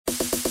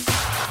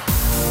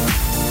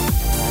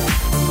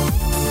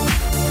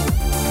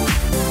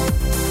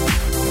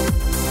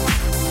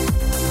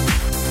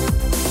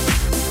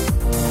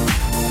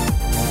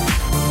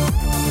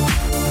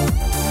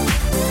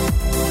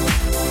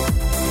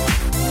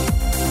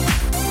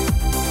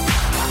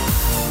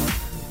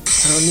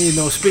don't need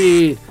no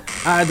speed.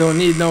 I don't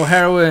need no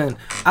heroin.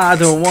 I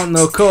don't want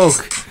no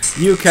coke.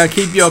 You can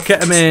keep your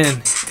ketamine.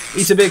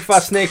 He's a big fat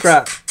snake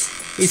rat.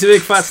 He's a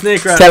big fat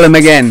snake rat. Tell him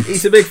again.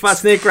 He's a big fat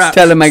snake rat.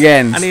 Tell him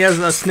again. And he has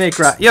a snake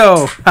rat.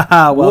 Yo,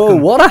 haha, Whoa,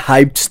 welcome. what a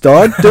hyped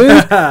start, dude.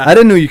 I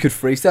didn't know you could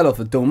freestyle off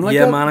a dome like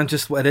Yeah, that. man, it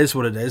is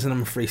what it is, and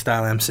I'm a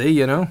freestyle MC,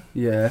 you know?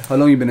 Yeah. How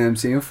long you been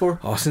MCing for?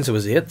 Oh, since I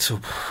was 8, so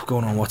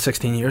going on,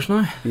 16 years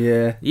now?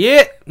 Yeah.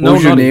 Yeah. What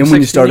was your not even name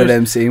when you 16 started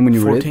years. MCing when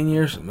you were 14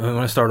 years. When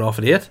I started off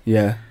at 8.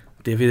 Yeah.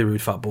 Davey the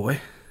Rude Fat Boy.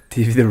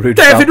 Davey the Rude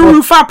Davey the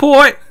Rude Fat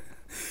Boy!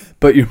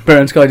 But your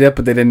parents called you it,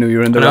 but they didn't know you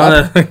were in the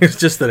rap. It's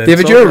just that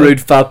David, you're a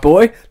rude fat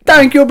boy.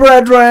 Thank you,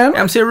 brethren.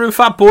 I'm a rude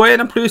fat boy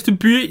and a place to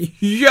be.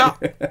 Yeah.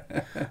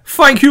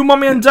 Thank you,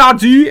 mummy and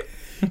daddy.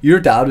 Your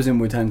dad was in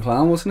Wu-Tang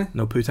Clan, wasn't he?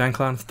 No, Wu-Tang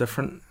Clan, it's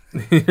different.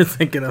 You're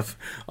thinking of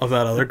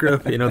that other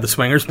group, you know, the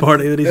swingers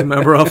party that he's a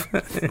member of.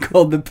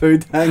 Called the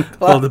Wu-Tang Clan.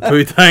 Called the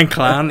Wu-Tang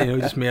Clan, you know,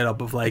 just made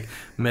up of like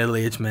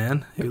middle-aged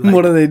men. Who, like,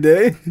 what do they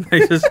do?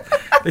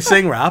 they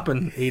sing rap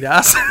and eat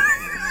ass.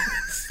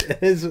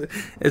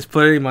 It's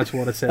pretty much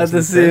what it says. At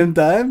the same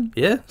time?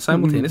 Yeah,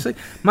 simultaneously.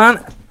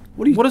 Man,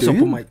 what is up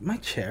doing? with my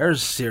chair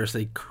is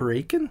seriously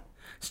creaking.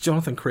 Is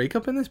Jonathan Creek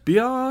up in this?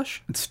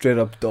 Biatch. It's straight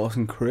up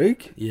Dawson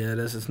Creek. Yeah, it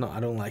is. It's not.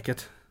 I don't like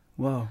it.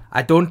 Wow.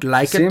 I don't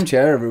like Same it.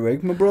 chair every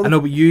week, my brother. I know,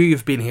 but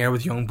you've been here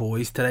with young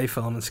boys today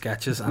filming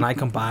sketches, and I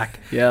come back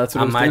Yeah, that's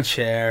what I and was my doing.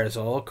 chair is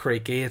all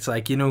creaky. It's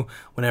like, you know,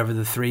 whenever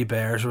the three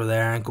bears were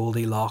there and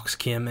Goldilocks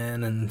came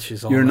in and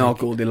she's all You're like, not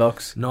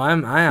Goldilocks. No, I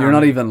am. You're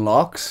not even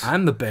Locks.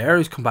 I'm the bear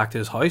who's come back to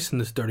his house and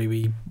this dirty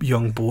wee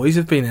young boys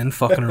have been in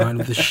fucking around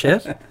with the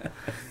shit.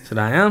 Said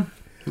I am.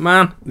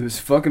 Man. It was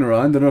fucking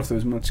around. I don't know if there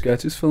was much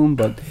sketches filmed,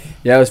 but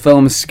yeah, I was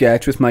filming a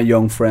sketch with my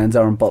young friends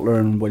Aaron Butler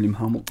and William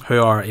Hamill.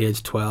 Who are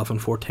aged 12 and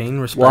 14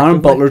 respectively. Well,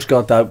 Aaron Butler's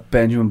got that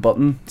Benjamin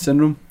Button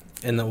syndrome.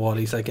 In the what,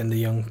 he's like into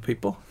young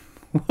people.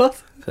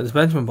 What? So is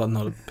Benjamin Button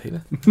not a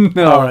penis?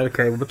 No. Alright,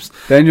 okay, whoops.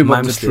 Benjamin My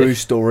Button's a mistake. true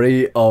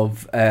story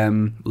of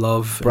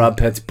Love. Brad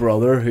Pitt's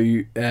brother,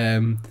 who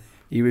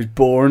he was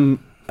born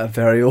a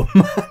very old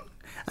man.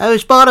 I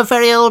was born a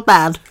very old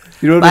man.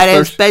 You know what My his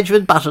name's first,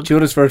 Benjamin Button. do you know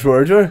what his first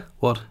words were?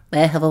 What?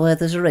 May I have a word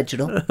that's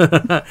original?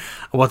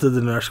 What did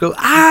the nurse go?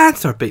 And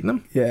start beating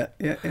him. Yeah.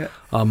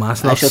 Oh man,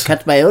 I shall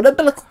cut my own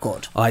umbilical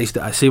cord. I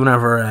see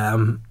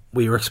whenever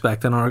we were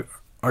expecting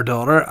our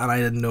daughter and I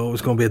didn't know it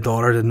was going to be a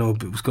daughter, I didn't know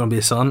it was going to be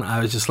a son. I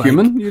was just like,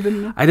 Human? You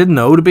didn't know? I didn't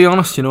know, to be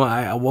honest. You know,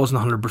 I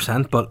wasn't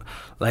 100%, but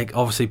like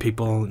obviously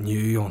people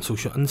knew on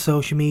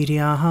social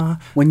media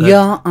When that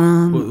you're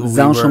on we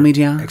social were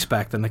media.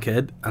 expecting a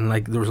kid, and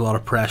like there was a lot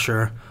of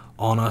pressure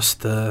on us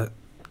to,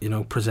 you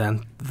know,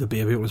 present the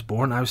baby when it was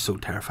born. I was so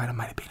terrified it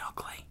might have been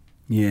ugly.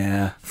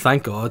 Yeah.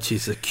 Thank God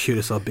she's the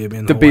cutest little baby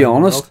in the To whole be wide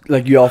honest, world.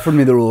 like you offered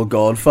me the role of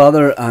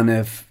Godfather, and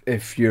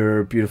if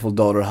your beautiful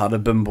daughter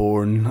had been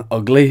born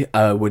ugly,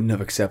 I wouldn't have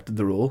accepted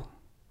the role.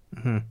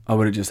 Mm-hmm. I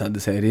would have just had to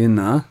say to you,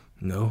 nah.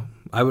 No,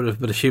 I would have,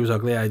 but if she was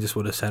ugly, I just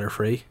would have set her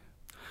free.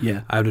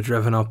 Yeah. I would have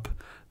driven up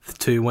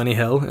to Winnie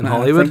Hill in Nah,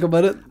 Hollywood. Think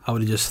about it. I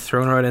would have just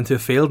thrown her out into a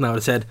field and I would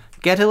have said,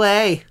 Get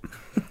away.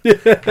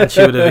 and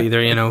she would have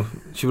either, you know,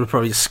 she would have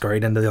probably just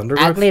scurried into the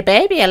undergrowth. Ugly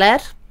baby,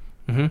 lad.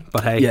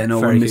 But hey, Yeah, no,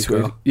 very wouldn't be cute sweet.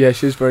 girl. Yeah,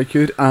 she's very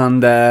cute.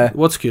 And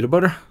What's cute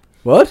about her?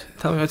 what?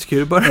 Tell me what's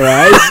cute about her. Her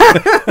eyes.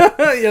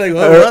 You're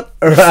like,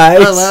 Her eyes.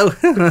 Hello.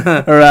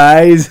 Her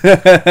eyes.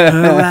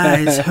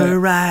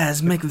 her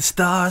eyes make the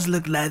stars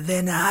look like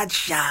they're not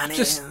shining.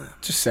 Just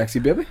sexy,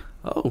 baby.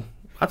 Oh,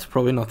 that's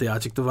probably not the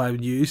adjective I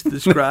would use to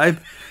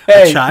describe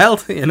Hey. a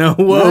child. You know,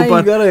 whoa, Nah,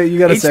 but you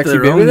got a each sexy their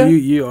baby own. there.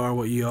 You are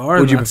what you are.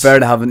 Would and you that's- prefer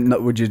to have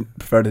would you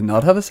prefer to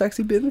not have a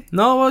sexy baby?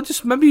 No, well,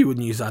 just maybe you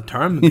wouldn't use that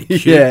term. Maybe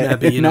cute, Yeah.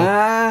 maybe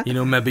Nah.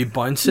 maybe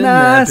bouncing,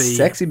 Nah, maybe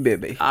sexy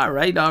baby. All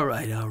right. All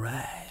right. Yeah,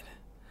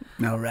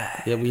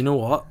 well, you know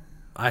what?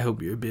 I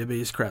hope your baby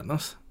is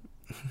cretinous.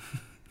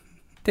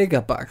 Take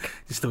it back.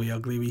 Just a wee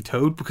ugly wee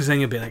toad, because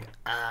then you'll be like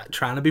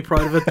trying to be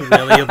proud of it, but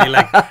really you'll be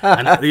like,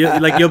 and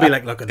you'll be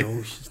like, look, I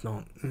know she's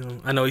not. You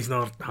know, I know he's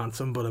not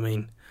handsome, but I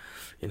mean,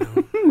 you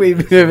know, We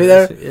baby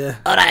there. yeah.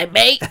 Alright,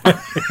 mate.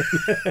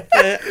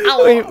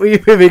 We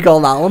baby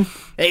called Alan.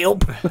 Hey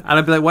up. And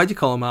I'd be like, why'd you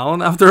call him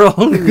Alan after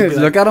all? He'd be like,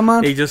 Look at him,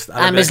 man. He just.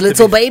 I'd I'm be his like,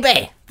 little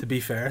baby. To be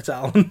fair, it's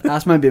Alan.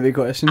 Ask my baby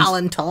questions.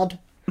 Alan Todd.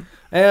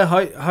 How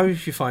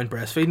have you found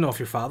breastfeeding off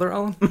your father,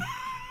 Alan?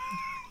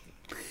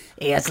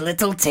 He has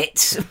little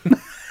tits.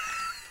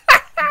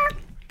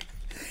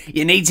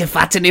 You need to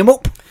fatten him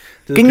up.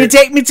 Can you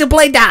take me to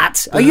play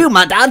darts? Are you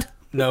my dad?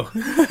 No,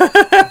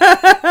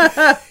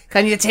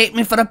 Can you take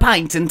me for a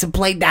pint and to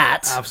play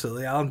darts?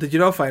 absolutely, Alan. Did you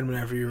not find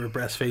whenever you were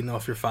breastfeeding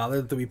off your father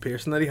that the wee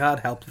piercing that he had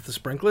helped with the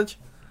sprinklage?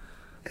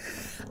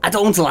 I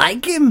don't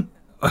like him.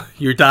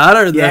 Your dad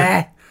or the?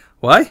 Yeah.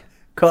 Why?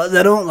 Because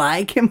I don't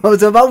like him. I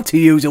was about to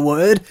use a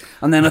word,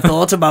 and then I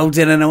thought about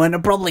it, and I went, I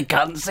probably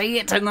can't say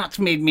it, and that's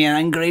made me an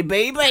angry Who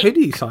baby. do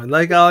you sound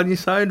like, Alan? You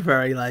sound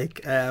very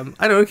like I don't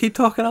know. Keep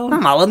talking, Alan.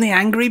 I'm Alan the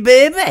angry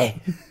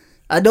baby.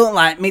 I don't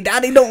like me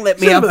dad. He don't let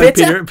me have Sound like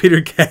bitter.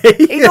 Peter Kay.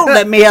 He don't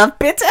let me have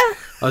bitter.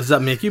 Oh, does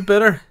that make you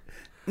bitter?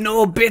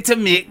 No bitter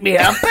make me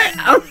have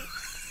bitter.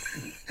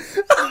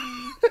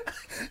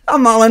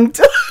 I'm Alan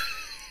Todd.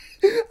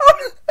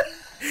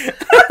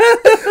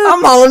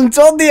 I'm Alan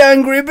Todd, the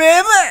angry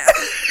baby.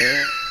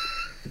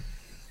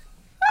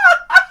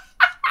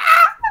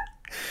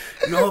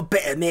 No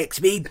bitter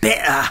makes me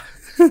bitter.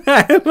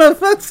 I love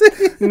that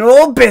scene.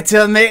 No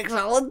bitter makes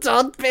Alan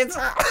Todd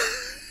bitter.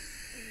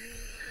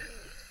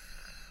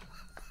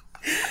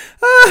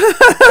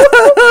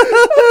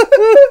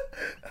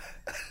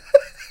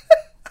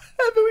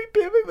 Have a wee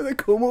baby with a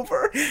comb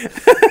over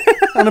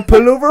and a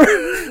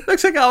pullover.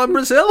 Looks like Alan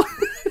Brazil.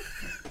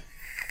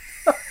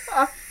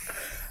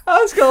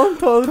 Ask Alan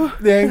Todd,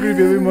 the angry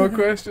baby, more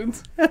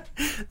questions.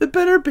 The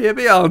bitter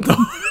baby Alan Todd.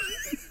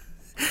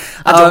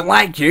 I don't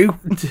like you.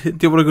 Do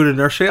you want to go to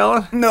nursery,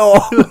 Alan? No.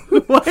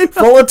 Why not?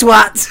 Full of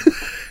twats.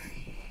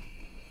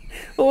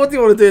 Well, what do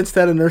you want to do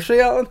instead of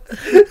nursery, Alan?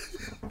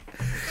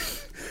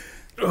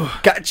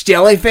 Catch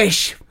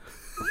jellyfish.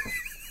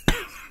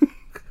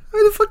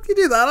 How the fuck do you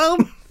do that,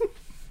 Alan?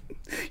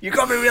 You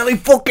got me really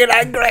fucking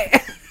angry.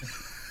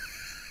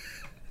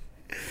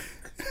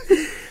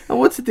 And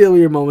what's the deal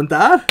with your mum and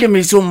dad? Give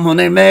me some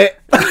money, mate.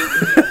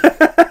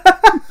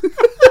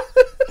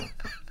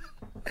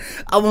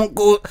 I won't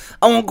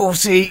go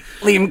see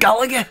Liam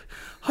Gallagher.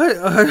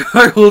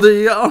 How old are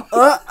you, Alan?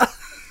 How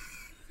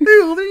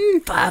old are you?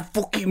 5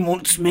 fucking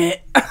months,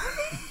 mate.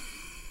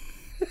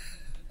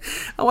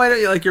 And why don't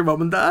you like your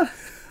mum and dad?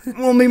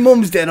 Well, my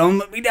mum's dead on,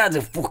 but my dad's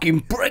a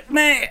fucking prick,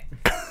 mate.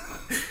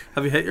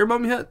 Have you hit your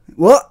mum yet?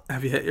 What?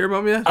 Have you hit your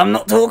mum yet? I'm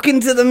not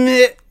talking to them,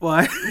 mate.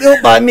 Why?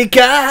 Don't buy me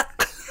car.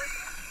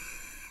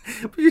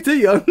 But you're too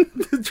young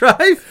to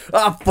drive.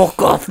 Ah,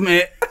 fuck off,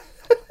 mate.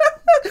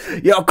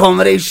 Your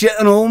comedy shit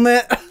and all,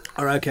 mate.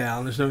 Alright, okay,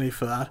 Alan, there's no need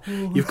for that.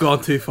 You've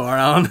gone too far,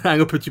 Alan. I'm going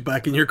to put you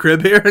back in your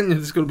crib here and you're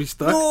just going to be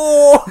stuck.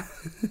 No.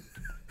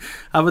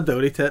 Have a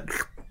doty tit.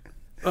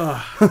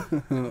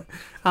 Oh.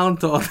 Alan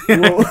Todd.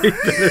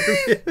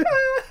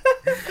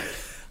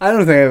 I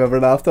don't think I've ever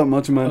laughed that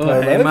much in my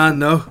entire Hey life. man,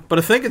 no. But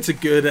I think it's a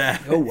good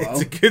Oh, wow.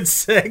 it's a good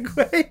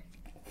segue.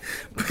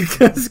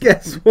 Because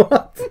guess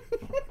what?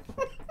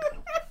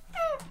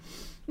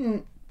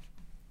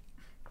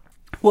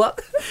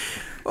 What?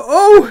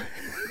 Oh,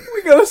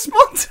 We got a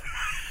sponsor.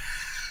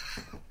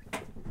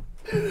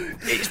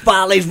 It's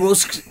Farley's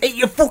rusks. Eat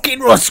your fucking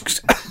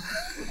rusks.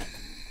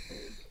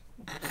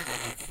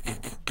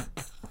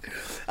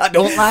 I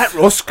don't like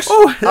rusks.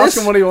 oh, Ask this.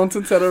 him what he wants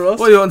instead of us.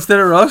 What do you want instead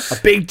of Russ?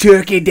 Big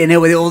turkey dinner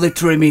with all the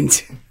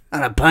trimmings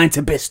and a pint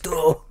of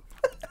Bisto.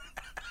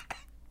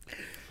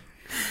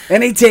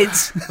 Any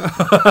tits?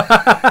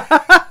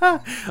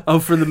 Oh,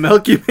 for the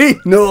milk you mean?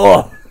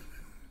 No.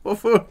 What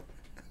for?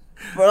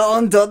 For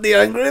Alan Todd, the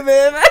angry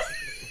baby.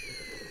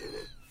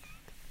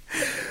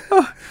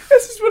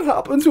 This is what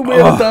happens when we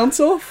have a dance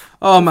off.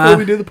 Oh man. Before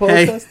we do the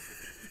podcast.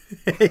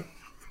 Hey.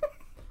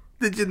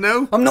 Did you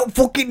know? I'm not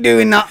fucking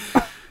doing that.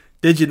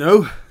 Did you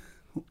know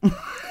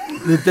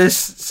that this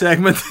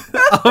segment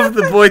of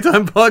the Boy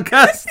Time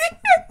podcast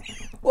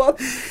What?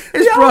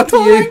 is brought to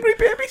you? Angry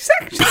baby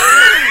section.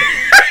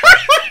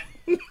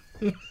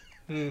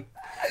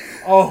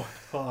 Oh,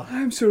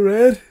 I'm so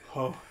red.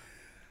 oh.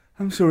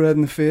 I'm so red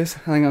in the face. I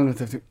think I'm going to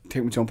have to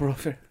take my jumper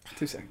off here.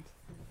 2 seconds.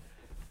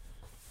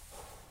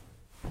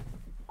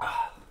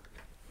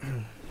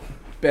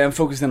 Ben,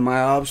 focused on my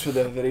abs for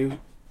the video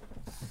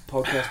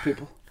podcast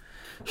people.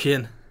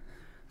 Shane,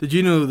 did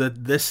you know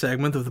that this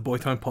segment of the Boy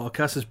Time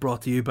podcast is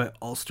brought to you by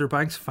Ulster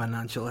Bank's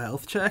Financial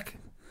Health Check?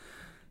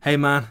 Hey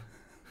man,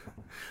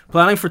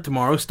 planning for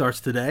tomorrow starts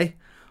today.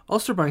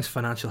 Ulster Bank's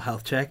Financial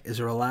Health Check is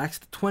a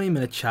relaxed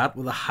 20-minute chat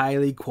with a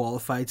highly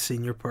qualified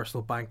senior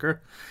personal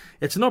banker.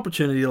 It's an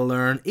opportunity to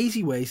learn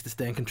easy ways to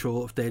stay in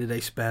control of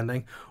day-to-day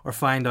spending or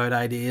find out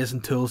ideas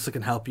and tools that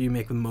can help you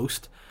make the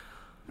most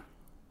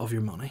of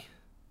your money.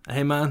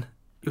 Hey man,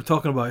 you're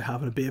talking about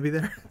having a baby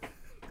there.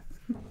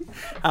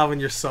 Having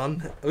your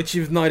son, which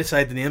you've now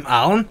decided to name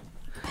Alan.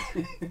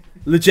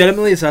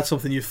 Legitimately, is that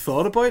something you've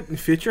thought about in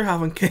future,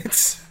 having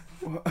kids?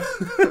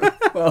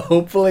 Well,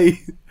 hopefully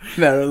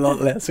they're a lot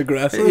less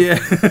aggressive Yeah.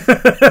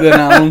 than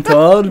Alan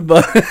Todd,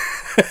 but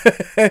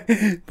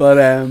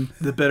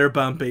The bitter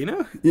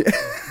Bambino?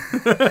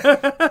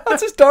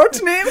 that's his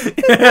darts name.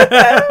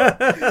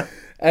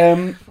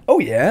 Oh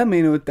yeah, I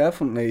mean, it would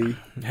definitely,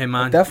 Hey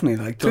man,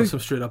 definitely like got to. some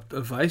straight up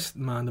advice,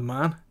 man to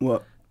man.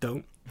 What?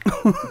 Don't.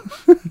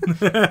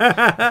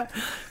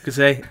 Because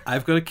hey,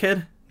 I've got a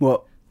kid.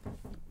 What?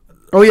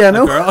 Oh yeah, A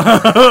no, girl.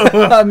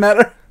 I met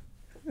her.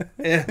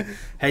 Yeah.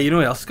 Hey, you know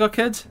who else has got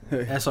kids?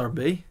 Who?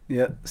 SRB.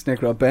 Yeah,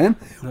 Snake Rat Ben.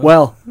 No.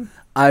 Well,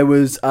 I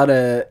was at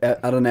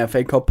an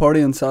FA Cup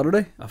party on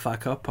Saturday. A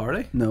fat cup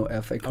party. No,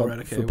 FA Cup right,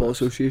 okay, Football well.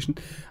 Association.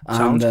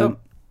 Challenge And, Cup?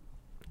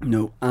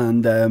 No,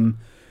 and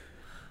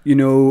you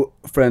know,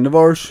 a friend of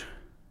ours.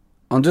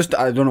 I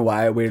don't know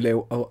why, weirdly,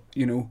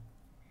 you know.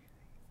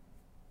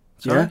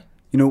 Sorry? Yeah,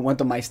 you know, went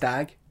to my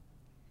stag.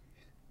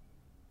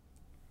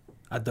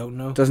 I don't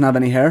know. Doesn't have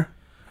any hair.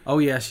 Oh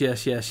yes.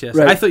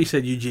 Right. I thought you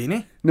said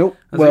Eugenie. Nope.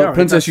 I was Well, like, alright,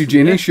 Princess that's-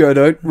 Eugenie, yeah. shout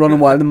out, running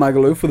wild in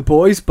Magaloo for the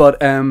boys. But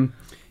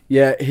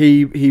yeah,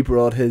 he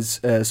brought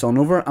his son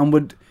over and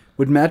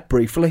we'd met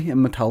briefly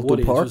in What Metalto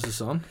age Park. was the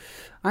son?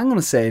 I'm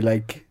gonna say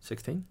like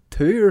 16.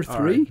 2 or 3.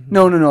 Alright.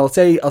 No.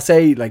 I'll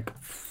say like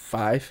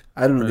 5.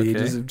 I don't know the Okay.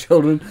 ages of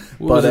children.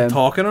 Was But, it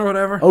talking or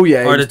whatever? oh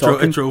yeah, he Or was it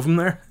talking. drove him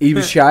there? He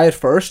was shy at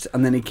first,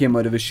 and then he came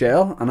out of his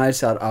shell, and I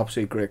just had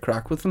absolute great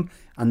crack with him.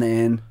 And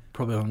then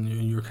Probably on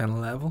your kind of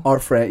level. our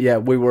friend, yeah,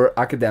 we were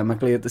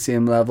academically at the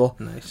same level,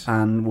 Nice.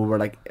 and we were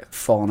like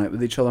falling out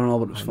with each other and all,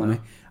 but it was Oh, funny.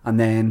 no. And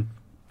then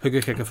Who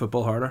could kick a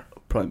football harder?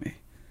 probably me.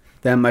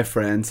 Then my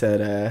friend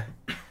said,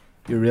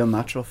 "You're a real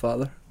natural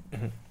father."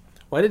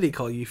 Why did he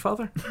call you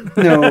father?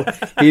 No,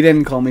 he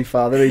didn't call me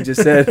father. He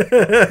just said,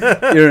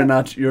 "You're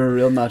a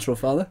real natural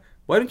father."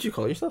 Why didn't you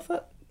call yourself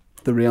that?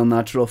 The real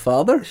natural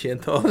father. Shane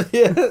Todd.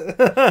 Yeah.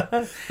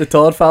 The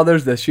Todd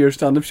Father's this year's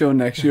stand-up show.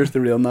 Next year's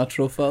the real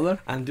natural father.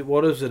 And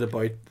what is it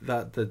about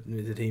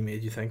that he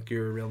made you think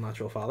you're a real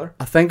natural father?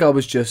 I think I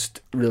was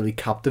just really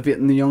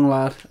captivating the young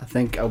lad. I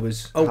think I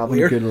was Oh, having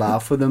weird. a good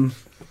laugh with him.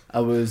 I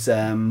was,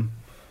 don't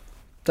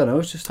know, I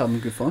was just having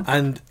good fun.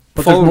 And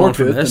But there's following more on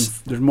from to it. this,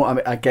 There's more. I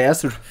mean, I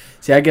guess there's.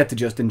 See, I get to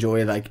just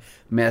enjoy like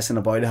messing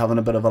about, having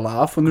a bit of a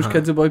laugh when there's Uh-huh.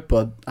 kids about.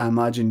 But I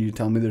imagine you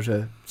tell me there's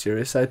a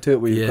serious side to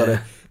it where you've got Yeah.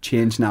 to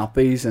change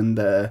nappies and.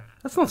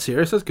 That's not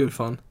serious. That's good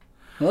fun.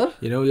 What?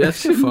 You know, yeah,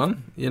 it's good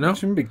fun. You know. It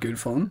shouldn't be good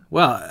fun.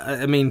 Well,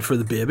 I mean, for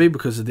the baby,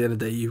 because at the end of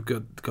the day, you've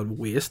got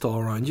waste all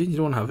around you. You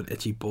don't want to have an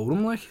itchy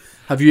bottom, like.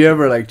 Have you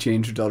ever like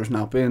changed your daughter's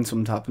nappy and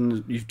something's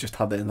happened? You've just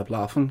had to end up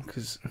laughing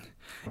because.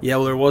 Yeah,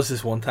 well, there was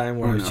this one time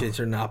where Oh, I no. changed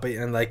her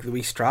nappy, and like the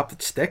wee strap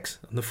that sticks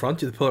on the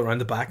front, you have to pull it around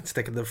the back and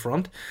stick it to the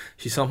front.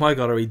 She somehow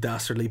got her wee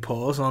dastardly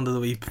paws onto the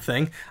wee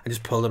thing and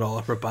just pulled it all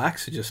up her back,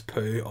 so just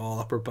poo all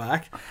up her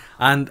back.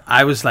 And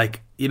I was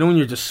like, you know, when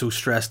you're just so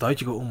stressed out,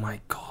 you go, oh my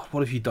god,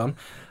 what have you done?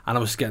 And I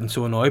was getting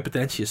so annoyed, but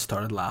then she just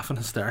started laughing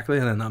hysterically,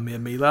 and then that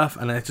made me laugh,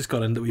 and I just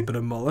got into a wee bit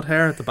of mullet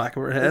hair at the back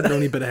of her head, the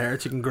only bit of hair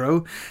she can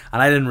grow.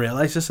 And I didn't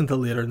realise this until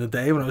later in the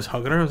day when I was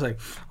hugging her. I was like,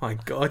 oh my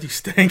god, you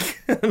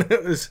stink. And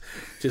it was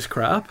just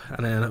crap,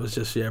 and then it was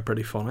just, yeah,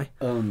 pretty funny.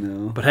 Oh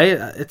no. But hey,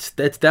 it's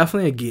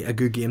definitely a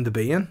good game to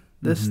be in.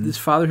 This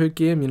fatherhood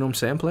game, you know what I'm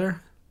saying,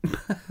 player?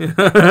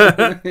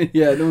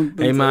 Yeah, don't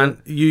Hey say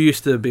man, you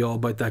used to be all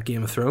about that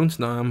Game of Thrones.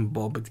 Now I'm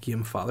all about the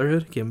game of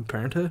fatherhood, game of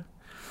parenthood.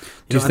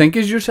 Do you know, think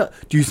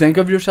do you think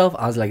of yourself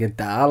as like a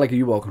dad? Like, are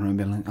you walking around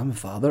being like, I'm a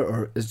father,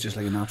 or is it just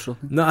like a natural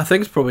thing? No, I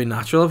think it's probably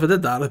natural. If I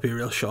did that, it'd be a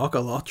real shock a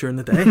lot during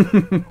the day.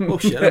 Oh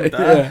shit, I'm a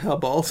dad. Yeah. Oh,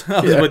 balls. I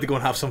was about to go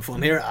and have some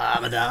fun here.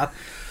 I'm a dad.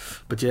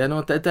 But yeah, no,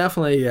 it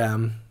definitely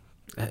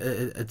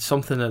it's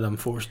something that I'm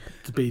forced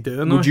to be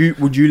doing now.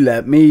 Would you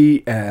let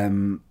me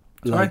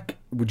Sorry?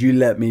 would you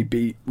let me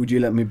be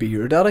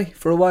your daddy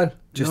for a while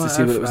just No, to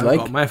see what it was like?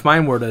 If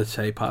mine were to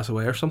say pass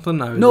away or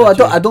something, I would No, let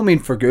I don't mean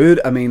for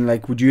good. I mean,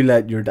 like, would you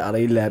let your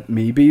daddy let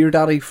me be your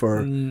daddy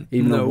for even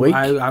a no, week?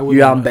 I You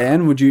wouldn't. and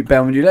Ben, would you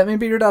let me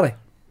be your daddy?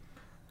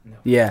 No.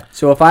 Yeah.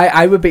 So if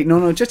I would be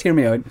no, just hear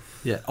me out.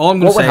 Yeah, all I'm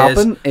going What to would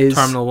say happen is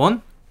Terminal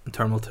 1 and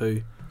Terminal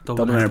 2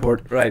 Dublin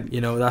Airport, right? You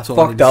know, that's all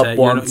I Fucked need to up say.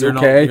 once, you're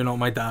okay? You're not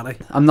my daddy.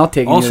 I'm not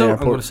taking you to Also, the I'm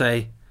going airport. to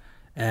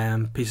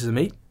say pieces of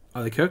meat,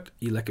 are they cooked?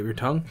 You lick up your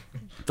tongue.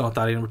 Not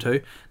daddy number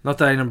 2. Not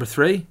daddy number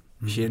 3.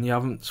 Shane, you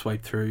haven't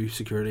swiped through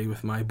security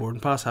with my boarding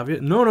pass, have you?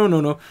 No.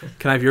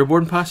 Can I have your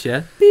boarding pass?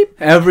 Yeah.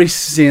 Every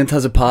saint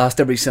has a past,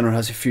 every sinner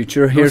has a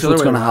future. Here's it's the other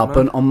what's way going to around,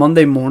 happen. man. On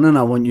Monday morning,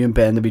 I want you and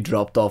Ben to be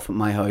dropped off at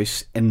my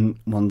house in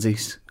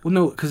onesies. Well,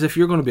 no, because if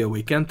you're going to be a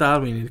weekend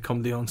dad, we need to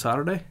come to you on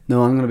Saturday.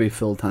 No, I'm going to be a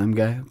full-time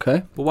guy,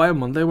 okay? But why on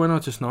Monday? Why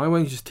not just now? Why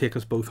don't you just take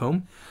us both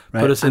home?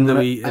 Right. Put us I'm in the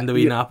gonna-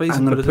 wee nappies I'm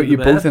and going put to us put in you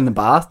the both bed. in the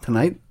bath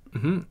tonight,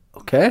 Mm-hmm.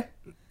 okay?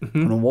 I'm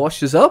going to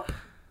wash us up.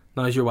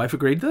 Now, has your wife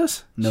agreed to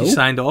this? No. She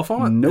signed off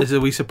on it? Nope. Is it a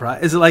wee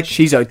surprise? Is it like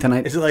She's out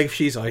tonight. Is it like if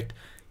she's out,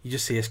 you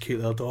just see this cute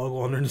little dog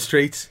wandering the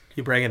streets,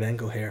 you bring it in,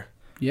 go here,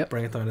 Yep.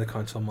 bring it down to the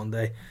council on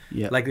Monday.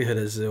 Yep. Likelihood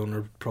is the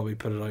owner probably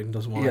put it out and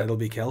doesn't want Yep. it, it'll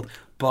be killed.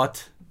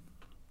 But,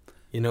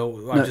 you know,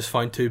 No. I've just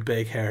found 2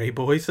 big hairy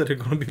boys that are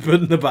going to be put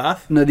in the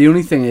bath Now, the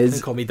only thing and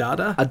is, call me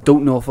Dada. I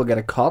don't know if I'll get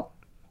a cot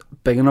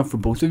big enough for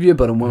both of you,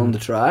 but I'm willing to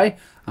try.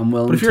 I'm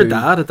willing But if you're to a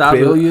dad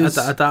cradle would, yous.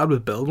 a dad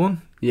would build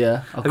one.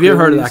 Yeah. I'll Have you ever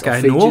heard of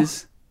cradle that guy, yous, I'll feed Noah?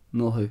 yous.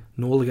 Noel who?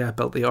 Noel, the guy that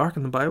built the ark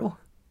in the Bible.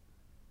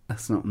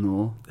 That's not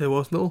Noel. It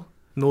was Noel.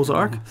 Noel's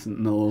ark. It's not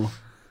Noel.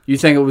 You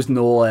think it was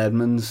Noel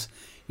Edmonds?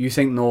 You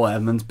think Noel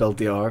Edmonds built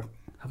the ark?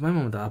 Have my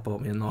mum and dad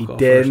bought me a He knockoff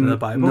version of the didn't.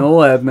 Bible?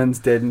 Noel Edmonds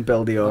didn't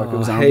build the ark. It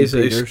was Andy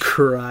Jesus Peters.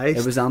 Christ.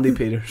 It was Andy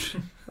Peters.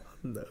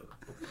 No.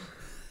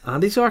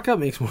 Andy's ark, that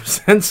makes more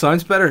sense.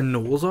 Sounds better than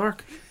Noel's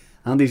ark.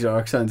 Andy's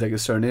ark sounds like a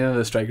surname of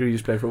a striker who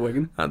used to play for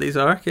Wigan. Andy's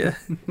ark, yeah.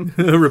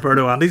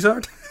 Roberto Andy's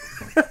ark.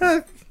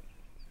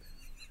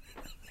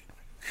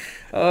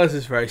 Oh, this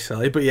is very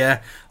silly. But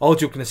yeah, all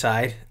joking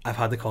aside, I've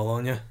had to call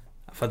on you.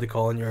 I've had to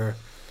call on your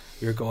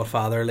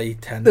godfatherly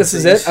tendencies. This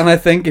is it, and I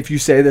think if you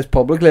say this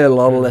publicly, a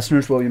lot of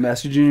listeners will be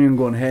messaging you and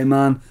going, "Hey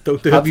man,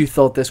 Don't do have it. you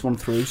thought this one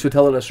through?" So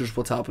tell the listeners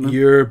what's happening.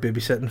 You're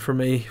babysitting for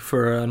me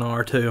for an hour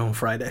or 2 on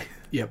Friday.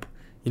 Yep.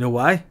 You know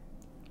why?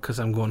 Because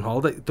I'm going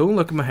holiday. Don't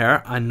look at my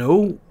hair. I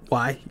know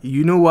why.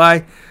 You know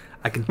why.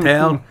 I can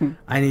tell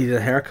I needed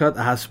a haircut.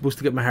 I was supposed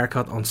to get my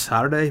haircut on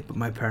Saturday, but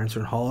my parents are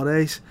on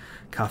holidays.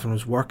 Catherine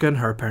was working.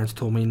 Her parents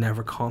told me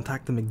never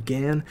contact them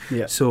again.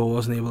 Yeah. So I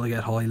wasn't able to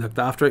get Holly looked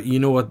after. You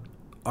know what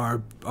our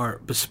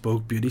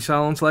bespoke beauty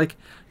salon's like?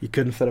 You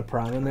couldn't fit a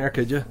pram in there,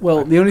 could you?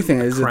 Well, the only thing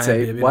is, crying it's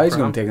a, baby why in is a it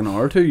going pram. to take an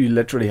hour or two? You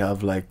literally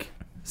have like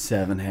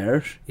 7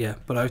 hairs. Yeah,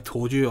 but I've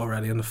told you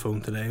already on the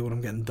phone today what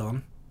I'm getting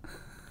done.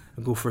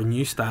 I'll go for a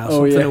new style,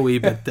 Oh, something yeah. a wee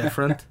bit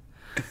different.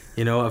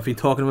 You know, I've been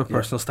talking to my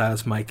personal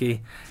stylist,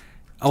 Mikey.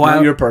 A He's while,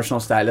 not your personal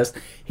stylist.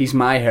 He's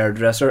my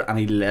hairdresser, and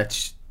he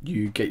lets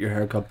you get your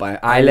haircut by.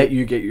 I let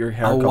you get your a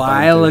haircut.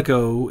 while by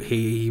ago,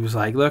 he was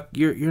like, "Look,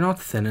 you're not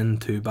thinning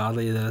too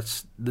badly.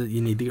 That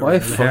you need to get Why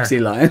rid of the hair. fuck's he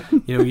lying?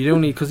 You know, you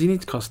don't need, because he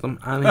needs custom."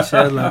 And he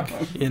said, "Look,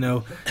 you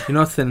know, you're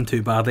not thinning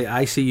too badly.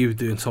 I see you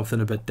doing something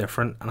a bit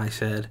different." And I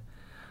said,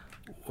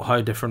 well,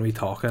 "How different are we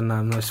talking?"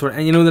 And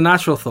you know, the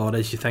natural thought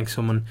is you think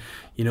someone,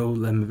 you know,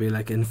 maybe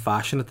like in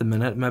fashion at the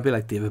minute, maybe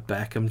like David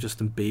Beckham,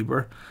 Justin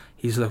Bieber.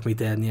 He's looked me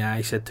dead in the eye.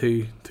 He said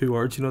two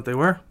words. You know what they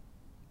were?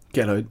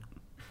 Get out.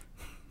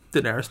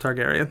 Daenerys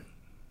Targaryen.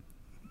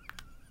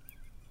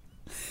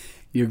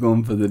 You're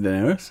going for the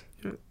Daenerys?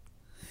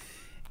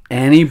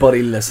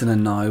 Anybody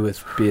listening now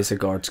with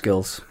basic art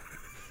skills,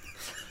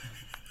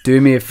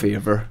 do me a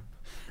favour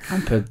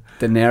and put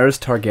Daenerys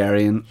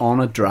Targaryen on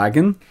a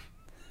dragon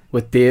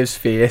with Dave's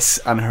face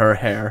and her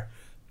hair,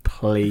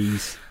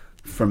 please.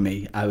 For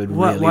me, I would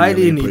really, Why do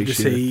really you need to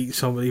appreciate it. see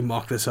somebody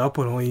mock this up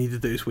when all you need to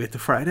do is wait till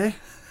Friday?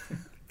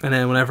 And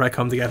then whenever I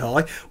come to get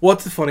Holly,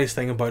 what's the funniest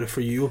thing about it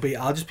for you will be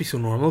I'll just be so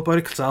normal about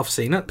it because I've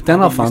seen it.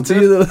 Then I'll be used fancy to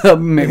it. you, though. That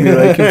would make me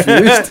right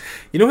confused.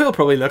 You know who it'll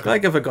probably look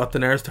like if I got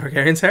Daenerys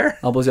Targaryen's hair?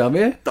 Abu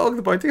Dhabi? Dog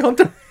the Bounty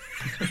Hunter.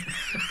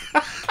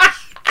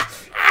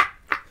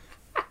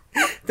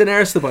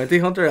 Daenerys the Bounty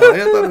Hunter,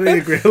 Elliot. That'd be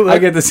a great look. I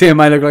get to see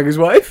him, I look like his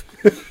wife.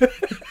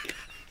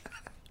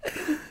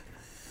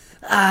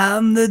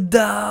 I'm the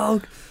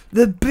dog.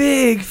 The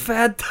big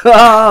fat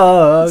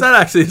dog. Is that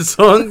actually a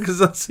song? Because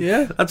that's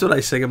Yeah. what I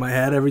sing in my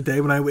head every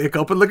day when I wake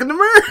up and look in the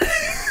mirror.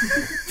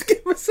 To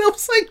get myself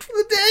psyched for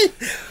the day.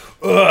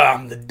 Oh,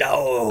 I'm the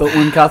dog. But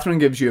when Catherine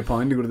gives you a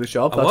pound to go to the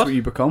shop, A that's what? what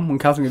you become. When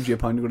Catherine gives you a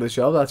pound to go to the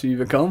shop, that's what you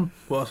become.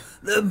 What?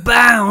 The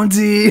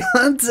bounty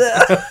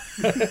hunter.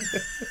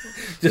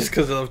 Just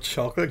because I love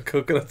chocolate and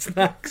coconut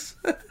snacks.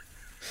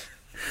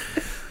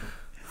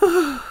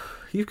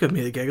 You've given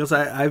me the giggles.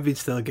 I've been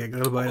still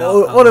giggling about it.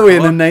 Oh, what are we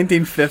in a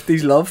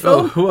 1950s love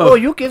film? whoa.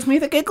 you give me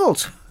the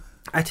giggles.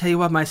 I tell you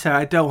what, my sir,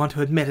 I don't want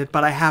to admit it,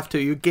 but I have to.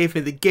 You gave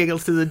me the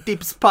giggles to the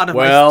deep spot of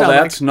my Well, stomach.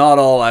 that's not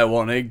all I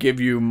want to give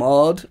you,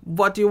 Maud.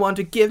 What do you want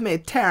to give me,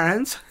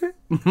 Terence?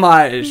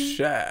 My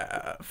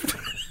shaft.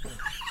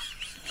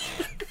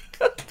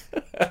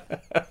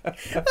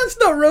 That's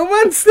not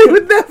romance. They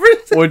would never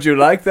say. Would you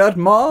like that,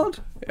 Maud?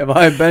 If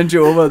I bent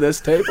you over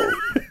this table?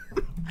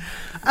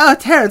 Oh,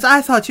 Terence,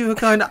 I thought you were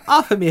going to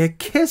offer me a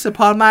kiss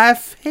upon my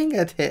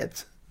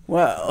fingertips.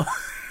 Well,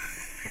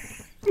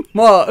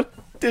 Maud,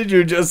 did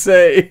you just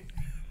say?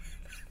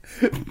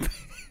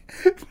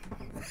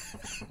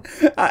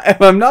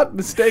 If I'm not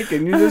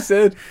mistaken, you just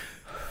said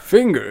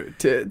finger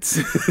tits.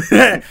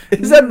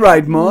 Is that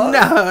right, Maud?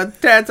 No,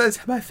 Terence, I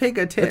said my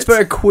fingertips. That's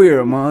very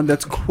queer, Maud.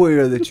 That's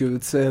queer that you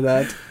would say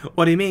that.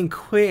 What do you mean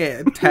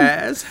queer,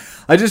 Taz?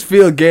 I just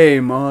feel gay,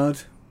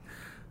 Maud.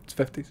 It's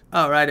 50s.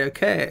 All right,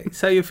 okay.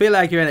 So you feel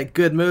like you're in a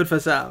good mood for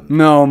some.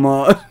 No,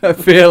 Maud. I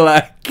feel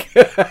like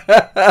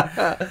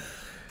I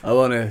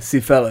want to see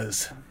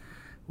fellas.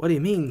 What do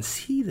you mean,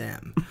 see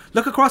them?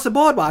 Look across the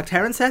boardwalk,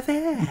 Terence. They're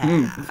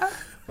there.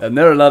 And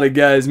there are a lot of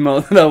guys,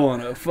 Maud, that I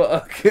want to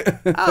fuck.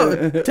 Oh,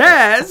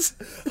 Taz!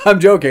 I'm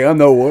joking. I'm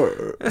the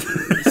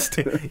worst.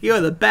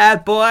 You're the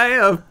bad boy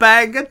of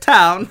Bangor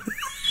Town.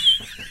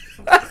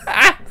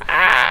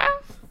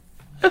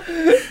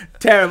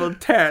 Terrible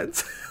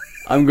Terence.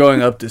 I'm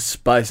going up to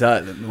Spice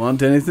Island.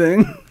 Want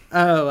anything?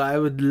 Oh, I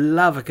would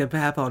love a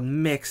kebab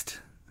on mixed.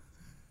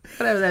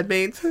 Whatever that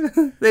means.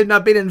 They've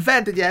not been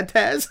invented yet,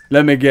 Taz.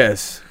 Let me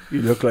guess.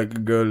 You look like a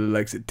girl who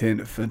likes a tin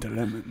of Fanta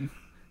Lemon.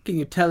 Can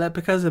you tell that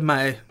because of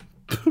my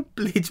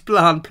bleach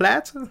blonde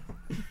plaits?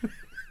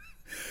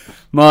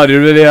 Maud, you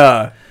really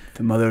are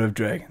the mother of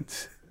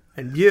dragons.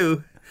 And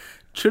you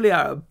truly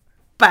are a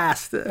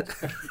bastard.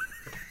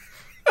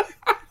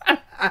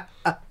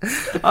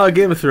 Oh,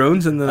 Game of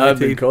Thrones in the I've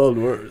been 19... called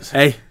worse.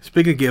 Hey,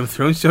 speaking of Game of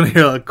Thrones, do you want to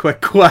hear a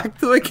quick quack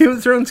to the Game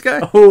of Thrones guy?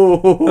 Oh,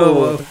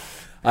 whoa.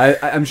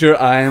 I'm sure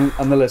I am,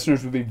 and the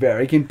listeners would be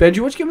very keen. Ben, do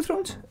you watch Game of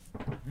Thrones?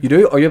 You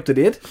do? Are you up to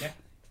date? Yeah.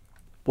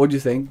 What do you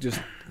think? Just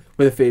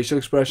with a facial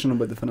expression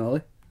about the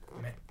finale?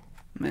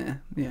 Meh.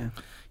 Yeah.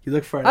 You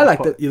look very I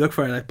liked it. You look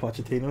very like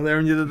Pochettino there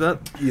when you did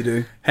that. You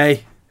do.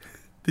 Hey,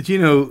 did you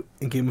know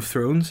in Game of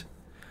Thrones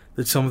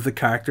that some of the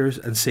characters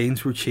and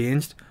scenes were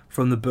changed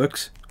from the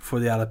books for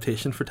the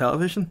adaptation for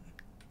television?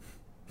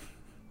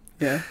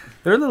 Yeah.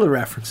 There are little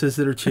references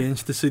that are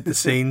changed to suit the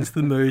scenes,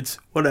 the moods,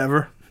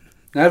 whatever.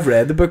 I've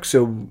read the book,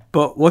 so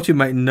But what you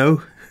might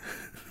know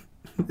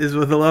is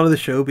with a lot of the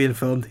show being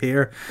filmed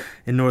here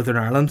in Northern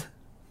Ireland,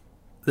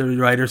 the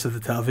writers of the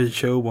television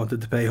show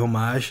wanted to pay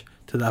homage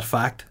to that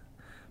fact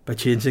by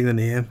changing the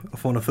name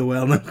of one of the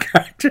well-known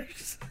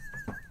characters.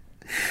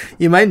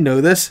 You might know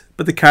this,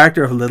 but the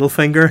character of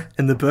Littlefinger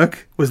in the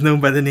book was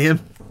known by the name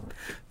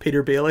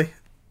Peter Bailey.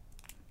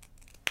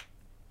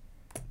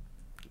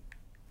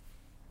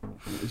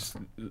 It's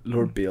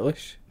Lord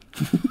Baelish.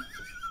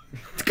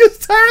 Because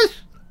it's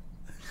Irish.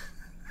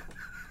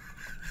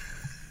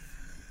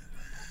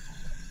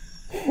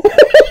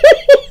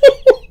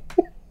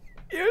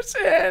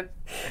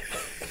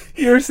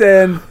 You're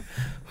saying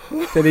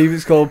that he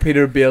was called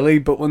Peter Bailey,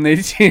 but when they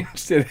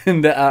changed it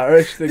into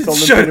Irish, they called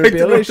him Shout Peter out to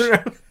Baelish. Northern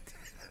Ireland.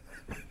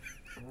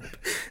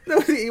 No,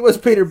 he was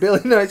Peter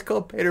Bailey. No, he's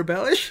called Peter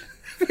Baelish.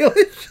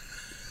 Baelish.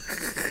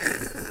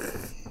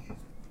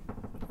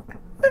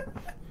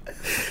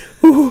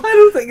 I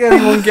don't think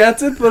anyone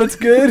gets it, but it's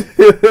good.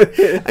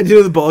 And you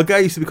know the bald guy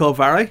used to be called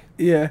Barry?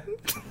 Yeah,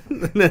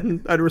 And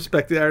then, out of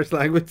respect to the Irish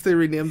language, they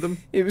renamed him.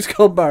 he was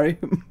called Barry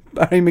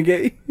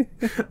McGee.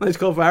 Now he's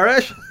called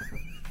Varish.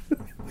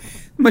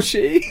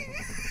 Machie.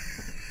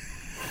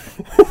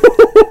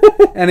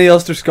 Any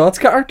Ulster Scots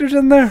characters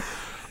in there?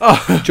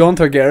 Oh, John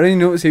Targaryen,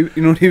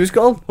 you know what he was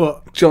called?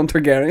 what? John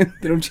Targaryen.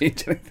 They don't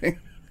change anything.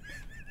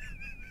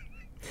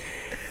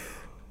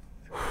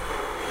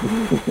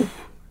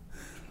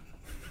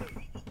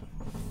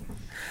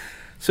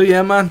 So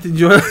yeah, man, did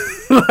you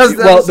last Well,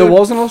 episode? there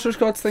was an Ulster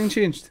Scots thing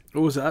changed.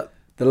 What was that?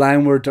 The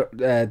line where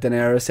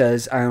Daenerys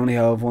says, "I only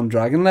have one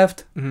dragon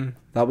left." Mm-hmm.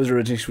 That was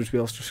originally supposed to be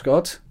Ulster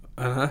Scots.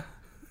 Uh-huh.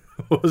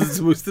 What was it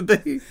supposed to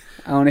be?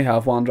 I only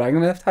have one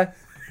dragon left. Hi.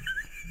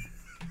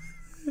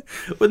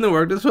 Wouldn't have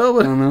worked as well, I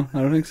but don't know.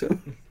 I don't think so.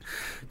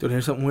 don't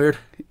hear something weird.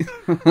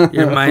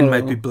 Your mind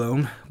might be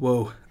blown.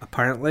 Whoa,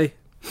 apparently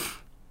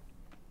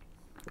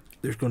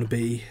there's going to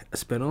be a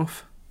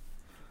spin-off.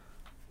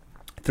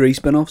 3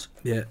 spin-offs.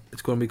 Yeah,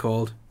 it's going to be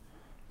called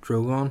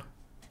Drogon.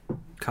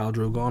 Khal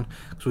Drogon.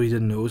 Because what you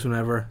didn't know is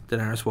whenever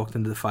Daenerys walked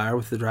into the fire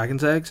with the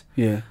dragon's eggs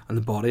Yeah. and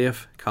the body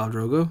of Khal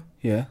Drogo,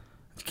 Yeah.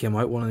 she came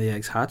out, one of the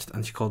eggs hatched,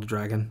 and she called the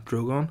dragon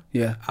Drogon.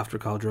 Yeah. After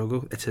Khal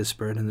Drogo, it's his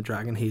spirit in the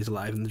dragon. He's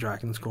alive in the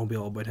dragon. It's going to be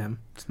all about him.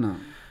 It's not.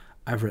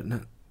 I've written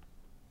it.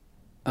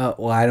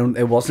 Well, I don't.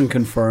 It wasn't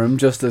confirmed.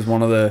 Just as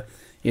one of the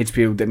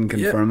HBO didn't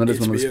confirm it as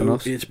one of the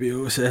spin-offs.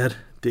 HBO said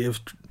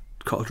Dave's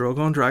Khal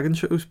Drogon dragon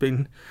show's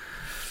been.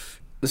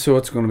 So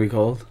what's it going to be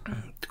called?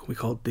 It's going to be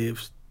called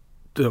Dave's.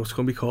 No, it's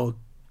going to be called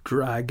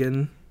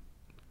Dragon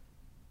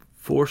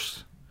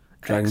Force.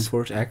 Dragon X.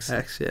 Force X.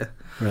 X, yeah.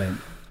 Right. And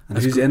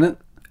That's who's good. in it?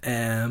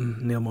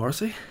 Neil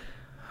Morrissey.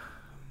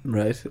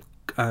 Right.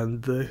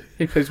 And the.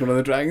 He plays one of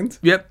the dragons.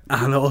 Yep.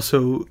 And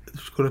also,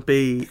 there's going to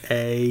be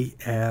a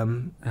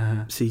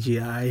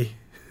CGI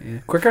Yeah.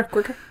 Quicker.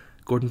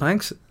 Gordon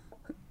Banks.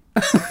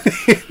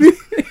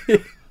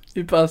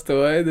 He passed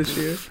away this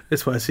year.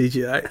 That's why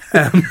CGI.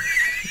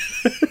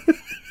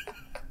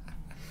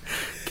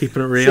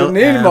 Keeping it real. So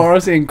Neil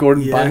Morrissey and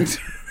Gordon yeah. Banks.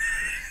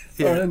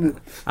 Yeah. Are in it.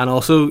 And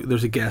also,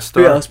 there's a guest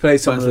Who star. else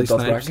plays some Wesley of the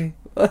Snipes.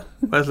 Dothraki?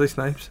 Wesley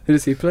Snipes. Who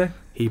does he play?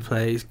 He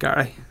plays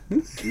Gary.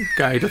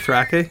 Gary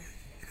Dothraki.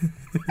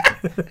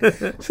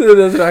 So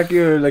the Dothraki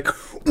are like,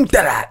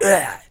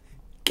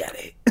 get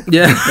it.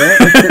 Yeah,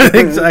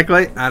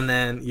 exactly. And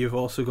then you've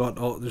also got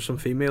there's some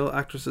female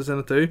actresses in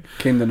it too.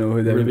 Came to know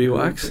who they Ruby were.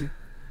 Wax.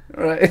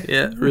 Right.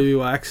 Yeah, Ruby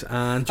Wax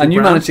and. And you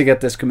Brown. managed to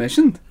get this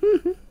commissioned.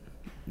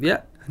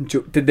 Yeah.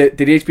 Did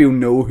HBO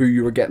know who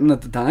you were getting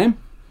at the time?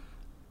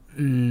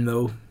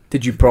 No.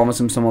 Did you promise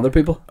him some other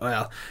people?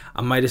 Well,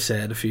 I might have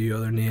said a few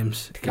other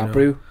names. you know.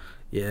 DiCaprio?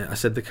 Yeah, I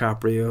said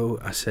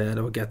DiCaprio. I said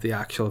I would get the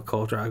actual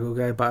Khal Drogo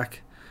guy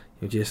back.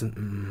 You know,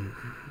 Jason.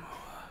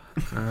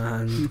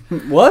 And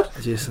What?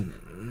 Jason.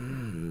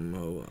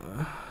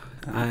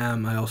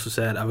 I also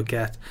said I would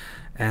get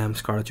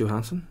Scarlett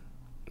Johansson,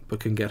 but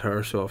couldn't get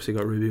her, so obviously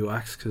got Ruby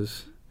Wax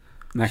because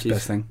Next She's-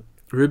 best thing.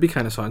 Ruby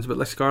kind of sounds a bit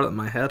like Scarlett in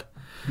my head.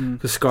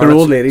 Because They're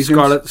old ladies.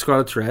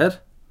 Scarlett's red,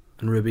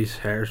 and Ruby's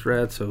hair's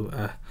red,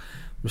 so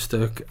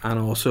mistook. And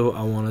also,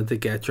 I wanted to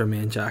get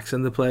Jermaine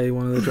Jackson to play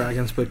one of the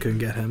dragons, but couldn't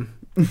get him.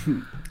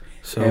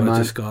 So Hey, I man.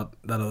 just got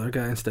that other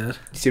guy instead.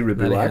 You see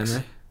Ruby Nelly Wax?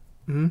 Henry.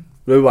 Mm-hmm.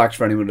 Ruby Wax,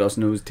 for anyone who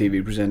doesn't know, was a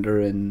TV presenter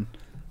in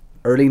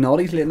early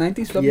noughties, late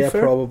 90s. Yeah,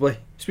 probably.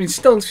 She's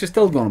still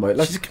going about.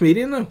 Like, She's a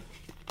comedian though.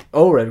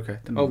 oh, right, okay.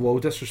 Didn't Oh, know. whoa,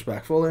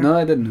 disrespectful there. No,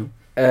 I didn't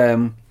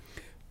know.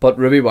 But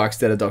Ruby Wax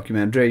did a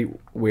documentary,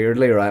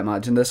 weirdly, or I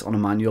imagined this, on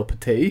Emmanuel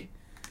Petit.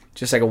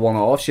 Just like a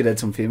one-off. She did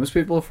some famous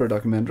people for a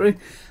documentary,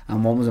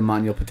 and one was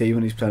Emmanuel Petit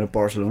when he's playing at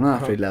Barcelona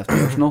after he left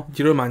Arsenal.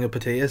 Do you know Emmanuel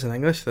Petit is in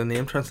English? The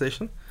name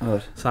translation?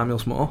 Oh, Samuel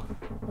Small.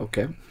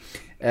 okay.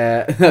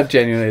 That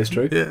genuinely is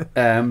true. Yeah.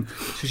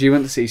 So she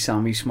went to see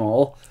Sammy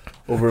Small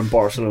over in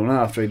Barcelona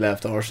after he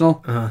left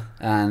Arsenal,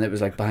 and it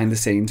was like behind the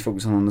scenes,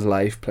 focusing on his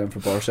life, playing for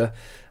Barca.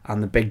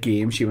 And the big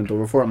game she went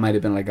over for, it might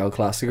have been like El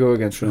Clasico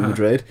against Real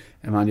Madrid.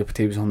 Emmanuel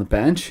Petit was on the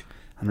bench,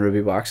 and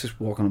Ruby Wax is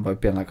walking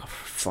about being like, oh,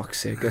 for fuck's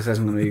sake, this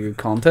isn't going to be good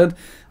content.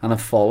 And it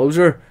follows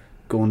her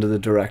going to the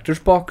director's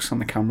box, and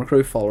the camera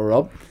crew follow her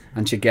up,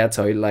 and she gets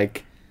out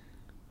like,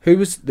 who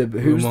was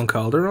Ramon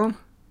Calderon?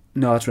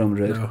 no, it's Real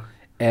Madrid. No.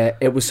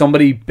 It was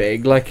somebody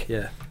big, like,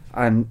 Yeah.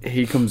 and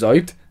he comes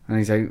out And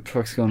he's like, what the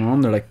fuck's going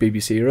on? They're like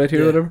BBC right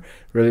here or whatever.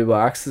 Ruby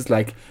Wax is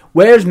like,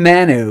 where's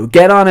Manu?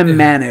 Get on him,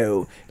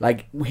 Manu.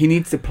 Like, he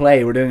needs to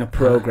play. We're doing a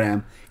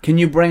program. Can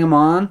you bring him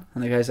on?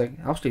 And the guy's like,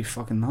 absolutely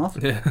fucking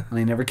not. Yeah. And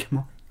he never came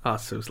on. Oh,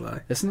 so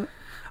sly. Isn't it?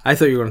 I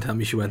thought you were going to tell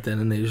me she went in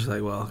and they were just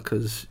like, well,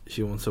 because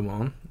she wants him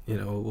on, you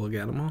know, we'll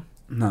get him on.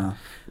 No.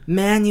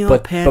 Manual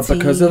But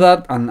because of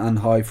that and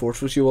how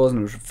forceful she was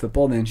and it was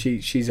football, then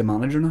she's a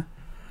manager now.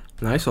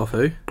 Nice, off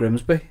who?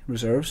 Grimsby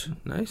Reserves.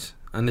 Nice.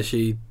 And is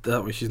she,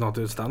 that way she's not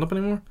doing stand-up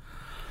anymore?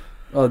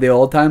 Oh, the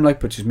old time,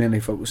 like, but she's mainly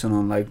focusing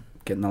on, like,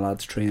 getting the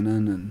lads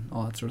training and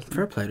all that sort of thing.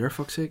 Fair play to her,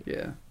 fuck's sake.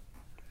 Yeah.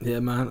 Yeah,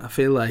 man, I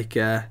feel like,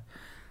 do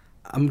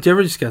you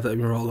ever just get that when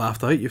you're all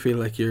laughed out? You feel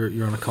like you're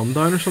on a come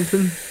down or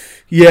something?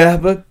 Yeah,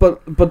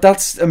 but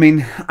that's, I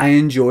mean, I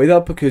enjoy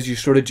that because you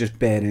sort of just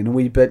bed in a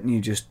wee bit and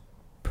you just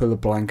pull a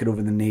blanket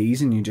over the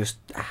knees and you just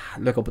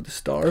look up at the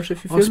stars,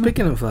 if you feel me.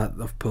 Speaking of that,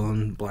 of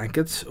pulling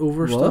blankets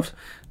over What? stuff,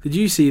 did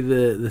you see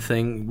the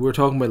thing we were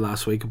talking about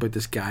last week about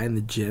this guy in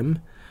the gym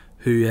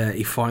who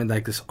he found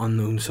like this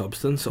unknown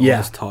substance on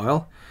his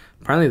towel?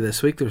 Apparently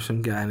this week there's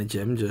some guy in the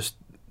gym just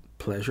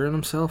pleasuring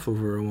himself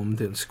over a woman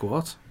doing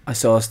squats. I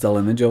saw a still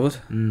image of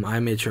it. I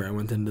made sure I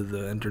went into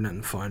the internet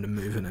and found a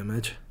moving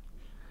image.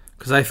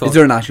 Because I thought... Is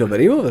there an actual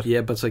video of it?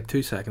 Yeah, but it's like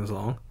 2 seconds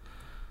long.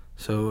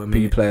 So, I But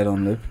you mean... play it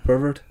on loop,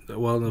 pervert?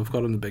 Well, I've got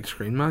it on the big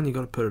screen, man. You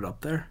got to put it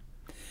up there.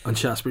 On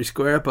Shaftesbury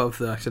Square above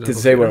the accidental... Did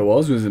it say where it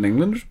was? Was it in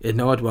England?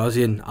 No, it was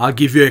in... I'll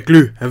give you a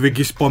clue. Have you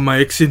guessed by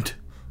my accent?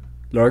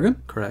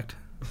 Lurgan? Correct.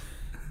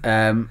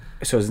 So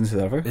it was in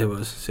South Africa? It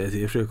was South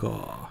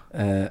Africa.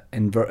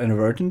 In a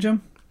virgin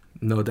gym?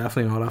 No,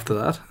 definitely not after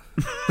that.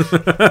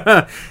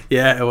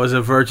 Yeah, it was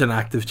a virgin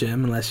active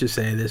gym, and let's just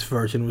say this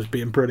virgin was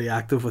being pretty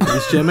active with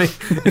his Jimmy.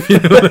 If you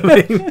know what I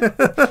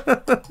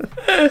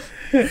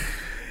mean.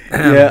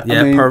 Yeah,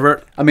 yeah, I mean,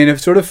 pervert. I mean, I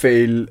sort of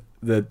feel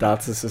that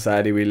that's the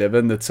society we live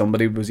in, that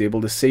somebody was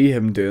able to see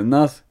him doing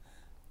that.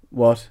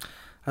 What?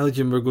 I thought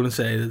you were going to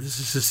say that this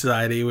is a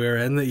society we're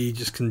in that you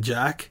just can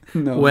jack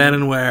No. when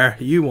and where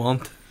you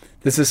want.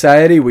 The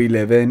society we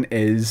live in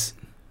is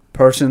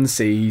person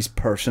sees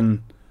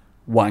person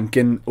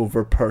wanking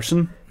over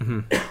person.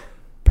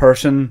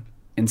 Person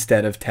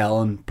instead of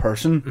telling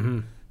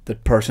person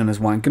that person is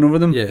wanking over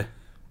them. Yeah.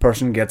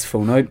 Person gets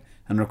phone out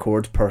and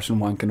records person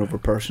wanking over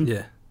person.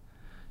 Yeah.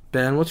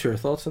 Ben, what's your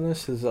thoughts on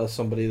this as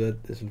somebody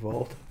that is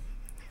involved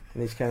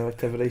in these kind of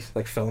activities?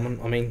 Like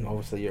filming? I mean,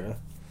 obviously you're a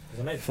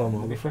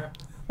filmographer.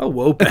 Oh,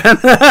 whoa, Ben.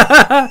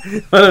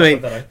 But I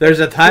mean, there's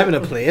a time and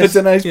a place. It's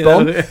a nice you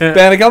bump. know?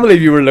 Ben, I can't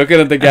believe you were looking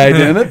at the guy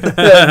doing it.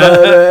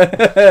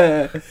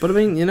 But I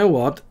mean, you know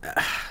what?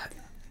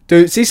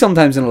 Dude, see,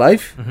 sometimes in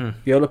life,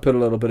 you ought to put a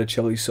little bit of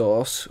chili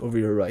sauce over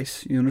your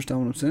rice. You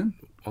understand what I'm saying?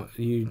 What,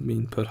 you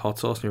mean put hot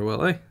sauce in your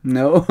willy?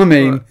 No, I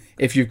mean,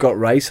 if you've got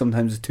rice,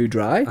 sometimes it's too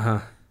dry. Uh-huh.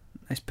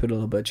 Let's put a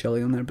little bit of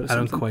chili on there. But I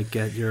don't quite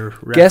get your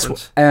reference. Guess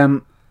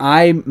what?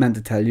 I meant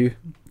to tell you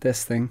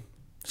this thing.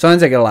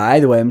 Sounds like a lie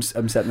the way I'm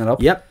setting it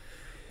up. Yep.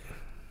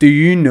 Do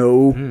you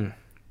know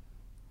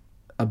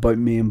about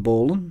me and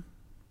bowling?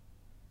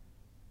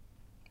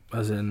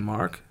 As in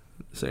Mark,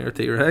 singer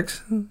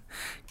T-Rex.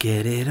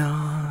 Get it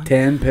on.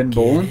 10-pin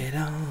bowling. Get it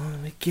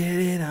on. Get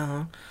it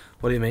on.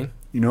 What do you mean?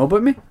 You know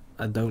about me?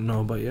 I don't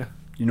know about you.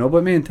 You know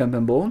about me and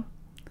 10-pin bowling?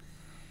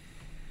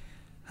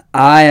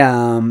 I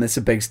am. It's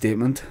a big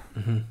statement.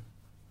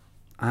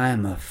 I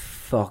am a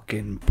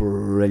fucking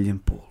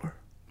brilliant bowler.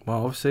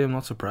 Well, obviously, I'm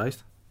not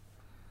surprised.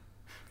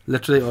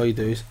 Literally, all you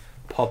do is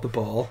pop the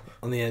ball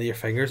on the end of your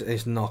fingers and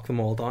just knock them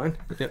all down.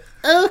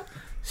 Oh,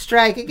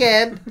 strike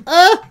again.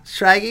 Oh,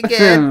 strike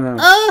again. No.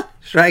 Oh,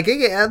 strike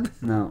again.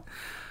 No.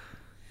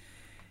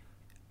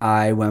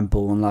 I went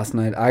bowling last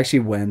night. I actually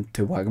went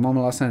to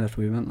Wagamama last night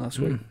after we went last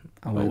week.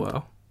 I went,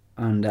 wow.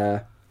 And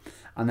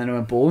then I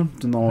went bowling.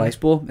 Done an ice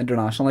bowl,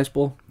 international ice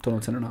bowl. Don't know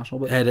if it's international,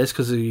 but It is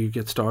because you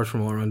get stars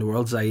from all around the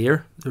world.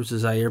 Zaire. There was a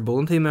Zaire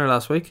bowling team there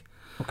last week.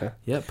 okay.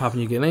 Yeah,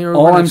 Papua New Guinea. Or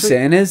All I'm next week.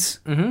 saying is,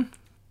 Mm-hmm.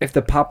 if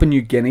the Papua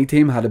New Guinea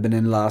team had been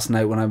in last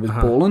night when I was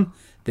bowling,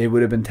 they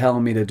would have been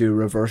telling me to do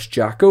reverse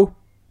jacko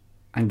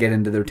and get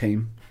into their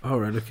team. All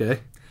right,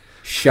 okay.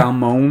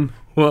 Shamon,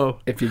 Whoa.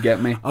 if you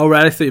get me. All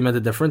right, I thought you meant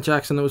a different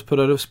Jackson that was put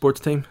out of sports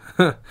team.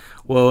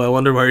 Well, I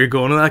wonder where you're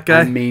going with that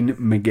guy. I mean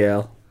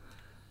Miguel.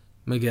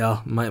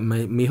 Miguel,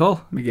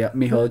 Mihal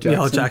Michael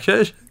Jackson.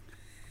 Jackson.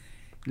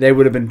 They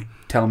would have been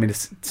telling me to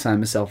sign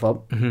myself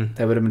up. Mm-hmm.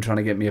 They would have been trying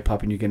to get me a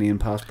Papua New Guinean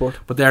passport.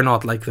 But they're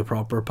not like the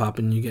proper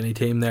Papua New Guinea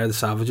team. They're the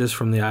savages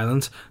from the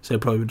islands, so they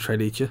probably would try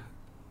to eat you.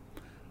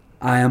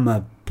 I am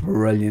a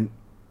brilliant,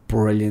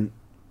 brilliant,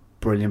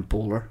 brilliant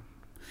bowler.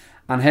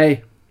 And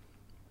hey,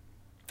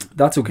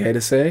 that's okay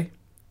to say.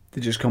 To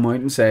just come out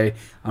and say,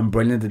 I'm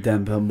brilliant at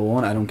 10-pin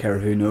bowling. I don't care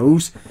who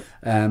knows.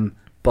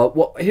 But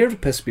what here to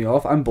piss me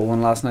off, I'm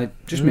bowling last night,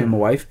 just me and my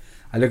wife.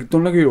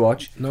 Don't look at your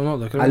watch. No, not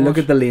looking. I look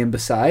at the lane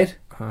beside.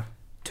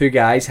 Two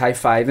guys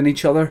high-fiving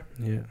each other.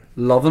 Yeah.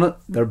 Loving it.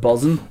 They're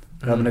buzzing.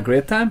 They're having a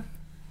great time.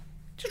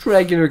 Just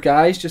regular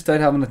guys just out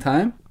having a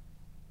time.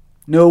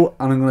 No,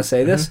 and I'm going to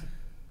say this,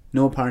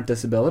 no apparent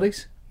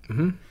disabilities.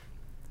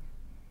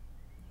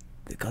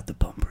 they got the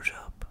bumpers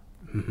up.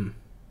 Mm-hmm.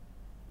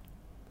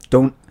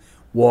 Don't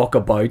walk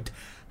about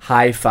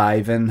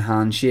high-fiving,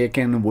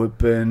 handshaking,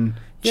 whooping,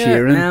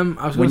 cheering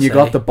I was when gonna you say,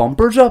 got the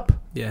bumpers up.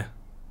 Yeah.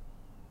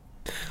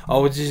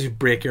 Oh, would you just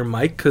break your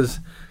mic because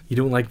you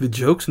don't like the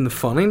jokes and the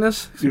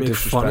funniness? It's You're make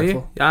fun of you.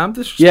 disrespectful. Yeah, I'm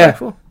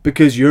disrespectful.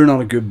 Because you're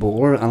not a good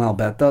bowler, and I'll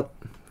bet that.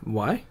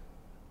 Why?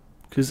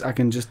 Because I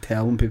can just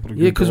tell when people are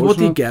good Yeah, because bowlers what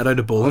do you now. get out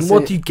of bowling? I'll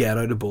What say- do you get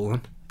out of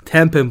bowling?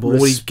 10-pin bowl,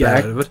 what do you get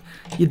out of it?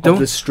 You Of don't.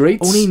 the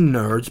streets. Only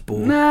nerds bowl.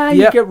 Nah,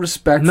 Yeah. you get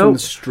respect No. from the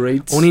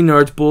streets. Only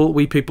nerds bowl.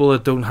 We people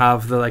that don't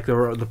have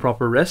the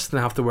proper wrist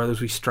and have to wear those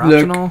wee straps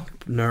Look, and all.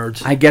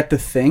 Nerds. I get the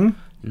thing.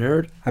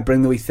 Nerd. I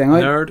bring the wee thing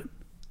out. Nerd.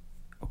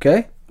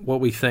 Okay? What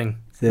we thing?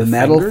 The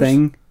metal fingers?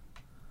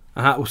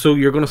 thing. So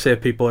you're going to say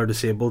people are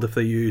disabled if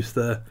they use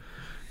the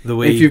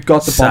wee If you've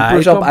got the side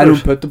bumpers up, I bumpers?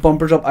 don't put the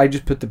bumpers up. I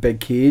just put the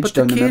big cage But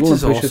the down the cage middle and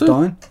is push also it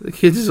down. The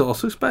kids is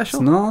also It's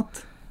special.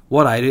 not.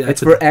 What I do,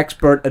 It's for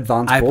expert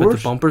advanced I put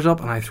bowlers. the bumpers up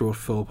and I throw a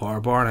full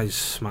power bar and I just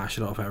smash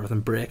it off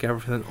everything, break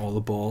everything, all the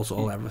balls,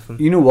 all everything.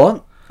 You know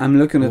what? I'm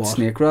looking at What?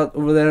 Snake Rat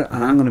over there,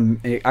 and I'm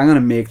gonna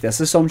make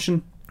this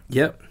assumption.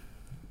 Yep.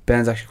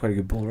 Ben's actually quite a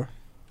good bowler.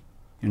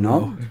 You're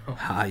not. Oh.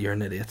 Ha, you're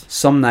an idiot.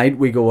 Some night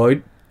we go out,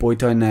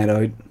 Boytown night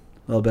out, a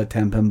little bit of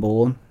 10-pin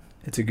bowling.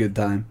 It's a good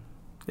time.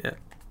 Yeah.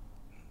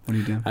 What are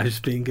you doing? I've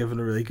just been given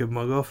a really good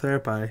mug off there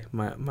by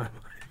my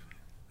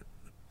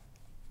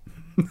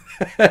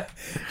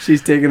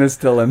She's taking a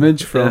still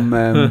image from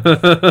our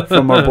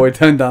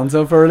Boytown dance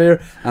off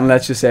earlier, and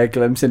let's just say a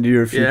glimpse into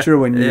your future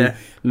when you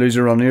lose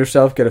a run of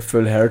yourself, get a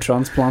full hair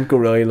transplant, go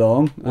really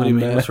long. What do you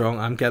mean? What's wrong?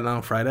 I'm getting that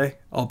on Friday.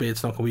 Albeit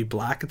it's not going to be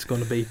black. It's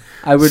going to be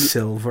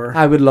silver.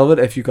 I would love it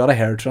if you got a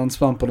hair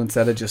transplant, but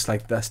instead of just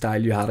like the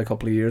style you had a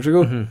couple of years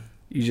ago, Mhm.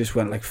 you just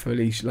went like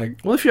fully like.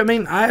 Well,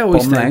 I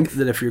always Bum think length.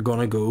 that if you're going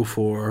to go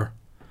for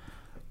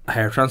a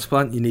hair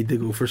transplant, you need to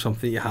go for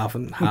something you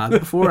haven't had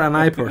before. And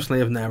I personally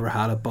have never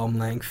had a bum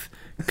length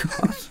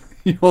cut.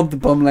 You want the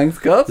bum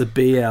length cut? The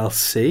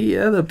BLC,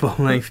 yeah, the bum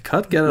length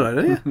cut. Get it out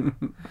of you.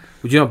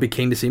 Would you not be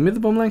keen to see me with the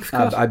bum length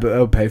cut? I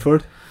would pay for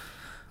it.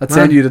 I'd Man.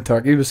 send you to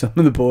Turkey with some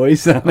of the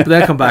boys. But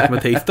then come back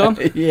with my teeth done.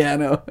 Yeah, I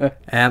know.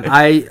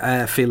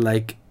 I feel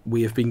like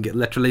we have been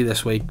literally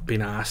this week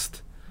been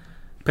asked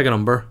pick a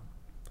number,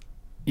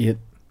 8.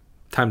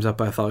 times that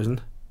by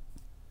 1,000.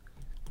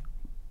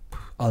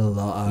 A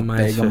lot. A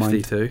Mine's big amount.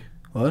 52.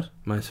 What?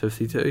 Mine's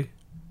 52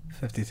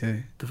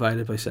 52.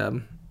 divided by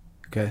 7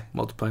 Okay,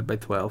 multiplied by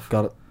 12.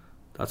 got it.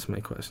 That's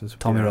my questions.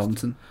 Tommy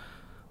Robinson.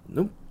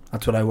 Nope.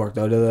 That's what I worked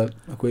out of that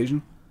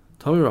equation.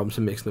 Tommy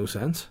Robinson makes no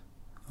sense.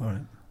 Alright.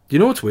 Do you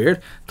know what's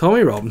weird?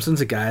 Tommy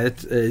Robinson's a guy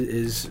that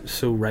is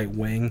so right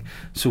wing,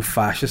 so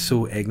fascist,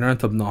 so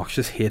ignorant,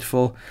 obnoxious,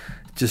 hateful.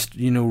 Just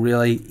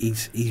really,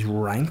 he's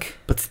rank.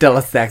 But still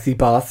a sexy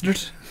bastard.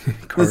 Is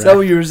Correct. that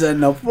what you were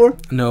setting up for?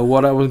 No,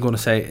 what I was going to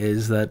say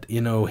is that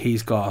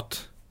he's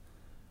got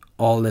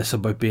all this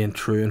about being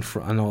true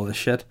and all this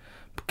shit.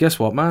 But guess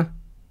what, man?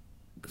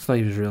 It's not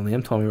even his real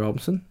name, Tommy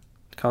Robinson.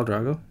 Khal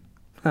Drago.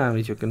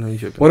 I'm joking.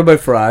 What about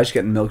Farage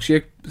getting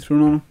milkshake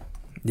thrown on him?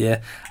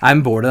 Yeah,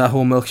 I'm bored of that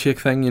whole milkshake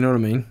thing. You know what I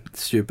mean?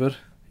 It's stupid.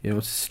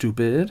 It's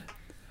stupid.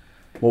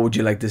 What would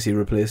you like to see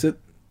replace it?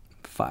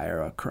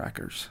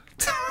 Firecrackers.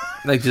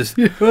 Like just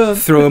throw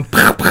them,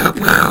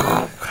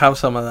 have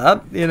some of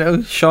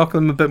that, shock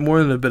them a bit more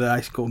than a bit of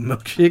ice cold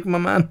milkshake, my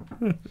man.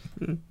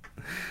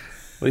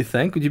 What do you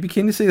think? Would you be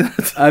keen to see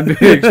that? I'd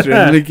be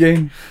extremely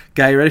keen.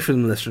 Guy, you ready for the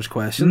listeners'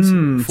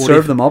 questions? 40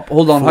 Serve them up.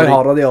 Hold on, 40. how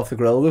hot are they off the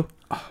grill though?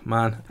 Oh,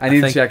 man, I need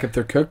to think- check if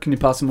they're cooked. Can you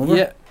pass them over?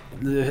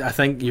 Yeah, I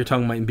think your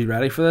tongue mightn't be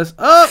ready for this.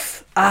 Oh,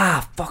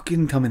 Ah,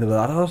 fucking tell me they were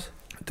that hot.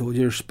 I told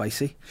you they're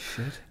spicy.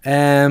 Shit.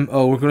 We're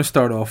going to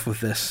start off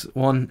with this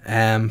one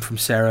from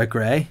Sarah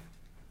Gray.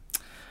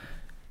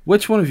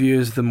 Which one of you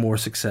is the more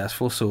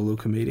successful solo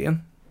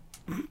comedian?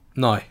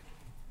 Now,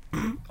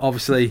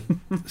 obviously,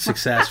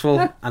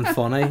 successful and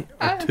funny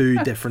are two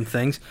different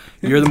things.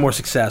 You're the more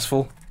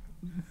successful,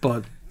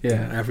 but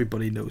Yeah.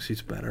 everybody knows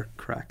who's better.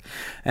 Crack.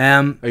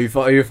 Are you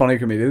a funny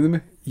comedian than me?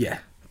 Yeah,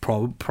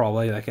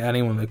 probably like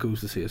anyone that goes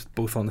to see us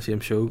both on the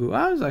same show go,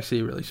 I was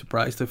actually really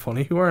surprised how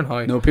funny you were and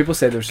how No, people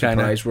say they're Kinda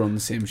surprised we're on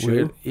the same show.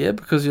 weird. Yeah,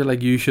 because you're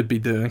like, you should be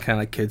doing kind of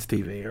like kids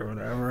TV or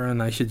whatever,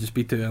 and I should just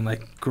be doing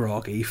like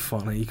groggy,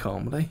 funny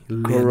comedy.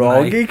 Late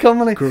Groggy night,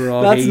 comedy?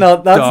 groggy,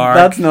 That's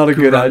dark, not a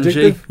good grungy.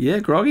 adjective. Yeah,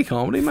 groggy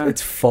comedy, man.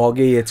 It's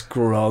foggy, it's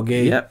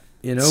groggy. Yep,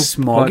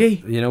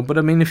 smoggy. But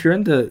I mean, if you're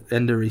into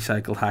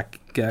recycle hack,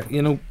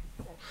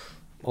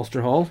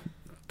 Ulster Hall,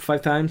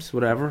 5 times,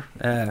 whatever.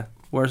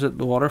 Where's it?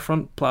 The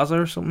Waterfront Plaza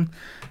or something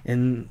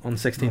on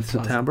 16th Plaza.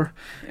 September.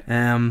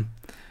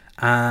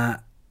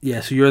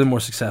 So you're the more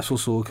successful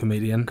solo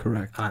comedian,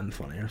 Correct. and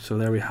funnier. So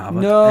there we have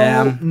it.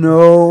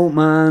 No,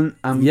 man.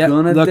 I'm yeah,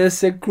 gonna look,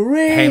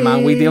 disagree. Hey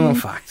man, we deal in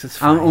facts. It's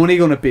fine. I'm only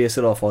gonna base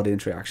it off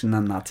audience reaction,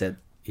 and that's it.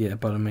 Yeah,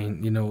 but I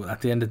mean,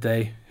 at the end of the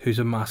day, who's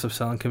a massive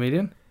selling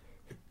comedian?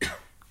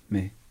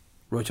 Me.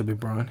 Roger B.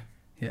 Brown.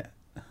 Yeah.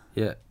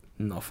 Yeah,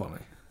 not funny.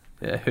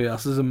 Yeah, who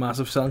else is a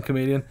massive selling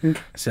comedian?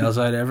 Sells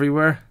out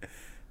everywhere.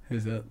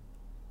 Who's that?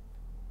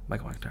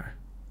 Michael McIntyre.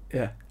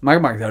 Yeah.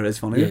 Michael McIntyre is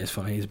funny. Yeah, it's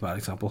funny. He's a bad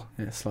example.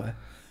 Yeah, sly.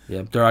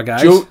 Yeah, there are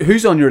guys. Joe,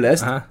 who's on your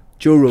list? Uh-huh.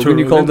 Joe Rogan.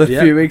 You called it a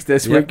yeah. few weeks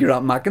this Yeah. week. You're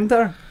at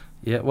McIntyre.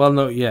 Yeah, well,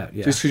 no, yeah.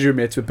 Just because you're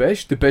mates with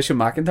Bish. Do Bish and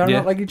McIntyre Yeah.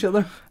 not like each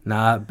other?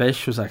 Nah,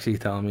 Bish was actually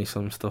telling me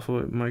some stuff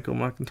about Michael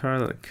McIntyre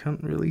that I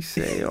can't really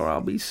say or I'll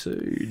be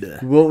sued.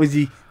 What was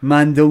he?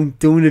 Man, don't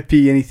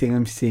repeat anything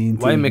I'm saying.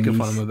 Why are you making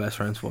fun of my best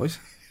friend's voice?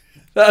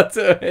 That's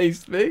how he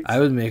speaks. I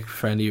would make a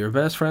friend of your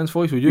best friend's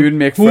voice, would you? You would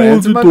make Hold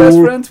friends the with my best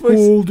door, friend's voice.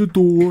 Hold the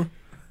door.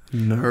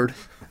 Nerd.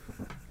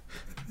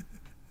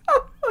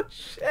 Oh,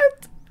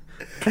 shit.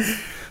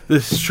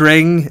 The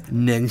String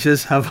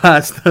Ninjas have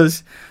asked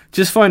us.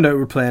 Just found out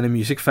we're playing a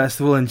music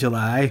festival in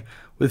July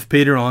with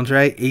Peter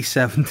Andre,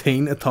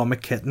 E17,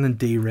 Atomic Kitten, and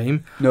D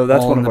Ream. No,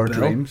 that's all one in of the our bill.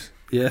 dreams.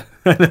 Yeah,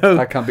 I know.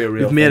 That can't be a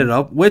real We've made thing. it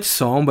up. Which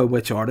song by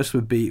which artist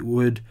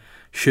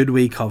should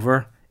we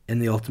cover in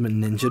the Ultimate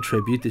Ninja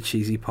tribute to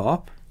Cheesy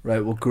Pop?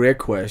 Right, well, great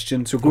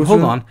question. So go Well, hold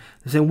through- on.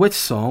 They're saying which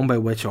song by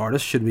which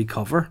artist should we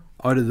cover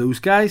out of those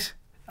guys?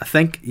 I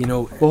think,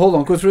 Well, hold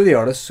on. Go through the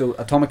artists. So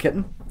Atomic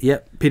Kitten.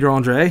 Peter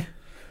Andre.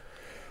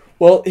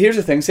 Well, here's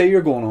the thing. Say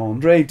you're going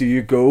Andre. Do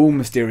you go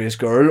Mysterious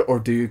Girl or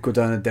do you go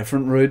down a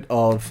different route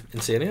of...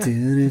 Insania.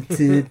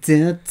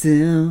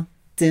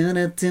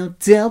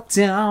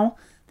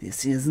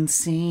 This is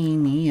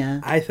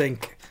Insania. I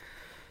think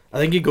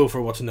you go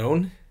for what's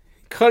known.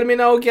 Call me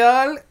now,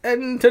 girl,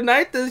 and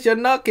tonight is your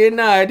lucky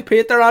night.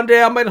 Peter Andre,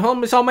 I'm at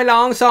home, saw me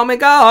long, saw me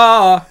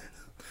go.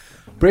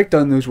 Break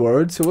down those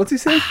words. So what's he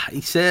say? He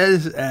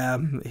says,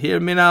 hear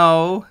me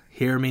now,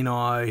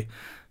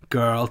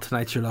 girl,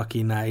 tonight's your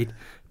lucky night.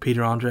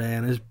 Peter Andre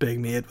and his big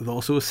mate with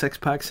also a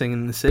six-pack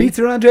singing in the sea.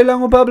 Peter Andre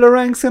Long with Pablo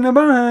Ranks and a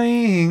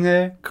bang.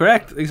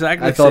 Correct,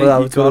 exactly. I thought See, that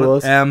you was what it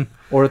got was.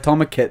 Or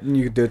Atomic Kitten,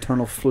 you could do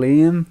Eternal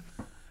Flame.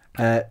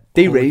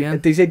 D-Ream. again?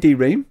 Did you say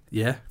D-Ream?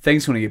 Yeah.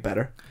 Things gonna get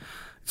better.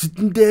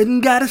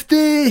 Didn't got a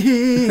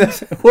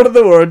stings. What are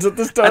the words at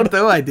the I start? have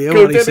no idea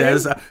Go what he to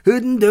says. the-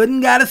 Hootin' dootin'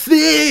 got a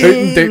thing.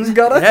 Hootin' Tootin'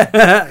 got it?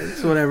 Yeah,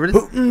 it's whatever it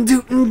is. Hootin'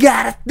 Tootin'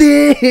 got a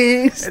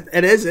things.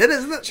 It is,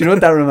 isn't it? Do you know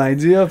what that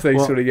reminds me of? Things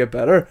What? gonna get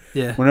better.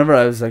 Yeah. Whenever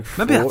I was like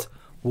Maybe 4, that's...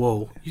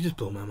 Whoa, you just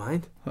blow my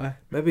mind. Why?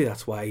 Maybe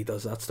that's why he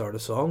does that start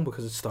of song,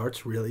 because it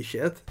starts really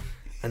shit.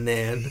 And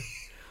then...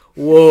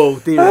 Whoa,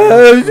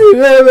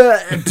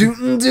 Tootin'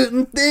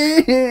 Tootin'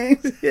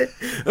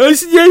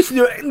 things.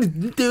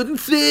 doing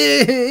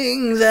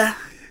things.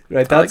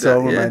 Right, that I like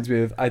song that, yeah. reminds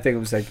me of, I think it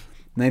was like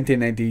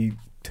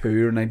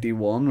 1992 or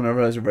 91,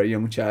 whenever I was a very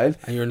young child.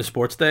 And you're in a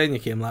sports day and you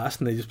came last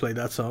and they just played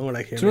that song. We're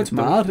like, Do you know what's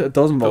mad? It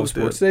does involve don't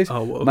do sports it. days.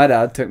 Oh, whoa. My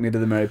dad took me to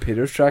the Mary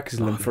Peters track because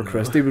Oh, Linford no.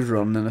 Christie was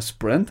running in a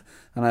sprint.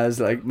 And I was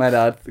like, my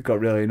dad got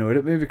really annoyed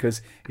at me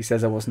because he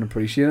says I wasn't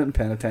appreciating it and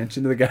paying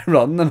attention to the guy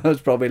running. And I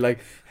was probably like,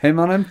 hey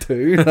man, I'm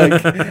 2.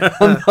 Like,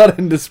 I'm not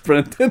into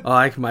sprinting. Oh,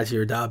 I can imagine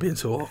your dad being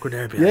so awkward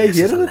there. Being Yeah, like,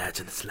 he this is a hated it.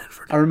 legend, it's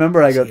Linford. I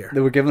remember He's here.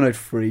 they were giving out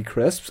free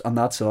crisps and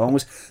that song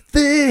was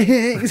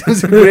Things. It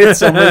was a great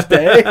summer's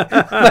day.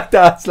 My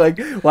dad's like,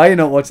 why are you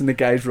not watching the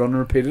guys running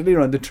repeatedly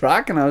around the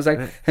track? And I was like,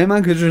 hey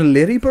man, because there's a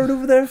ladybird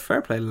over there.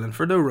 Fair play to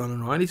Linford, though,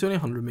 running around. He's only a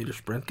 100-metre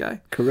sprint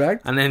guy.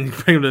 Correct. And then you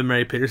bring him to the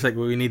Mary Peters, like,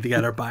 well, we need to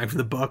get our bang for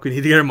the buck. We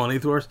need to get our money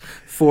towards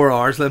 4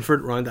 hours,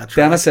 Linford, round that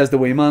track. Dennis says the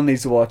wee man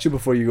needs to watch you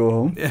before you go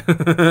home. Yeah.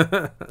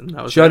 That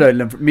was Shout it. out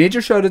Linford.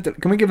 Major shout out.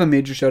 Can we give a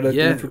major shout out to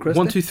Yeah, Linford Christie?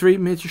 1, 2, 3,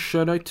 major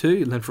shout out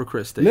to Linford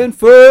Christie.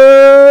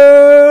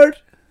 Linford!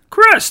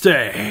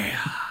 Christie!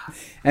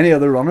 Any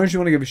other runners you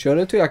want to give a shout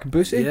out to?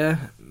 Akabusi?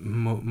 Yeah,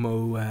 Mo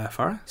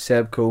Farah.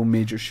 Seb Cole,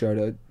 major shout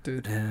out,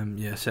 dude.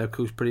 Yeah, Seb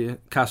Coe's pretty.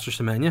 Castor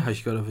Semenya, has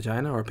she got a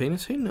vagina or a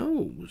penis? Who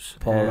knows?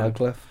 Paul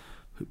Radcliffe.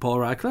 Paul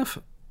Radcliffe?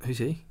 Who's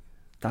he?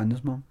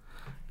 Daniel's mum.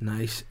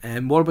 Nice.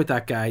 What about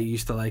that guy you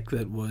used to like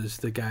that was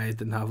the guy that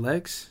didn't have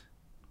legs?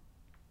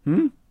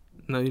 Hmm?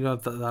 No, you know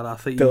that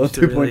athlete you Dylan used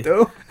to really...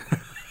 2.0.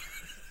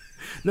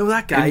 No,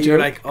 that guy Didn't you're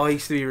you? like, oh, he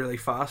used to be really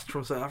fast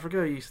from South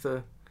Africa. He used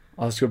to...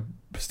 Oscar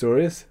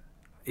Pistorius.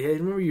 Yeah, you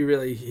remember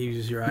he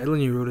was your idol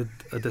and you wrote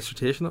a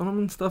dissertation on him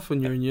and stuff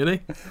when you were in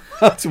uni?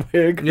 That's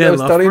weird. 'Cause Yeah, I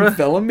was studying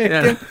Loughborough.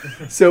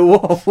 filmmaking. So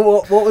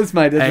what was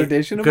my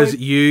dissertation Because about?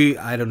 you,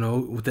 I don't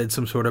know, did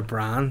some sort of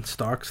brand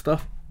Stark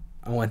stuff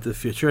and went to the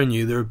future and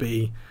knew there would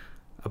be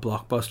a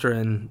blockbuster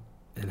in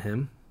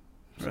him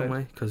some Right.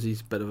 way because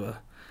he's a bit of a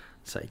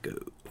psycho.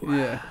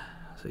 Yeah.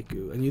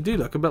 Psycho. And you do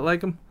look a bit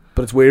like him.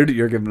 But it's weird that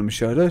you're giving him a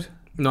shout out.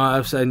 No,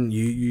 I've said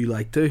you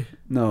like to.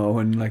 No, I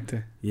wouldn't like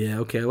to. Yeah,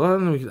 okay. Well,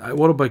 then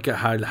what about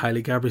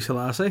Haile Gabriel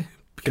Selassie?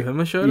 Give him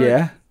a shout out.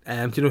 Yeah.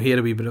 Do you know he had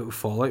a wee bit of a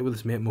fallout with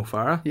his mate Mo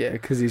Farah? Yeah,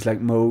 because he's like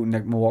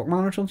Nick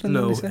Walkman or something.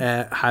 No, didn't he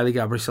say? Haile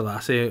Gabriel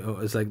Selassie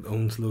is like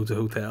owns loads of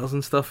hotels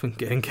and stuff in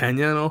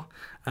Kenya and all.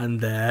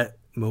 And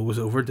Mo was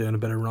over doing a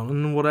bit of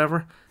running and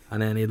whatever.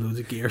 And then he had loads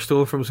of gear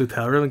stolen from his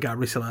hotel room. And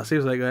Gabriel Selassie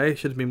was like, "Hey,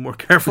 should have been more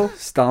careful."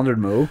 Standard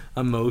Mo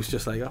And Mo's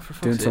just like, "Oh, for fuck's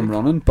doing sake." some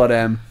running.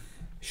 But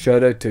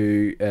shout out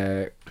to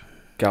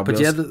Gabriel. But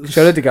yeah,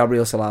 Shout out to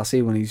Gabriel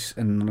Selassie when he's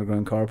in an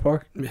underground car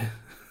park. Yeah.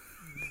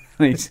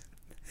 And he's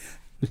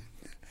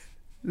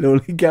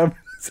lonely Gabriel.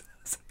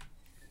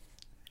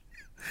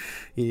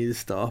 You need to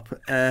stop.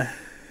 Somebody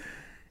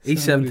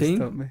stop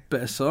E17, me.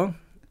 bit of song.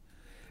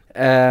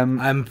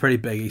 I'm a pretty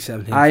big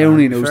E17 I fan,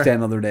 only to be know fair. Stay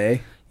Another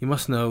Day. You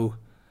must know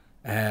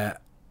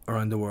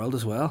Around the World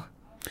as well.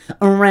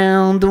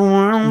 Around the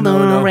world,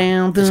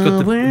 around It's got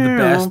the the world.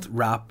 best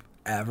rap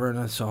ever in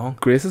a song.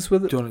 Graces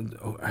with it. Do you want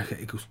to,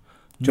 okay, it goes,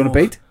 Do you want a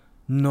beat?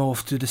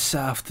 North to the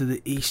south, to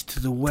the east,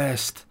 to the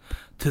west,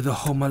 to the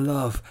home I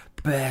love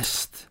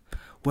best,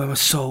 where my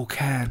soul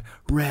can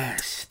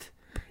rest.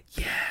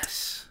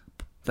 Yes.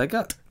 Like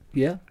that?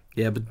 Yeah.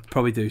 Yeah, but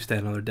probably do Stay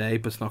Another Day,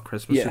 but it's not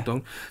Christmas, Yeah. so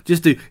don't.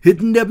 Just do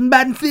Hitting Up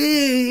Bad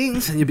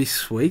Things, and you'll be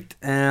sweet.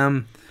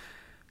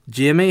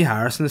 Jamie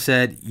Harrison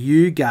said,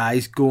 you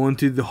guys going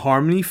to the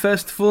Harmony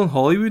Festival in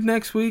Hollywood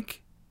next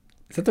week?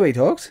 Is that the way he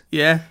talks?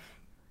 Yeah.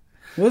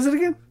 What was it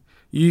again?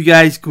 You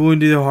guys going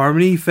to the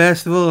Harmony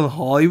Festival in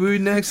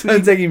Hollywood next week?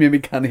 Sounds like he maybe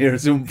can't hear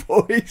his own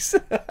voice.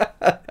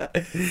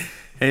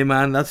 Hey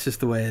man, that's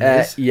just the way it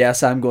is.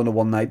 Yes, I'm going to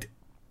one night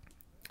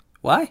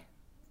Why?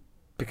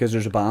 because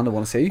there's a band I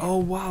want to see. Oh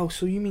wow,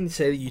 so you mean to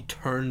say that you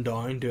turned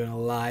down doing a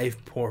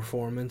live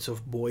performance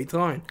of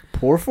Boytown?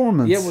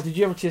 Performance. Yeah, well did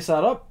you ever chase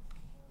that up?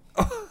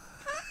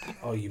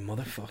 Oh you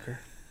motherfucker.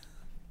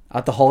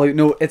 At the Hollywood.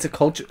 No, it's a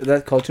culture.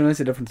 That culture is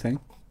a different thing.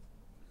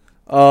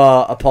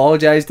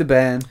 Apologise to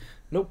Ben.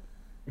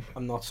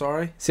 I'm not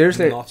sorry.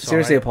 Seriously, I'm not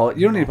seriously, sorry.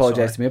 you don't need to I'm not apologise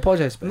sorry. to me.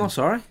 Apologise to I'm Ben. not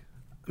sorry.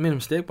 I made a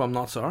mistake, but I'm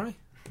not sorry.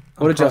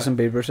 What did I'm Justin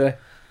Bieber say?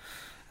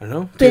 I don't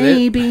know. Too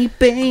late. Baby,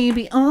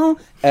 baby, oh.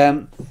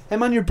 Hey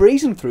man, you're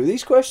breezing through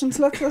these questions.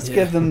 Let's Yeah.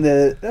 give them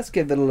the. Let's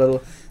give it a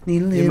little.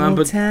 Need a Yeah, little man,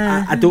 but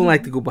time. I don't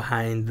like to go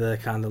behind the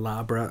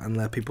candelabra and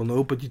let people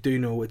know, but you do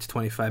know it's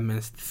 25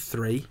 minutes to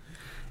 3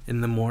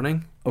 in the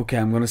morning. Okay,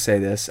 I'm gonna say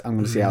this. I'm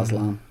gonna say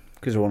Aslan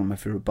because they're one of my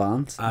favorite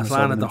bands. and I saw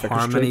Aslan them at in the Vicar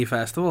Harmony Street.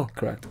 Festival.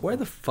 Correct. Where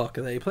the fuck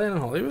are they playing in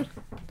Hollywood?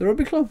 The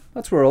Rugby Club.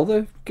 That's where all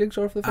the gigs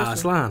are for the festival.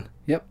 Aslan.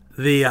 Yep.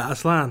 The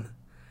Aslan.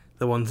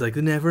 The ones like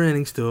the Never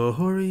Ending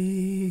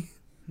Story.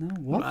 No,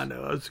 what? I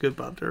know, it's good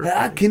banter.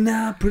 How can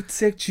I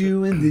protect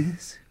you in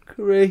this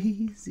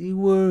crazy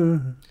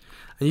world?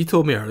 And you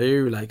told me earlier,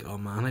 you were like, oh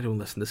man, I don't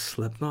listen to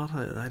Slipknot.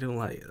 I don't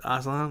like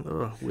Aslan.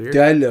 Oh, weird.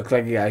 Do I look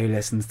like a guy who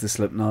listens to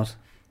Slipknot?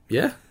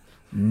 Yeah.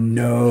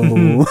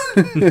 No.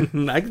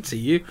 I can see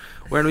you.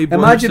 Wearing a wee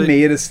bowler Imagine suit.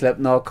 me at a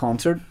Slipknot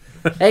concert.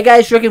 Hey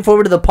guys, looking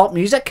forward to the pop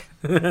music?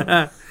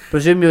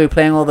 Presume you'll be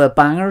playing all the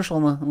bangers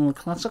on the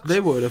classics. They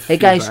would have. Hey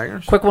guys,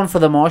 quick one for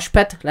the mosh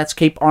pit. Let's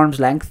keep arm's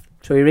length.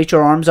 So you reach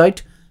your arms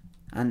out,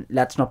 and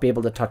let's not be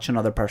able to touch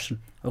another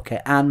person. Okay,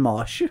 and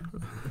mosh.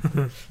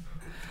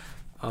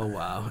 Oh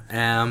wow.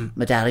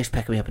 My daddy's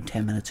picking me up in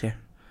 10 minutes here.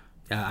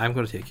 Yeah, I'm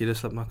gonna take you to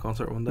Slipknot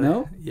concert one day.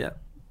 No? Yeah.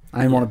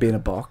 I want to be in a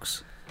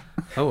box.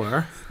 Oh,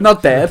 where?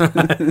 Not dead.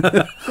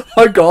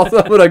 I got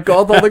that, but I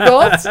got all the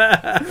gods.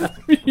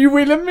 You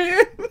wheeling me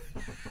in?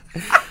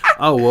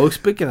 Oh, whoa,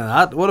 speaking of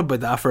that, what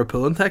about that for a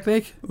pulling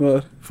technique?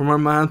 What? From our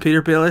man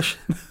Peter Baelish.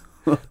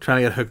 Trying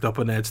to get hooked up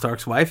with Ned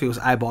Stark's wife. He goes,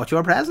 I bought you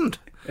a present.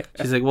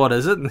 She's like, what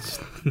is it? And it's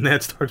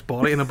Ned Stark's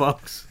body in a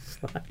box.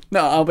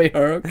 No, I'll be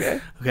her, okay?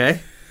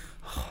 Okay.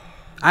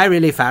 I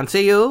really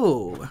fancy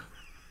you.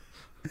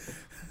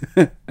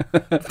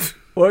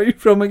 Where are you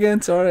from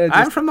again? Sorry,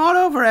 I'm from all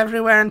over,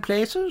 everywhere, and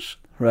places.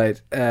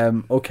 Right.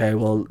 Okay.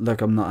 Well,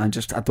 look, I'm not.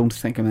 I don't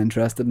think I'm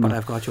interested. But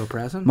I've got you a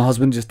present. My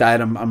husband just died.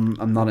 I'm not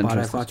But I've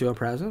interested. got you a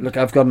present. Look,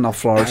 I've got enough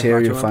flowers I've here.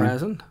 got You're you a fine.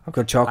 present. I've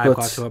got I've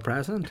chocolates. got you a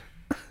present.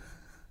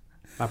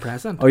 A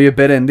present. Are you a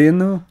bit Indian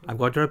though? I've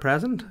got you a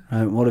present.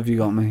 Right. What have you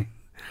got me?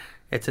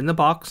 It's in the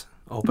box.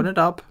 Open it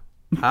up.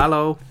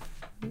 Hello.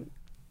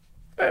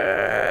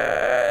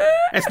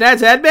 It's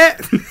Ned's head, mate.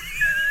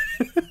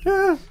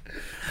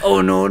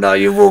 Oh no, now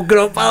you've woken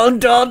up, Alan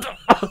Todd.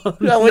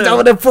 I was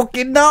having a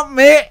fucking nap,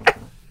 mate.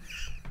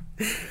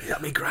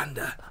 Got me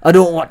granda. I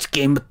don't watch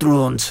Game of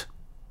Thrones.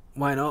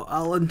 Why not,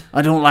 Alan?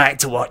 I don't like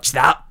to watch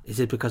that. Is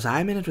it because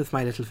I'm in it with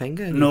my little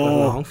finger? And No. You've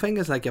got long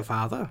fingers like your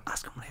father.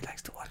 Ask him what he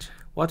likes to watch.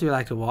 What do you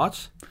like to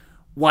watch?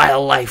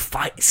 Wildlife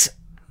fights.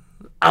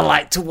 I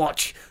like to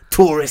watch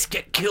tourists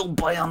get killed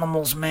by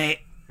animals, mate.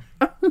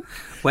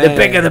 Where, The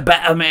bigger the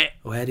better, mate.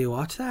 Where do you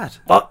watch that?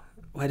 What?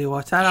 Where do you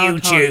watch that? Alan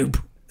Todd?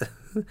 YouTube.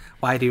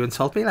 Why do you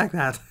insult me like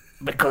that?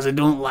 Because I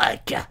don't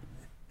like you.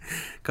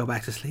 Go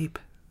back to sleep.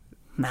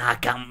 Nah, I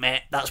can't,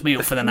 mate. That's me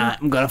up for the night.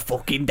 I'm gonna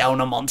fucking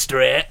down a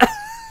monster, eh?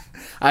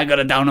 I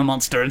gotta down a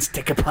monster and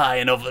stick a pie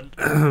in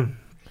oven.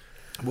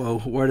 Whoa,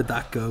 where did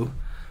that go?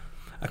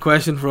 A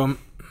question from...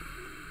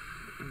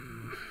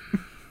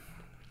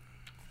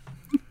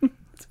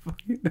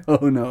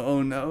 Oh no!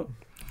 Oh no!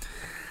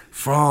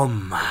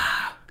 From...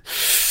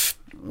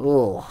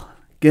 Oh,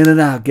 get it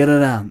out! Get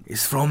it out!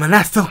 It's from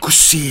Nathan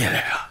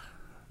Concilia.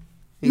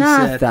 He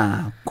said,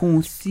 Nada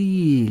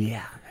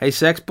concilia. hey,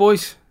 sex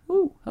boys.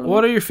 Ooh, hello.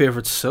 What are your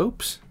favourite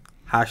soaps?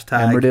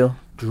 Hashtag Emmerdale.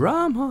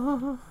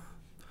 drama.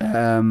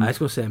 I was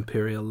going to say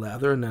Imperial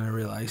Leather, and then I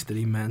realised that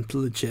he meant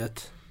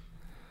legit.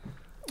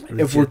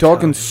 If we're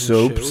talking television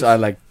soaps, shows. I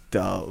like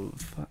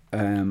Dove.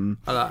 I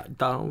like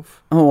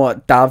Dove. Oh,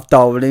 what? Dove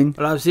Dowling.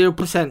 I have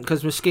 0%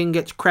 because my skin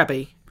gets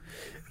crabby.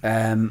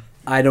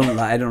 I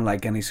don't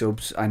like any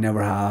soaps. I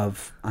never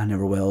have. I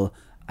never will.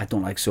 I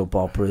don't like soap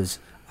operas.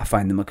 I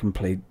find them a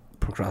complete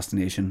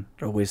procrastination.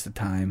 They're a waste of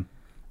time.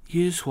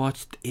 You just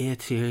watched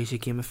 8 series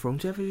of Game of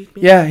Thrones every week,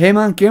 mate? Yeah, hey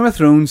man, Game of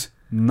Thrones,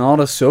 not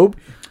a soap.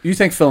 You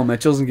think Phil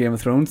Mitchell's in Game of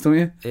Thrones, don't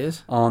you?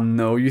 Is? Oh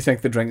no, you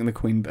think they're drinking the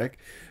Queen Vic.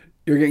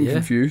 You're getting Yeah.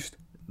 confused.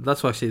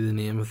 That's actually the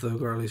name of the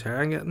girl whose hair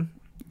I'm getting.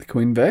 The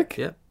Queen Vic?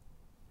 Yep.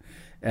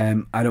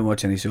 I don't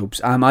watch any soaps.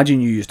 I imagine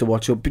you used to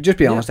watch soap, but just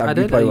be honest, I you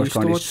did. I probably watched used to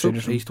Coronation watch Street or soaps.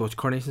 I something. used to watch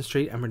Coronation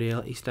Street,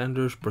 Emmerdale,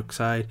 EastEnders,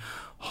 Brookside,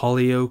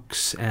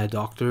 Hollyoaks,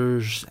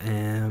 Doctors,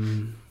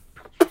 and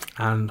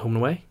Home and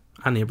Away,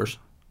 and Neighbours.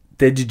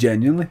 Did you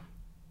genuinely?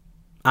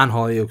 And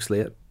Hollyoaks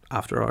late,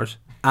 after hours.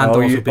 And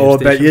Oh, also I Base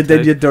bet you Station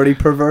did, too. you dirty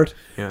pervert.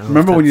 Yeah, I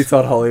Remember loved when it. you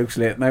thought Hollyoaks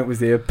Late Night was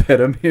the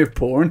epitome of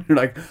porn? You're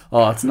like,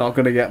 oh, it's not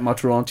going to get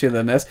much raunchier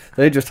than this.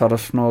 They just had a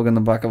snog in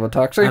the back of a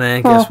taxi. And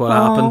then guess what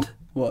happened?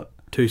 What?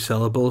 2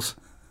 syllables.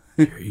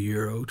 You're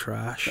Euro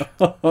trash.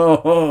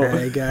 Oh,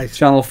 Hey guys.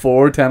 Channel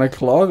 4, 10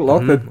 o'clock,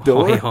 lock the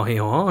door.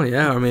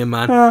 Yeah, our main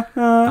man,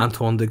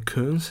 Antoine de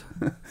Coons.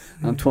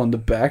 Antoine de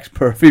Beck's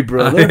perfect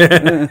brother.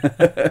 Man,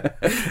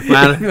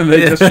 And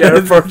they just share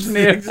a first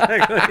name.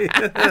 Exactly.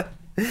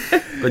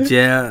 But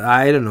yeah,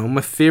 I don't know.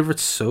 My favourite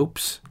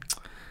soaps,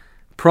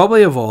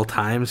 probably of all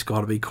time, has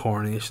got to be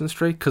Coronation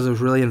Street, because I was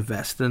really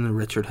invested in the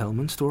Richard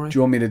Hillman story. Do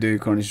you want me to do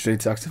Coronation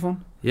Street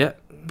saxophone? Yeah.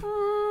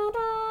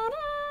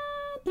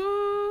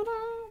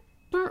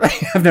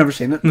 I've never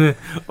seen it.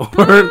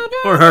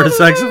 or heard a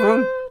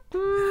saxophone.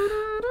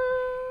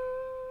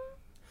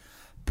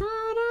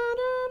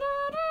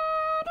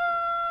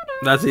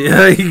 That's it.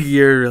 Yeah,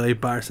 you're really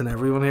embarrassing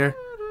everyone here.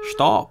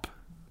 Stop.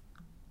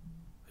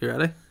 You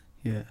ready?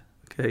 Yeah.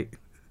 Okay.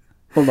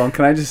 Hold on,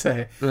 can I just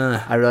say,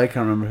 Uh, I really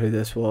can't remember who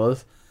this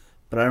was,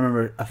 but I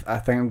remember, I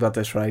think I've got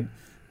this right,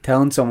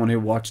 telling someone who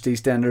watched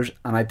EastEnders,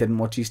 and I didn't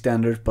watch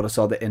EastEnders, but I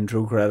saw the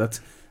intro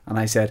credits, and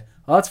I said,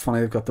 oh, that's funny,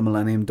 they've got the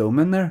Millennium Dome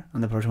in there,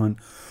 and the person went,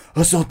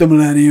 that's not the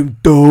Millennium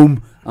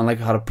Dome, and like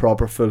had a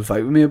proper full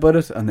fight with me about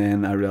it, and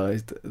then I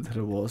realised that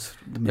it was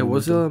the it Millennium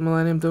was Dome. a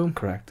Millennium Dome.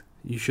 Correct.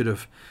 You should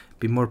have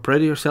been more proud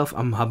of yourself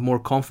and have more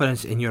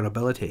confidence in your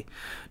ability.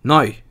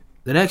 Now,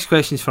 the next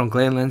question is from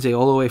Glenn Lindsay,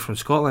 all the way from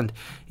Scotland.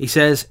 He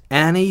says,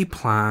 any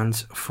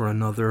plans for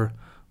another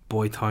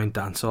Boytown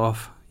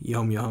dance-off?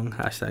 Yum yum,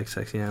 hashtag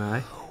sexy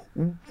NI.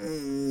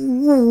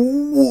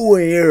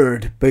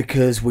 Weird,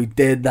 because we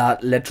did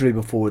that literally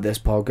before this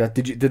podcast.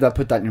 Did that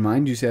put that in your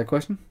mind? Did you see that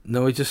question?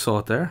 No, he just saw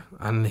it there,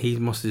 and he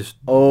must have just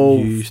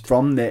used...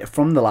 from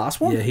the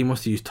last one? Yeah, he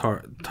must have used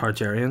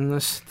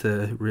Targaryenness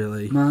to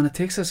really... Man, it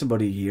takes us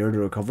about a year to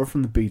recover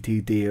from the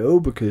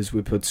BTDO because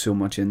we put so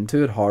much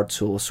into it. Heart,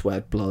 soul,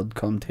 sweat, blood,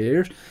 come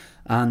tears.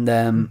 And,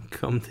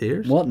 Come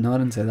tears? what? No, I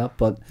didn't say that,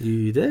 but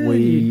You did? we,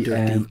 you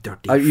dirty,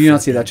 dirty... you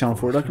not see that filthy Channel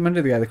 4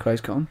 documentary, The Guy That Cries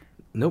Come?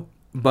 Nope.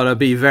 But I'd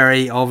be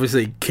very,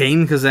 obviously,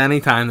 keen, because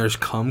anytime there's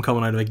cum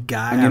coming out of a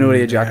guy... And you know what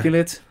he I'm there.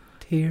 ejaculates?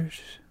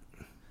 Tears.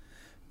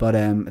 But,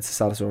 it's the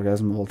saddest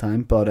orgasm of all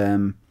time. But,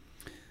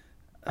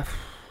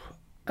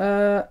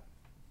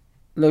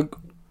 look,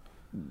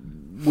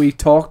 we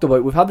talked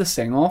about, we've had the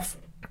sing-off,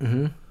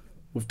 Mm-hmm.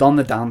 we've done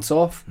the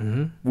dance-off,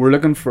 Mm-hmm. we're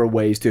looking for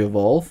ways to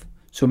evolve.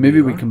 So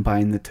maybe we are.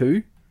 combine the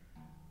two.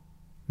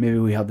 Maybe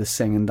we have the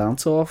sing and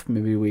dance-off,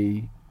 maybe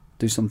we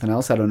do something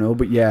else, I don't know,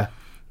 but yeah.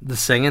 The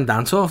sing and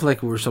dance off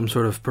like we're some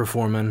sort of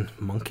performing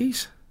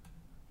monkeys.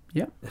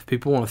 Yeah. If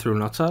people want to throw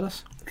nuts at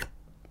us,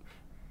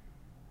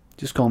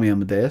 Just call me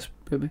Amadeus,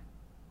 baby.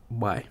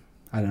 why?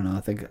 I don't know,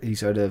 I think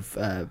he's out of,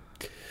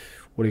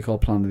 what do you call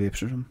Planet of the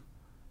Apes or something?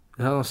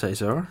 I don't say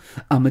so.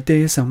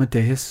 Amadeus,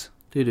 Amadeus.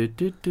 Do do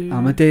do do.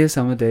 Amadeus,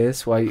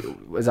 Amadeus. Why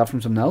is that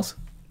from something else?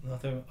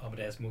 Nothing.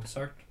 Amadeus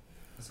Mozart.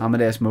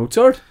 Amadeus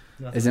Mozart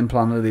Nothing. is in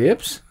Planet of the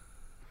Apes.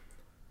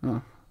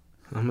 I'm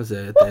a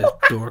the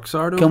dorks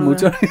are Come over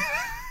there. Mozart.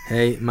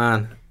 Hey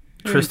man,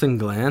 Tristan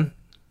Glenn.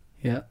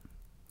 Yeah,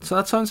 So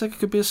that sounds like it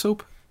could be a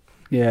soap.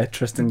 yeah.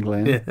 Tristan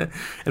Glenn. Yeah.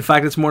 In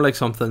fact, it's more like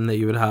something that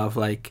you would have,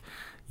 like,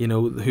 you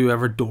know,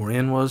 whoever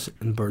Dorian was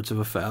in Birds of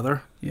a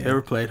Feather. Yeah.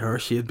 Whoever played her,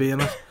 she'd be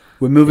in it.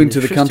 We're moving to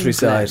the Tristan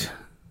countryside. Glenn.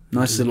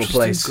 Nice little Tristan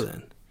place.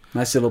 Glenn.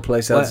 Nice little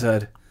place What?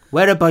 outside.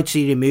 Whereabouts are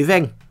you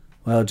moving?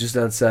 Well, just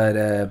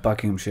outside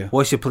Buckinghamshire.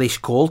 What's your place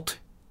called?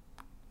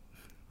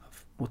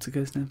 What's the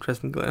guy's name?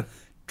 Tristan Glenn.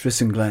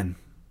 Tristan Glenn.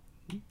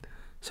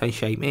 Sounds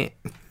shite, mate.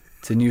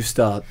 It's a new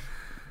start.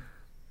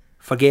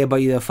 Forget about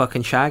you the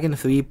fucking shagging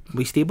if the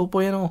wee stable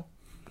boy and all.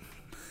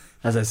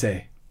 As I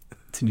say,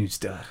 it's a new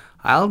start.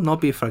 I'll not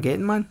be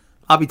forgetting, man.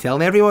 I'll be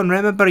telling everyone,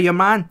 remember your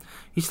man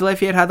used to live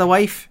here, had a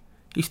wife,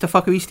 used to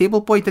fuck a wee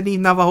stable boy, didn't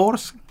even have a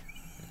horse.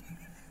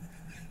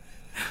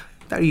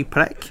 There you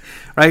prick.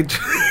 Right,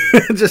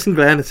 Justin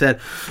Glenn said,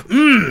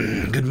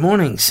 good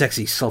morning,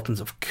 sexy sultans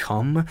of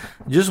cum.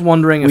 Just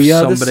wondering if We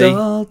are the somebody...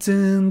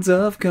 sultans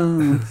of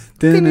cum.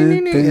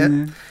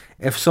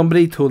 If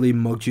somebody totally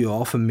mugged you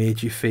off and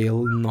made you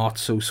feel not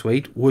so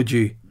sweet, would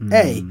you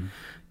A,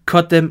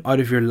 cut them out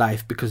of your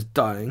life because,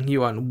 darling,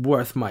 you aren't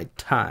worth my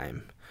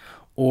time,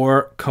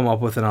 or come up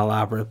with an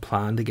elaborate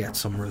plan to get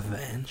some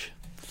revenge?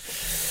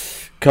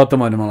 Cut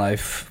them out of my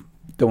life.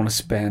 Don't want to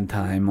spend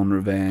time on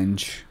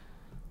revenge.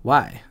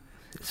 Why?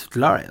 It's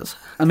glorious.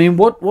 I mean,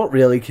 what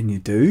really can you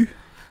do?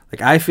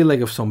 Like, I feel like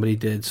if somebody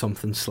did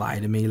something sly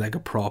to me, like a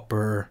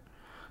proper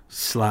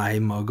sly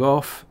mug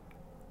off,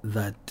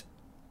 that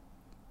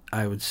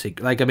I would seek.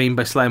 Like, I mean,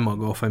 by sly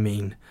mug off, I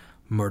mean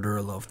murder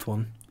a loved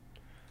one.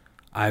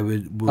 I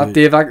would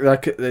Dave,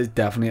 that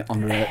definitely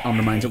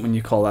undermines it when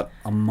you call that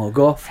a mug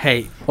off.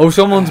 Hey, Oh,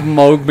 someone's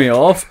mugged me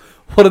off.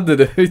 What did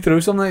they do? Throw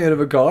something out of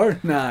a car?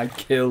 Nah,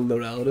 kill the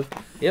relative.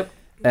 Yep.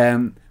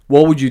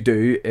 What would you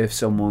do if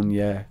someone,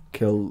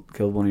 killed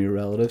one of your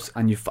relatives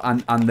and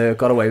and they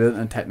got away with it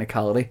in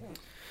technicality,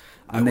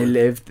 and they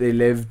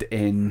lived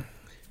in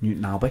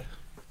Newton Abbey,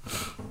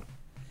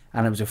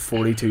 and it was a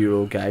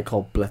 42-year-old guy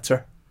called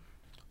Blitzer.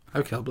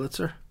 I'll kill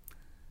Blitzer.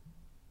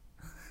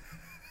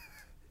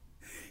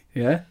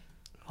 Yeah.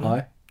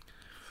 Hi.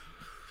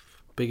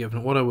 Big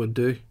given. What I would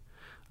do,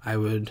 I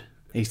would.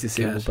 He's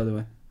disabled, Yes. by the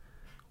way.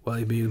 Well,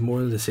 he'd be more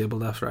than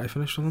disabled after I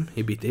finished with him.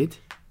 He'd be dead.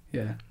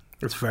 Yeah.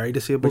 It's very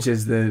disabled. Which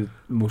is the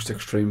most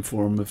extreme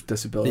form of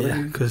disability.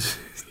 Yeah, because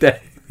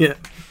Dead. yeah,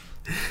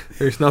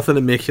 there's nothing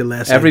that makes you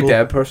less. Every able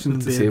dead person is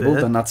than being disabled,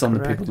 dead. and that's something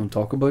Correct. people don't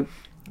talk about.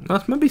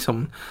 That's maybe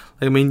something.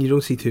 Like, I mean, you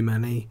don't see too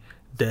many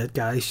dead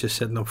guys just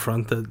sitting up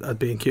front at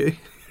B&Q.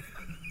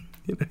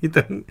 You know, you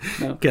don't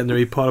No. getting their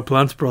wee pot of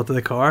plants brought to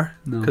the car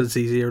No. because it's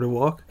easier to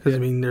walk. Because I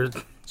mean, there's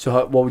So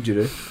what would you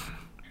do?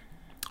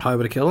 how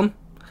would I kill him?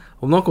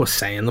 I'm not going to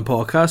say in the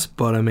podcast,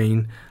 but I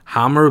mean,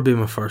 hammer would be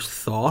my first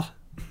thought.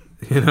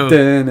 You know,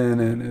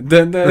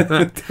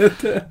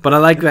 but I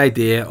like the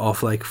idea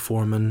of like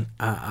forming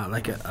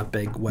a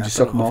big weapon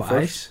suck him of off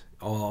ice.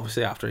 Oh,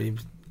 obviously after he.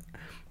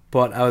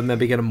 But I would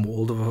maybe get a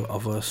mold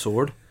of a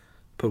sword,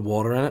 put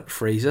water in it,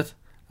 freeze it,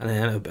 and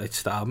then I'd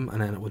stab him,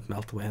 and then it would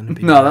melt away. And it'd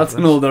be No, that's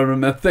an worthless. old urban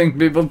myth thing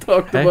people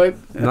talked Hey,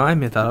 about. No, I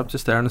made that up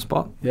just there on the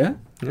spot. Yeah.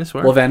 I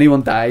swear. Well, if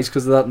anyone dies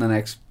because of that in the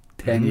next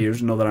 10 Mhm.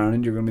 years in Northern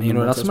Ireland, you're going to be you the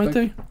know what main else I might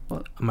suspect. do?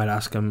 What? I might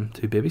ask him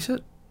to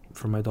babysit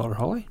for my daughter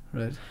Holly,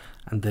 Right.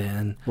 and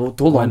then Well,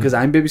 hold on, When- because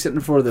I'm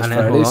babysitting for this and then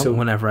Friday, hold on, so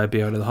whenever I'd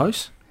be out of the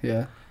house,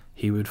 yeah.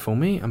 he would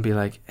phone me and be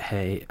like,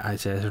 "Hey," I'd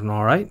say, "Is it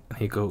all right?" And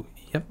he'd go,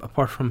 "Yep."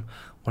 Apart from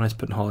when I was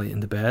putting Holly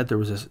into bed, there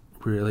was this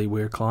really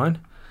weird clown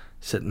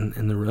sitting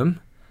in the room,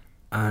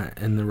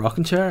 in the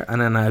rocking chair,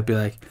 and then I'd be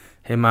like,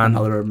 "Hey man,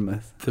 Another urban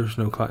myth. there's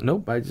no clown."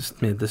 Nope, I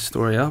just made this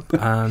story up,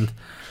 and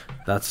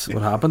that's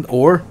what happened.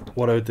 Or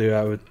what I would do,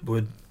 I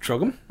would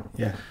drug him,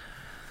 Yeah.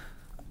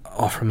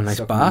 offer him a nice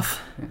Suck him bath,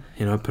 yeah.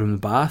 you know, put him in the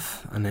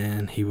bath, and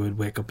then he would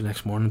wake up the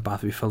next morning, the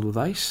bath would be filled with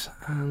ice,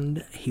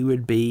 and he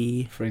would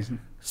be Freezing.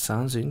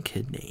 Sansoon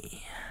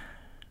kidney.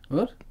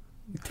 What?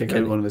 You take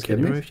out one of his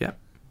kidneys? removed, yeah.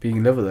 But you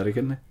can live without a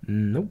kidney.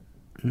 Nope.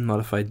 Not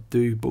if I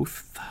do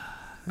both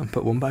and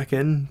put one back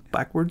in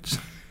backwards.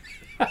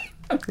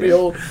 The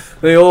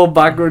old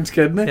backwards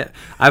kidney. Yeah.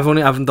 I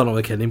haven't done it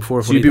with a kidney before.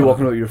 I've So you'd only be done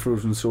walking out with your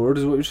frozen sword,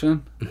 is what you're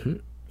saying?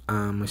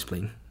 my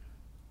spleen.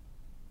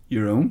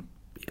 Your own?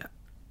 Yeah.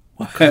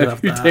 Why I'd are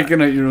have you that.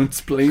 taking out your own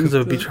spleen? Because I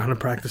would be trying to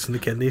practice in the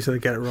kidney so I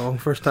get it wrong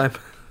first time.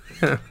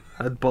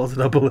 I'd balls it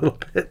up a little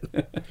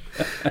bit.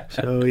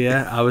 So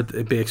yeah,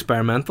 it'd be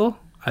experimental.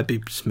 I'd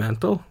be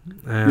mental.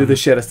 You're the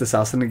shittest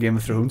assassin in Game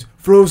of Thrones.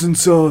 Frozen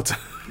sword.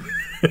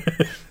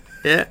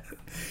 Yeah.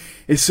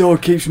 His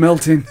sword keeps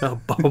melting. Oh,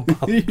 Bob.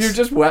 You're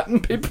just wetting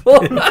people.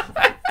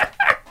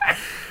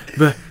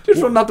 But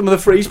Just run at them with a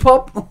freeze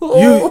pop.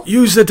 you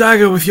use the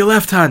dagger with your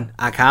left hand.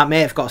 I can't,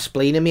 mate. I've got a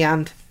spleen in my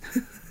hand.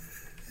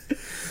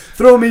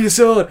 Throw me your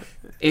sword.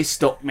 It's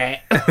stuck,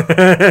 mate.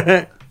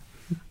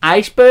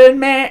 Iceburn,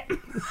 mate.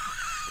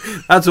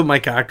 That's what my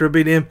character would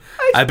be named.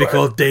 I'd be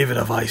called David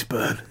of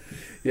Iceburn.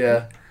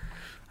 Yeah.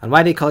 And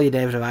why do they call you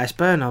David of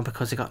Iceburn? Oh,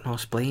 because I got no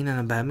spleen and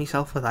I burn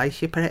myself with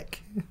ice, you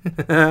prick.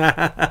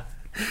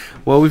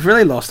 Well, we've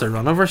really lost our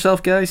run of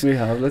ourselves, guys. We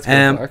have. Let's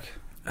go back.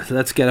 So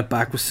let's get it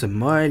back with some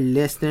more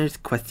listeners'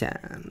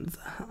 questions.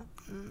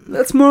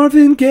 Let's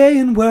Marvin Gaye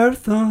and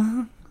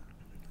Wortham.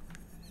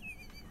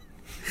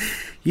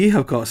 You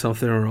have got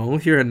something wrong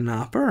with your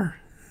napper.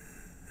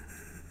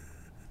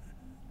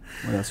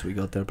 What else we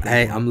got there?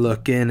 Hey, I'm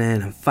looking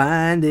and I'm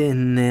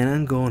finding and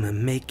I'm gonna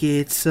make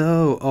it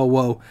so. Oh,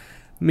 whoa.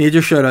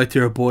 Major shout out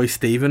to our boy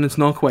Stephen. It's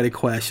not quite a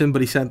question,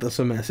 but he sent us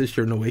a message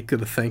during the week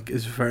that I think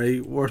is very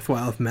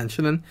worthwhile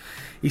mentioning.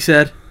 He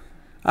said,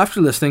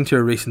 after listening to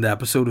a recent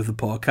episode of the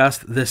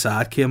podcast, this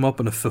ad came up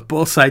on a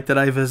football site that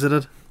I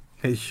visited.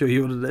 Can I show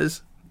you what it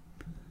is?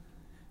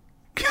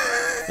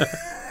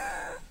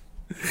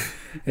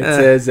 It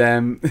says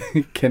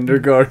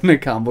kindergarten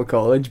at Campbell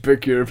College.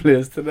 Book your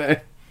place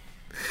today.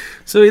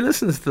 So he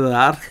listens to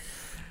that.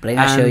 Bring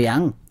us so And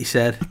young. He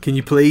said, can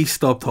you please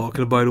stop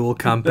talking about old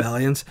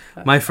Campbellians?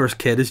 My first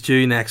kid is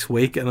due next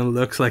week and it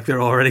looks like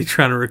they're already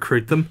trying to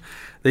recruit them.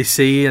 They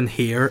see and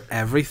hear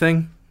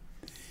everything.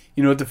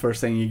 You know what the first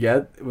thing you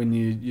get when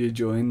you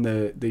join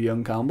the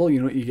young Campbell? You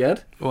know what you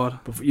get? What?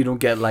 You don't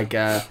get like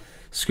a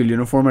school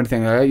uniform or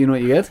anything like that. You know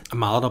what you get? A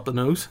mallet up the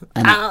nose?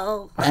 And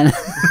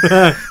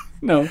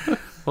No.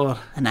 What?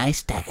 an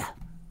ice dagger.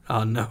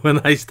 Oh no, a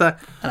nice day.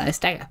 An ice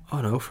dagger.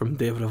 Oh no, from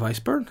David of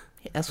Iceburn.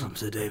 Yes. From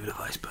Sir David of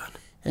Iceburn.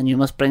 And you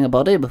must bring a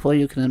body before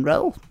you can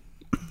enroll.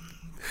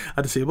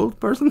 A disabled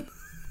person?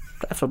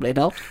 Preferably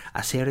not.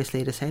 A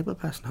seriously disabled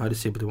person. How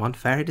disabled do you want?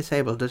 Very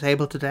disabled.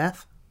 Disabled to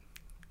death.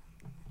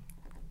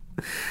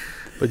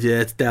 But yeah,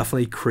 it's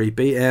definitely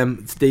creepy.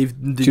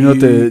 Steve, Do you know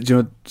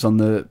what's on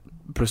the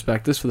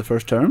prospectus for the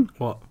first term?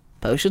 what?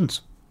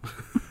 Potions.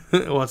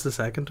 What's the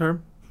second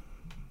term?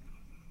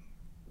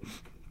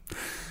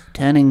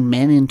 Turning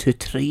men into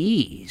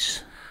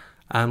trees.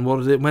 And what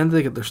is it? When do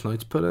they get their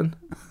snouts put in?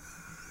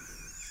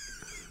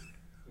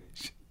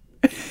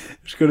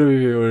 There's gonna be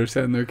people who are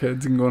sending their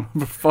kids and going,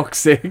 for fuck's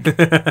sake.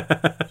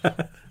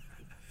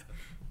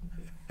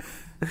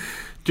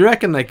 Do you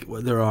reckon like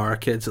there are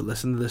kids that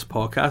listen to this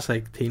podcast,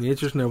 like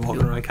teenagers, and they're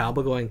walking around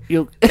Cabell going,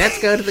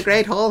 "Let's go to the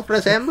Great Hall for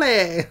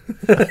assembly."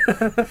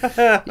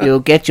 You'll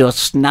get your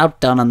snout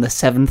done on the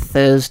 7th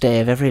Thursday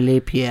of every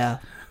leap year.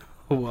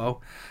 Oh wow!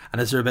 And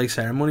is there a big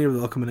ceremony where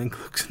they're all coming in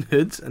cloaks and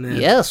hoods? And then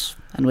Yes,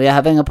 and we are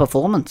having a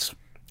performance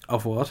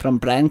of what? from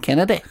Brian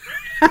Kennedy.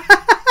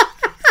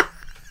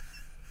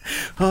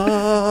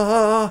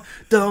 Oh,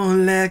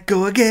 don't let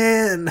go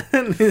again.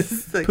 And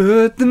it's like,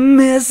 Put the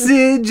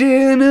message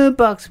in a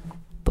box.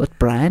 Put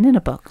Brian in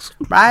a box.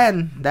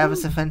 Brian, that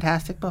was a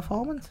fantastic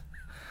performance.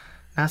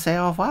 Now say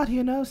off what?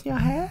 Your nose and your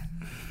hair?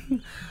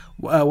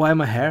 Why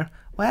my hair?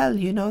 Well,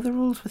 you know the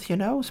rules with your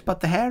nose, but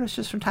the hair is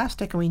just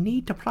fantastic and we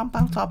need to plump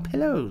out our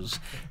pillows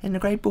in the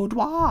great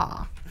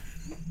boudoir.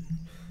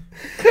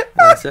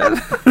 That's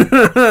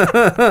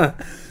it.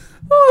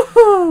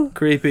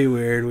 Creepy,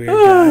 weird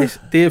guys.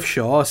 Dave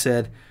Shaw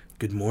said,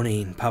 "Good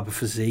morning, Papa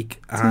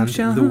Physique." And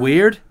Shaw. the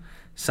weird,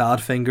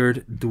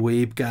 sad-fingered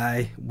dweeb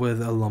guy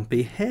with a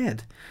lumpy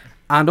head.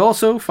 And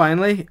also,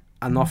 finally,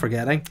 I'm not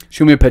forgetting,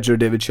 Show me a picture of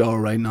David Shaw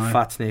right now.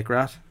 Fat Snake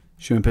Rat.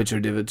 Show me a picture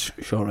of David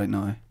Shaw right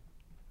now.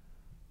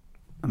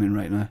 I mean,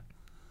 right now.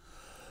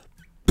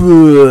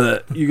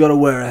 But you gotta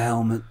wear a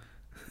helmet.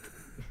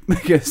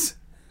 Because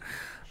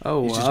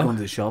Oh, he's just wow. going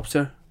to the shops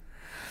there.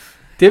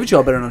 David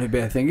Shaw better not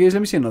be, I think he is. Let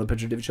me see another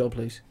picture of David Shaw,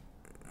 please.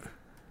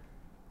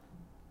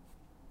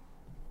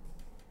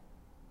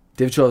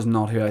 David Shaw is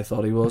not who I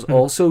thought he was.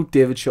 Also,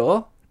 David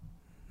Shaw,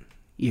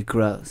 you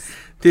gross.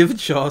 David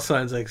Shaw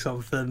sounds like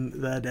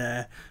something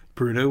that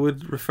Bruno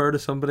would refer to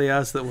somebody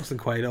as that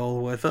wasn't quite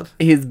all with it.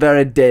 He's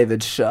very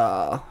David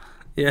Shaw.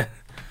 Yeah.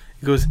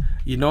 He goes,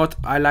 "You know what?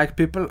 I like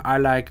people. I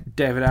like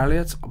David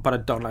Elliott, but I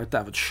don't like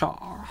David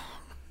Shaw."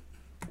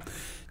 Do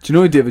you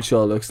know who David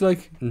Shaw looks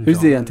like? Who's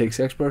the No. antiques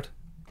expert?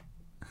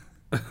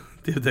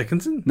 David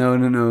Dickinson? No.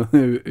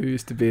 Who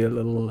used to be a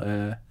little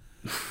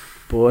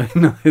boy?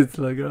 No, it's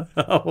like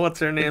Oh, what's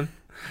her name?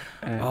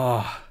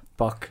 Oh,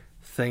 Buck.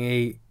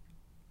 thingy.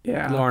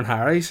 Yeah. Lauren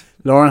Harris.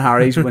 Lauren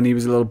Harris when he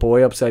was a little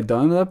boy upside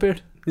down with that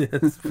beard.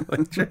 Yes,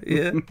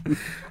 yeah.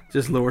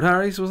 Just Lord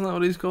Harris, wasn't that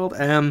what he's called?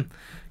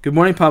 Good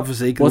morning, Pop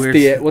Physique.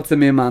 What's the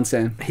main man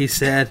saying? He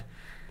said,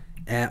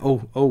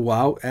 oh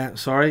wow,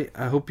 sorry,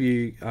 I hope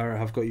you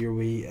have got your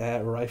wee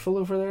rifle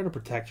over there to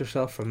protect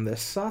yourself from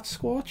this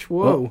Sasquatch.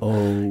 Whoa.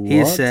 Oh, He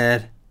what?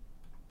 said,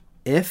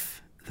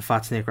 if the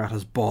Fat Snake Rat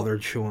has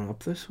bothered showing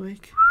up this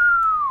week,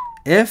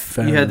 if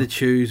Fair you had to enough.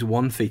 choose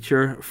one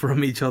feature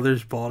from each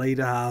other's body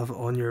to have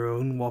on your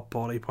own, what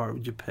body part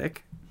would you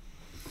pick?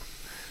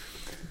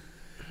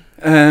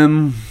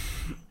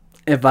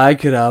 If I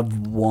could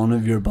have one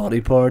of your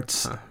body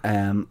parts,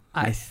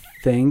 I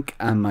think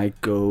I might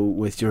go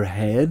with your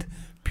head,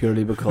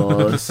 purely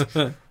because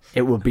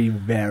it would be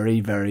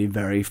very, very,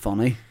 very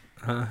funny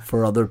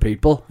for other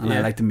people, and I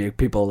Yeah. like to make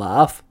people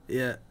laugh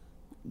Yeah.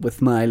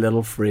 with my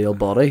little frail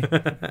body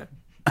and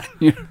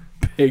your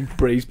big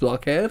breeze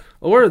block head.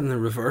 Or in the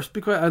reverse,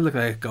 because I'd look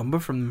like a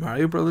Gumba from the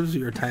Mario Brothers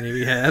with your tiny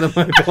wee head on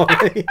my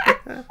body.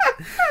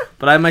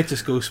 But I might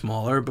just go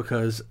smaller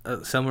because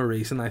a similar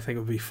reason I think it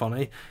would be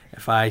funny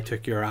if I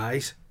took your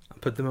eyes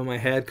and put them on my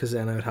head, because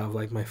then I would have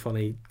like my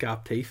funny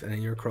gap teeth and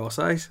then your cross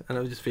eyes, and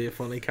it would just be a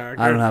funny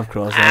character. I don't have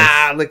cross eyes.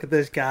 Ah, look at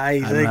this guy.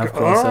 He's I don't like, have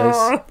cross eyes.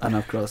 "Oh." I don't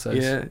have cross eyes.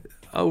 Yeah.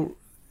 Oh,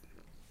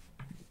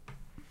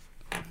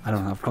 I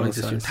don't have probably cross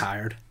just you're eyes.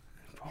 tired.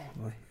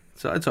 Probably.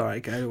 So it's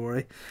alright, guy. Don't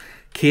worry.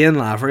 Kane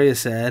Lavery has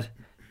said,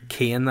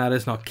 Kane, that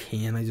is not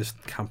Kane. I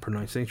just can't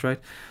pronounce things right.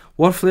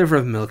 What flavour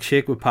of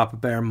milkshake would Papa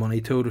Bear, Money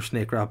Toad, or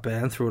Snake Rat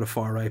Ben throw at a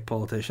far right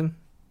politician?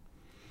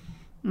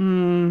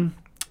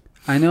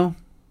 I know.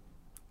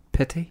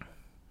 Pity.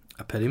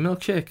 A pity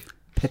milkshake.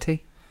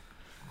 Pity.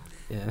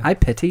 Yeah. I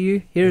pity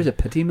you. Here's a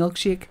pity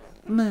milkshake.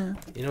 Meh.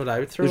 You know what I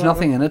would throw? There's at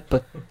nothing them? in it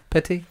but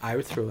pity. I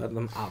would throw at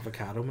them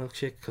avocado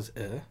milkshake because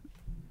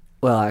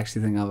Well, I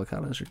actually think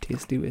avocados are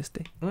tasty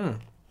wasty.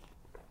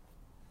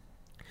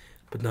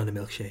 but not a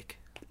milkshake.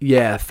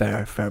 Yeah,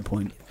 fair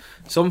point.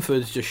 Some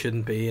foods just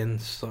shouldn't be in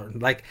certain.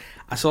 Like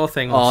I saw a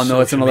thing. Oh on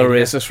no, it's social another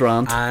media, racist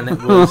rant. and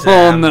it was.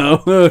 Oh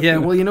no. Yeah,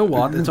 well, you know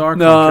what? It's our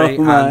No, country,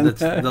 man. and it's,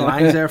 the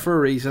line's there for a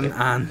reason,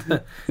 and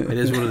it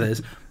is what it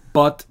is.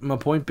 But my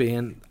point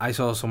being, I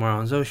saw somewhere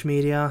on social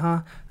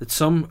media, that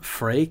some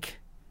freak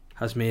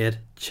has made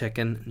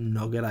chicken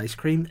nugget ice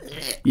cream.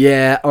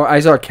 Yeah, or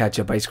I saw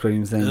ketchup ice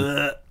cream thing.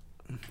 Ugh.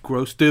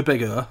 Gross, too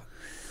big.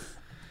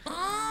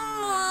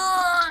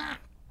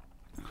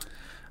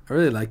 I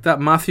really like that.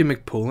 Matthew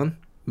McPullen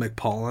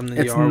McPollen.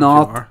 It's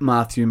not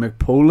Matthew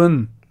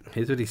McPollen.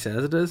 Here's what he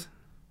says it is.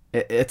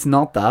 It's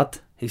not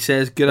that. He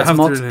says, good It's,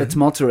 afternoon. it's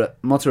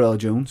Mozzarella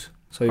Jones.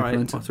 So you Right,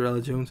 pronounce it.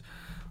 Mozzarella Jones.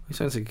 He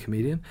sounds like a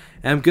comedian.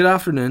 Good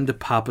afternoon to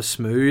Papa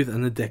Smooth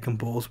and the Dick and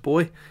Balls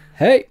boy.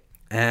 Hey.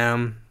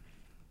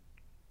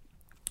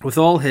 With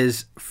all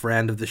this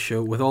friend of the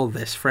show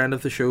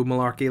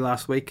malarkey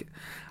last week,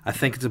 I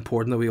think it's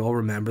important that we all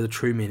remember the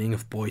true meaning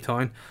of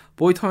Boytown.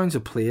 Boytown's a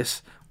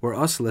place where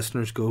us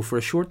listeners go for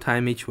a short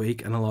time each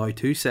week and allow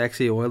two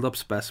sexy oiled up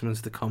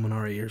specimens to come in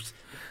our ears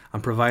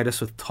and provide us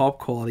with top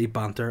quality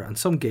banter and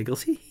some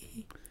giggles.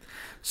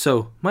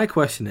 So, my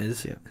question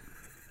is,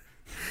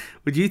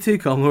 would you two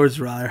cumlords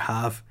rather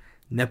have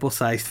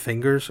nipple-sized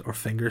fingers or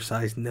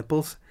finger-sized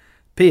nipples?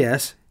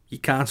 P.S. You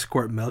can't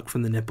squirt milk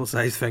from the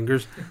nipple-sized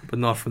fingers, but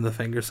not from the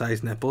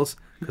finger-sized nipples,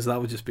 because that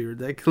would just be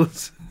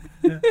ridiculous.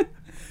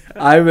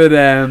 I would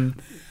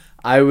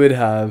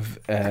have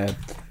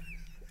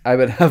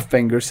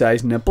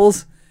finger-sized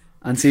nipples,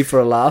 and see for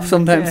a laugh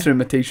sometimes through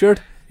my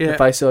t-shirt. Yeah.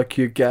 If I saw a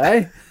cute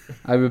guy,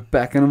 I would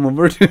beckon him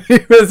over to me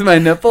with my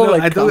nipple. No,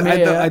 like, I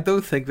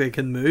don't think they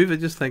can move. I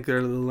just think they're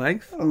a little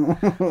length.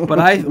 But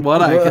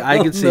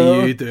I could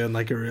see you doing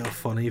like a real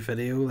funny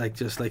video, like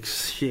just like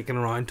shaking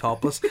around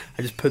topless.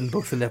 I just putting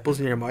both the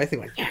nipples in your mouth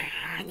and like,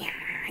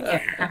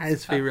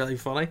 it's be really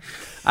funny.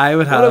 I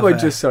would have.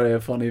 What about a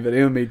funny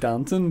video of me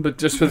dancing, but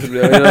just with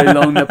really, really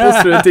long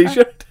nipples through a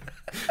t-shirt?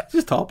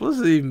 Just topless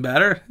is even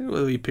better.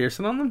 With a wee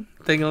piercing on them.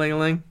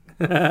 Ding-a-ling-a-ling.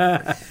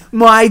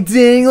 My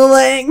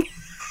ding-a-ling.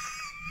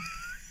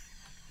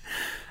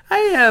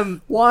 I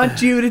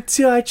want you to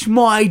touch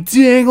my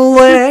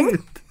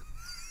ding-a-ling.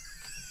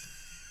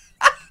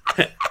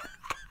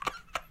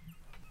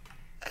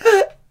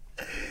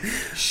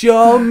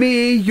 Show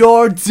me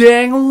your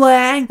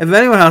ding-a-ling. If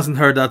anyone hasn't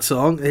heard that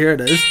song, here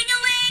it is.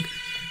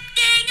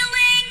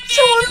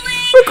 Someone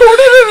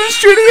recorded it in the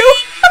studio.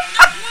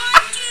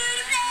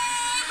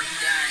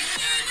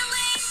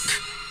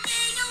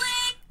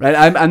 Right,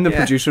 I'm the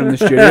producer in the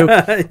studio.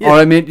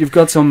 Alright, mate, you've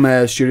got some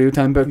studio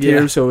time booked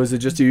here, so is it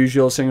just the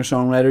usual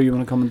singer-songwriter? You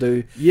want to come and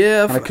do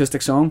an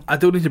acoustic song? I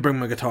don't need to bring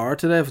my guitar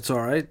today if it's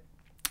alright.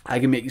 I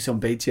can make you some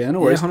beats, no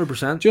worries.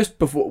 100%. Just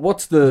before,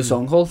 what's the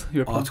song called?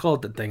 It's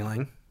called the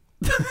Ding-a-ling.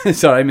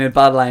 Sorry, I made a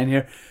bad line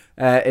here.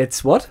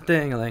 It's what?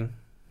 Ding-a-ling.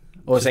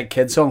 Oh, it's like a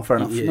kid song, fair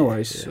enough. Yeah, no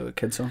worries, yeah. so a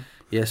kid song.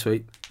 Yeah,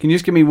 sweet. Can you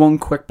just give me one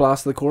quick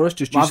blast of the chorus?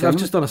 I've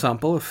just done a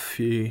sample if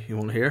you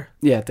want to hear.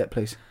 Yeah,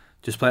 please.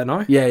 Just play it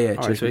now? Yeah,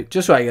 Alright, sweet.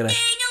 Just so I get it.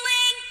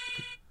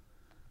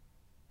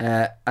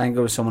 I can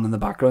go with someone in the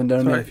background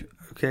there. Sorry.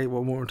 Okay,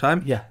 one more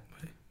time. Yeah.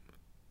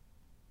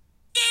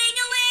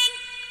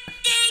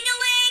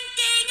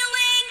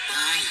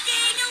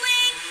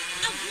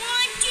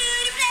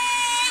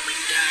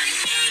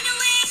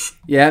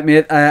 Yeah,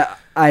 mate.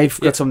 I've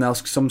got something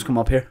else. Something's come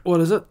up here. What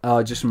is it?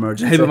 Oh, just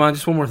emergency. Hey, but man,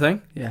 just one more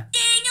thing. Yeah.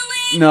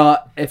 No,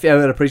 if I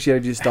would appreciate it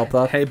if you stop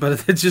that. Hey,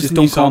 but it's just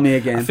don't call me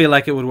again. I feel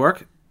like it would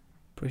work.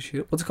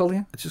 Appreciate it. What's it called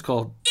again? It's just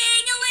called.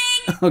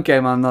 Okay,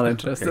 man. I'm not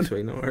interested. Okay,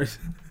 sweet, no worries.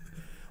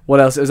 What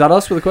else? Is that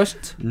us with the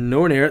questions?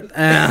 Nowhere near it.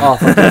 Oh,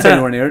 fuck, don't say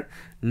nowhere near it.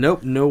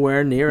 Nope,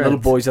 nowhere near it. Little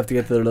boys have to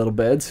get to their little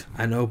beds.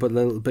 I know, but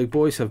big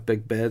boys have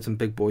big beds and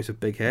big boys have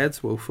big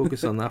heads. We'll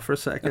focus on that for a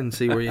second and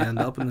see where you end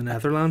up in the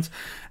Netherlands.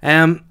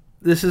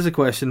 This is a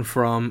question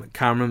from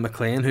Cameron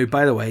McLean, who,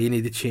 by the way, you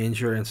need to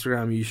change your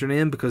Instagram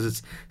username because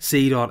it's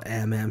c.mmcl.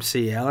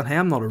 And hey,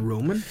 I'm not a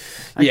Roman.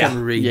 I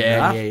can read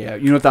that. Yeah.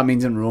 You know what that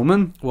means in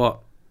Roman?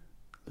 What?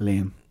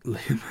 Lame.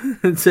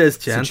 It says,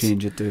 So gents,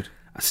 change it, dude.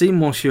 I see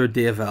Monsieur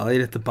Dave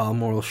Elliott at the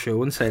Balmoral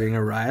show inciting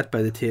a riot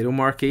by the Tato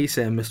marquee,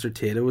 saying Mr.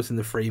 Tato was in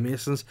the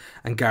Freemasons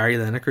and Gary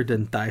Lineker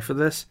didn't die for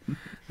this.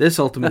 This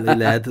ultimately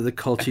led to the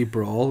culty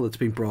brawl that's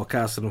been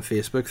broadcasted on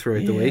Facebook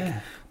throughout the week.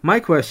 My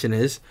question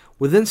is,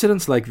 with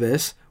incidents like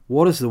this,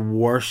 what is the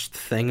worst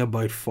thing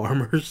about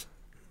farmers?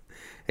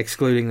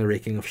 Excluding the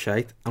raking of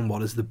shite. And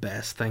what is the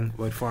best thing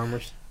about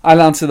farmers?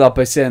 I'll answer that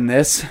by saying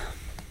this.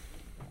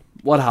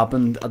 What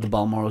happened at the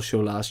Balmoral show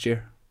last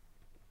year?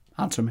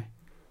 Answer me.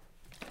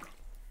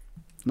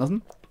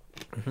 Nothing?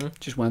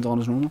 Just went on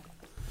as normal.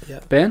 Yeah.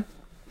 Ben?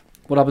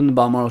 What happened at the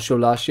Balmoral show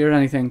last year?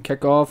 Anything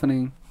kick off?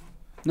 Anything?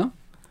 No?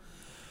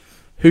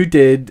 Who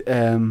did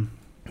Oh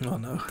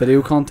no.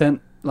 video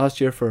content last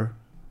year for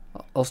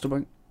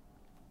Ulsterbank?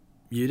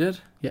 You did?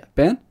 Yeah.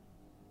 Ben?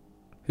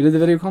 Who did the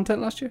video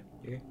content last year?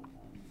 Yeah.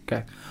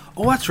 Okay.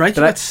 Oh, that's right.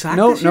 Did You I- got sacked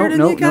no, this year, no, didn't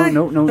no, you, guy?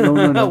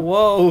 no.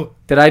 Whoa.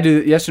 Did I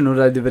do, yes or no,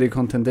 did I do video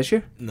content this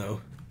year? No.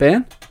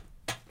 Ben?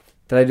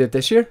 Did I do it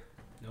this year?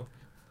 No.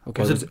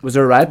 Okay. Was Was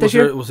there a riot this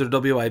year? Was there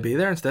WIB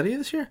there instead of you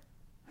this year?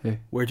 Who?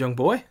 Weird Young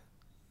Boy?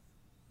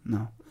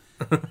 No.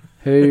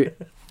 Who?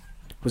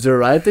 Was there a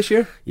riot this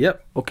year?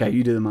 Yep. Okay,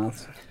 you do the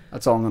maths.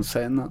 That's all I'm going to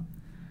say in that.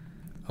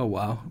 Oh,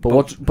 wow.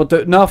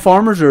 But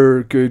farmers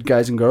are good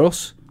guys and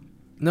girls.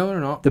 No, they're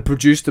not. They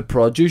produce the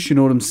produce, you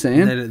know what I'm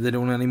saying? They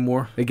don't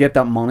anymore. They get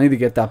that money, they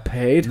get that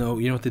paid. No,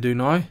 you know what they do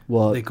now?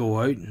 What? They go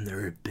out and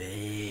they're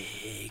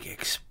big,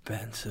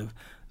 expensive,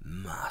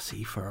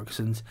 Massey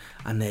Fergusons,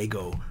 and they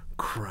go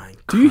crank.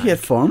 Do you crank,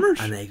 hate farmers?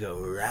 And they go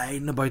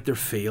riding about their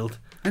field.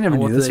 I never And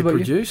knew what do this they about you.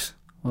 produce?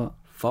 What?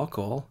 Fuck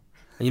all.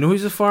 And you know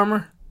who's a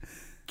farmer?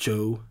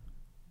 Joe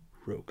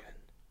Rogan.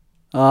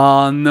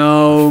 Oh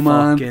no,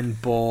 man! Fucking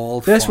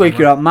bald. This farmer. week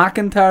you're at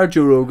McIntyre,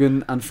 Joe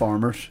Rogan, and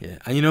farmers. Yeah,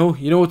 and you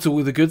know what's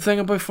the good thing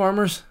about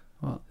farmers?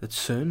 What? That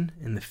soon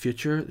in the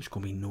future there's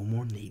going to be no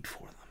more need for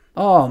them.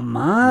 Oh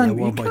man! Yeah,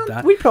 what You about can't-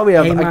 that? We probably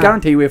have. Hey, I man.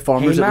 guarantee we have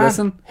farmers hey that man,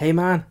 listen. hey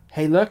man,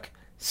 hey look,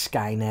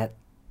 Skynet.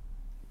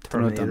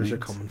 Don't know what that Terminators are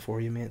means. coming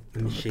for you, mate. The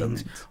Don't know what that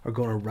machines means. are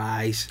going to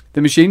rise.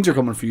 The machines are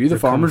coming for you. The They're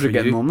farmers coming are for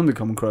getting you. on them. They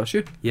come across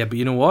you. Yeah, but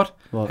you know what?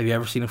 What? Have you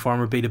ever seen a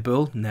farmer beat a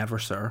bull? Never,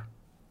 sir.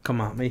 Come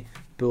at me,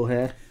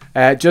 bullhead.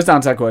 Just to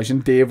answer that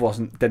question, Dave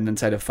didn't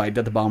incite a fight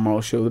at the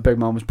Balmoral show. The big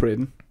man was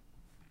parading.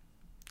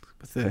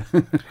 With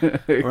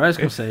the Or I was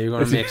going to say you're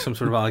going to make some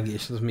sort of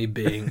allegations of me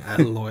being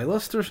a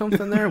loyalist or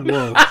something there.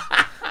 Whoa,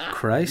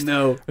 Christ!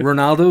 no.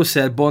 Ronaldo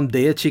said, "Bon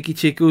dia, Chiqui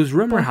Chicos."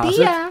 Rumor has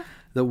it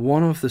that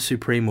one of the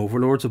supreme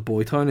overlords of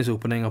Boytown is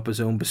opening up his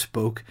own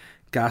bespoke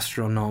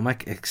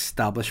gastronomic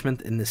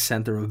establishment in the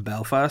centre of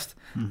Belfast.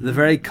 The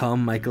very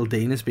calm Michael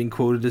Dean has been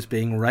quoted as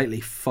being rightly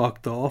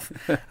fucked off,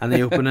 and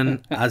the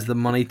opening, as the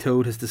Money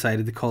Toad has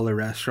decided to call the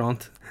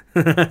restaurant,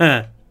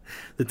 the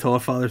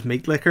Todd Father's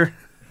Meat Liquor.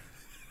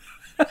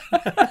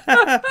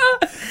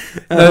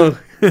 Oh.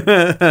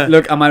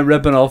 Look, am I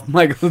ripping off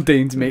Michael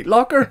Dean's meat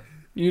locker?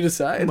 You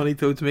decide. Money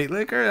Toad's Meat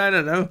Liquor? I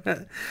don't know.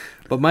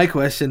 But my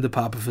question to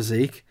Papa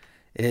Physique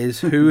is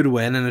who would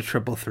win in a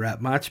triple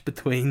threat match a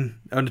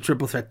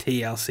triple threat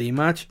TLC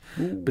match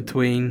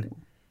between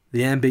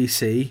the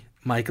NBC,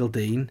 Michael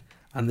Dean,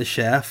 and the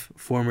chef,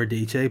 former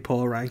DJ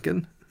Paul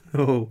Rankin?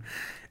 Oh,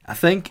 I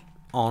think,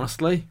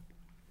 honestly,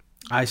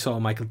 I saw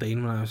Michael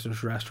Dean when I was in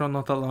his restaurant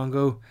not that long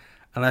ago,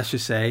 and let's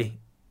just say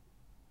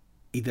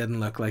he didn't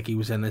look like he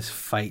was in his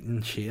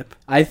fighting shape.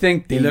 I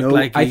think He Dino. looked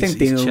like I he's think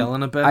Dino.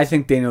 chilling a bit. I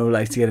think Dino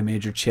likes to get a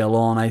major chill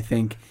on. I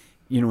think,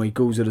 he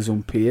goes at his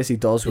own pace. He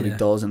does what he Yeah.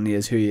 does, and he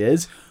is who he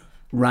is.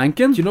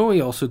 Rankin. Do you know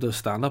he also does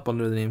stand up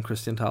under the name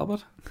Christian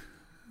Talbot?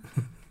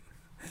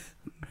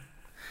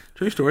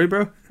 True story,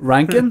 bro.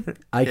 Rankin.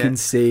 I Yeah. can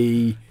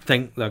see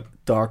Look,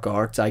 dark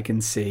arts. I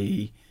can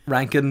see.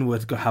 Rankin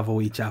would go have a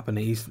wee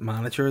Japanese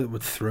manager that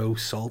would throw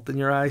salt in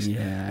your eyes.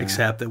 Yeah.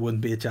 Except it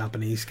wouldn't be a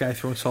Japanese guy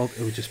throwing salt,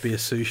 it would just be a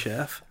sous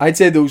chef. I'd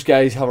say those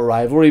guys have a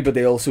rivalry, but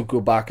they also go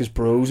back as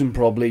bros and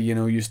probably,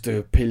 used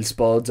to peel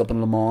spuds up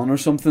in Le Mans or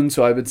something.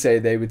 So I would say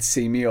they would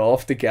see me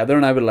off together,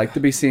 and I would like to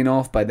be seen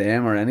off by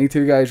them or any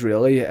two guys,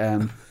 really.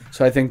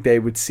 So I think they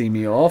would see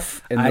me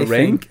off in the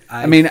ring.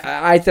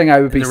 I think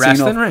I would be the seen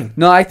wrestling off. ring?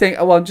 No,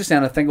 I'm just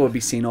saying, I think I would be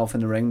seen off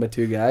in the ring by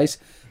two guys,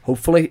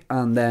 hopefully,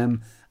 and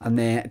then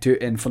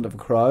in front of a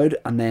crowd,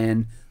 and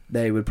then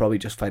they would probably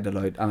just fight it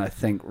out, and I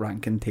think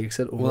Rankin takes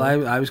it over.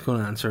 Well, I was going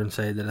to answer and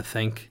say that I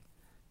think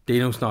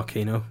Dino's not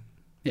Keno.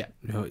 Yeah.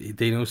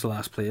 Dino's the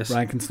last place.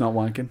 Rankin's not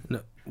wanking.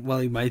 No, well,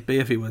 he might be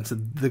if he wins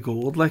the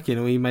gold.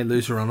 He might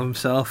lose a run of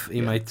himself.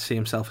 He might see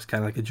himself as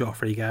kind of like a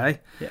Joffrey guy.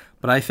 Yeah.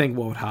 But I think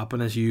what would happen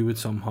is you would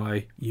somehow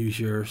use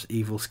your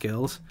evil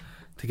skills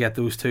to get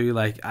those two.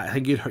 I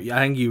think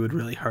you would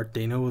really hurt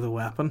Dino with a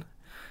weapon,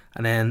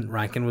 and then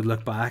Rankin would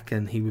look back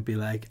and he would be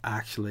like,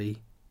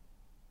 "Actually,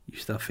 you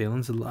still have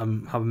feelings.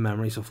 I'm having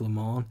memories of Le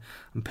Mans.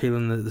 I'm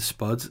peeling the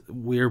spuds.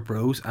 We're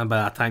bros." And by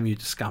that time, you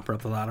just scamper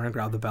up the ladder and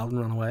grab the belt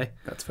and run away.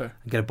 That's fair.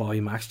 And get a Bobby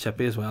Max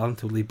chippy as well and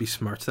totally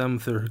besmirch them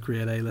with their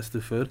grade A list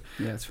of food.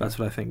 Yeah, that's fair. That's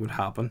what I think would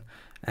happen.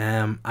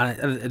 And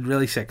it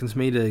really sickens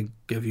me to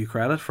give you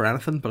credit for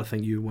anything, but I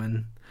think you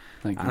win.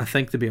 Thank And you. I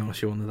think, to be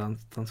honest, you won the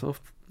dance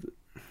off.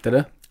 Did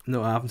I?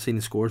 No, I haven't seen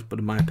the scores, but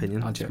in my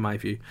opinion, I'll it's check. my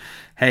view.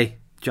 Hey,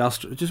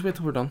 just wait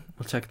till we're done.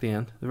 We'll check at the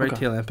end. The very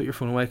Okay. tail end. Put your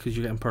phone away because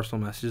you're getting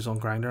personal messages on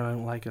Grindr and I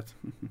don't like it.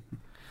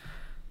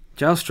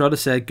 Giles Strutta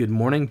said, "Good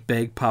morning,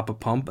 Big Papa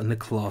Pump and the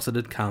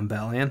Closeted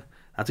Campbellian."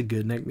 That's a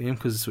good nickname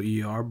because it's what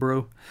you are,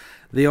 bro.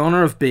 "The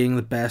honour of being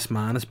the best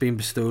man has been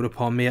bestowed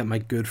upon me at my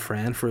good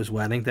friend for his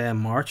wedding day in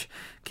March.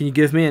 Can you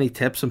give me any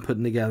tips on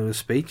putting together a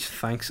speech?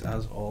 Thanks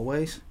as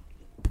always."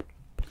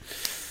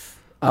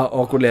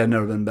 Awkwardly, I've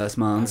never been best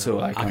man, so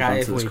I can't I've answer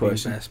this only been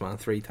question. best man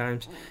 3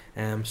 times.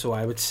 So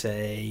I would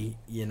say,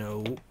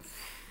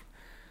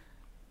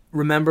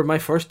 remember my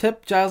first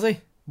tip,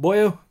 Jazzy?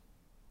 Boyo?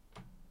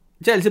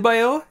 Jazzy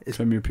Boyo? Is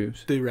Trim your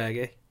pubes. do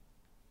reggae.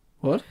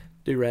 What?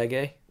 Do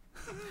reggae.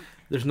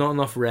 There's not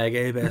enough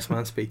reggae best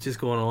man speeches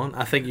going on.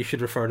 I think you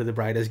should refer to the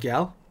bride as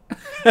gal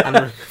and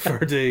refer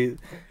to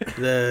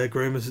the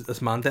groom as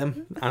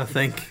mandem. And I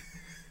think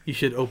you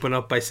should open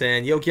up by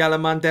saying, "Yo, gal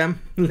and mandem,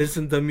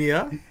 listen to me,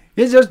 huh?"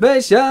 It's your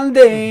special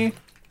day.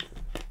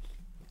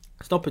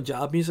 It's not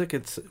Punjab music,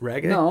 it's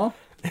reggae. No.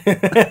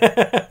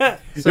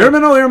 Hear me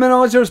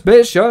now, it's your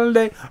special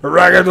day.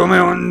 Reggae to me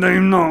one day,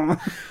 no.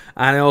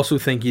 And I also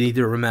think you need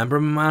to remember,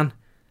 man,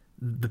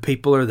 the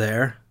people are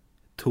there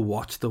to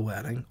watch the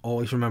wedding.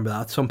 Always remember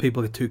that. Some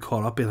people get too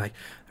caught up being like,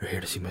 "They're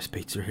here to see my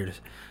speech. You're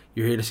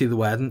here to see the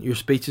wedding." Your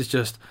speech is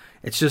just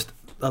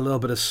a little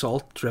bit of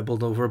salt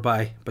dribbled over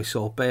by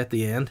Salt Bay at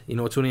the end.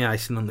 It's only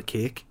icing on the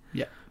cake.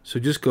 Yeah. So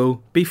just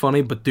go, be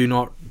funny, but do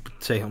not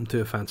say something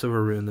too offensive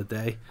or ruin the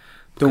day.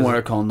 Don't Because, wear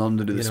a condom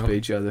to do the you know,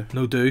 speech either.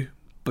 No, do,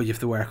 but you have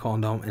to wear a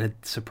condom in a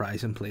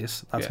surprising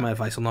place. That's Yeah. my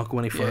advice. I'll not go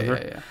any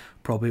further. Yeah.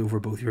 Probably over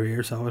both your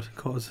ears, that would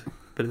cause a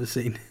bit of a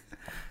scene.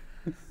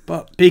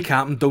 But be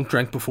camping, don't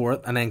drink before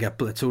it, and then get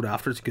blitzoed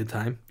after. It's a good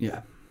time.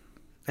 Yeah.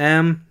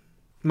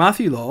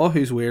 Matthew Law,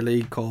 who's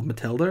weirdly called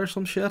Matilda or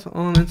some shit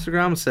on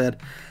Instagram, said,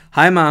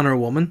 "Hi man or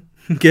woman,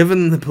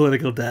 given the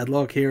political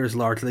deadlock here is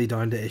largely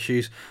down to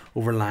issues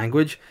over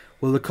language,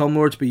 will the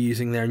Cumlords be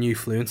using their new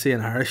fluency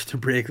in Irish to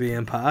break the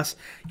impasse,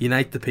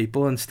 unite the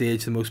people and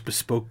stage the most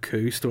bespoke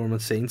coup Storm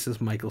had seen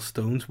since Michael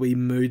Stone's wee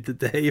mood the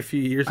day a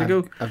few years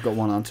ago? I've got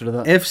one answer to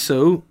that. If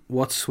so,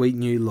 what sweet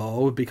new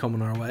law would be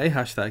coming our way?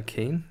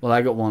 #keen." Well,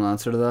 I got one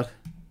answer to that.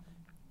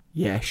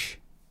 Yes.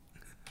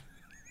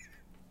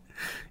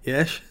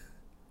 Yes.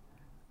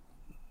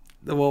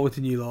 What would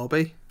the new law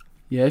be?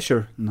 Yeah,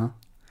 sure. No.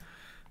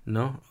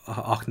 No?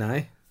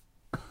 Ochnai?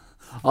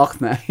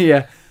 Och, nah,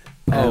 yeah.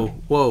 Oh,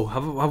 whoa.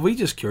 Have we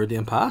just cured the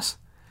impasse?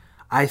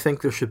 I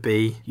think there should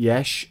be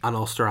Yes. an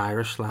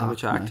Ulster-Irish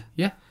Language Och, nah. Act.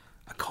 Yeah.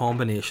 A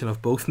combination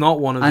of both.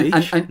 Not one of And,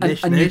 each.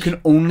 and you can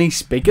only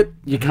speak it.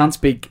 You Mhm. can't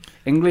speak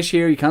English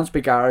here. You can't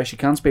speak Irish. You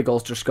can't speak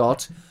Ulster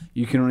Scots.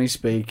 You can only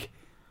speak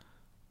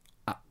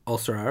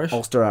Ulster-Irish?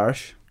 Ulster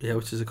Irish. Yeah,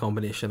 which is a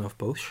combination of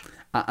both.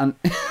 And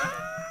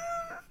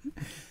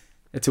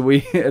it's a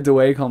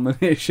way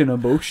combination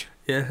of both.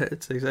 Yeah,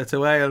 it's a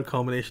way a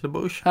combination of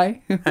both.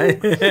 Hi.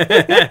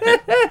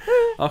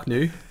 Och,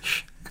 no.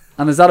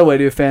 And is that a way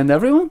to offend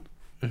everyone?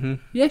 Mm-hmm.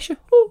 Yeah, sure.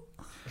 Oh.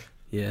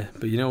 Yeah,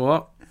 but you know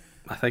what?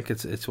 I think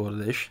it's what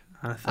it is.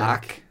 I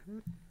think.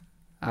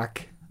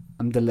 Ack.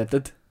 I'm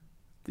delighted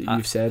that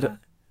you've said it.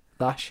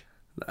 Dash.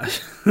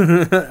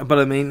 But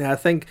I mean, I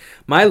think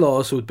my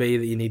laws would be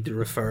that you need to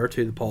refer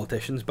to the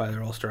politicians by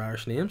their Ulster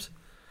Irish names.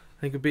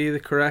 I think would be the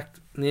correct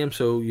name.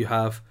 So you'd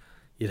have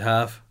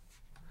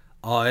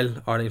Oil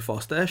Arlene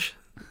Fostish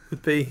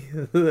would be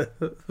the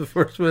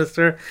First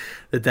Minister.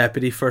 The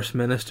Deputy First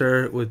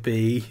Minister would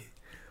be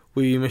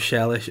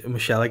Michelle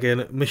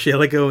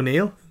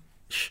O'Neill.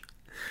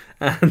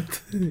 And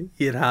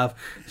you'd have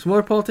some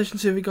more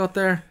politicians. Who have we got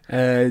there?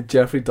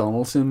 Jeffrey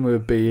Donaldson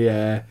would be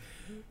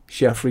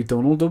Jeffrey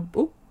Donald.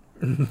 Oh.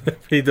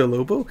 Peter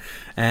Lobo.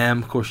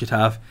 Of course, you'd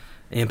have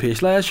Ian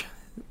Paisley.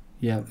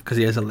 Yeah. Because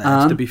he has a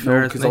ledge, to be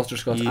fair. because Ulster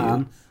Scots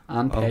Anne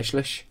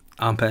Paisley.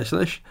 Anne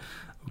Paisley.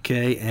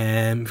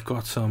 Okay, we've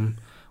got some.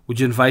 Would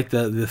you invite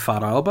the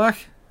Fat Owl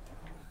back?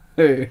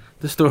 Who?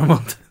 The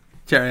Stormont.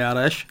 Jerry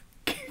Ardish.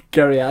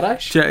 Gary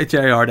Adash. Jerry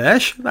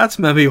Ardish. That's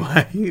maybe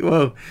why.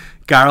 Whoa.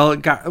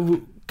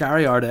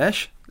 Gary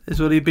Ardish is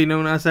what he'd be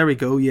known as. There we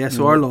go. Yeah,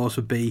 so our laws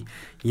would be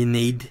you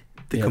need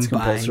to It's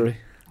combine compulsory.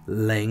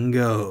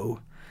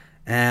 lingo.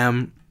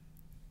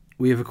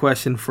 We have a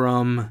question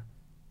from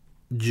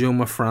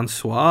Joma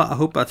Francois. I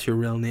hope that's your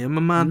real name,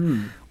 my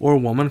man. Or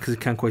woman, because I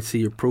can't quite see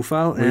your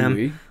profile.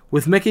 Oui.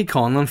 With Mickey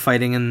Conlon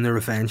fighting in the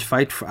revenge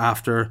fight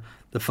after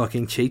the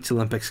fucking Cheats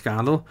Olympic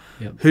scandal,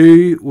 Yep.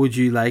 who would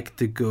you like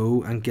to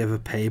go and give a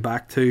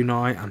payback to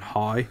now, and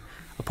how?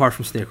 Apart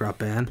from Snake Rat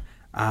Ben,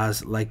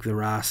 as like the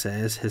Ra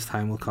says, his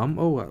time will come.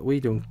 Oh, we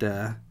don't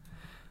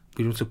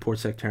support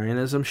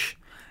sectarianism.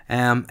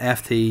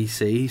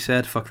 FTC, he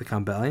said, fuck the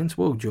Campbellians.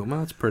 Whoa,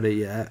 Joma, that's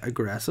pretty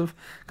aggressive.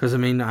 Because I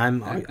mean,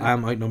 I'm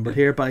outnumbered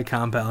here by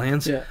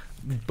Campbellians. Yeah.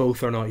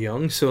 Both are not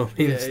young, so I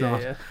mean, it's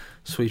not Yeah.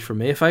 sweet for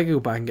me. If I could go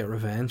back and get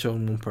revenge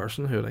on one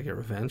person, who would I get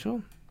revenge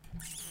on?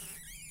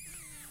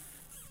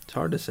 It's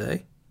hard to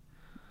say.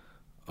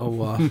 Oh,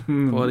 what?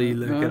 What are you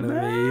looking at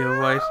me, you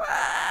white?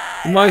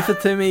 Mouth it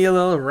to me, you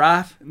little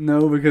rat.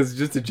 No, because it's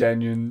just a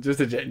genuine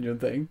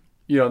thing.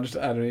 You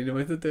understand? I don't need to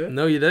make it do it.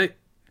 No, you do.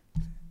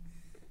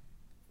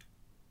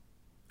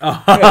 From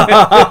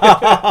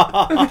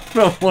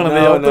one of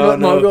the ultimate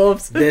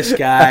mug-ups. This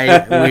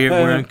guy,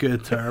 we're on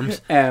good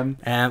terms.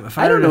 If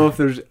I don't know if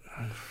there's.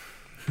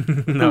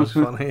 No, it's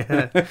funny.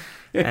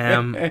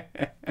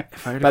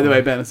 If I were to By the go-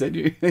 way, Ben, I said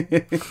you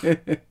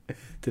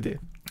today.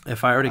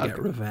 if I were to I'll get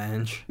go.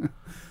 revenge All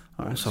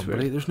on right,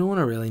 somebody, sweet. there's no one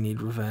I really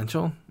need revenge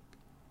on,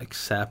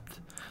 except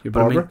Your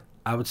but I mean, barber.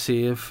 I would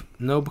save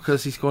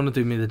because he's going to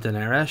do me the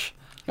Daenerys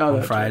Oh, on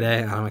that's Friday,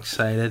 right. and I'm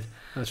excited.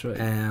 That's right.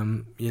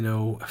 You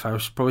know, if I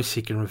was probably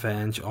seeking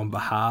revenge on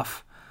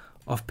behalf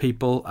of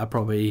people, I'd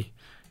probably,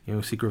 you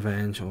know, seek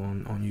revenge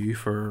on you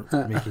for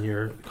making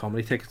your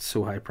comedy tickets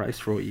so high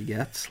priced for what you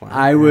get. Slang.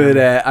 I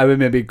would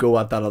maybe go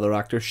at that other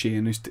actor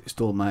Shane who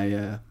stole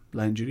my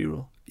Line Judy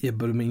role. Yeah,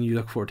 but I mean, you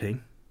look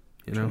 14.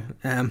 You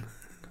know.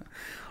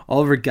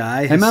 Oliver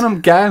Guy. Hey man,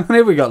 I'm Guy. How many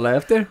have we got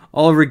left there?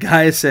 Oliver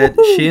Guy said,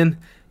 Shane,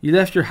 you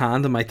left your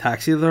hand in my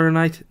taxi the other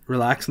night.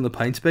 Relax on the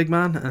pints, big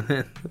man. And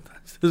then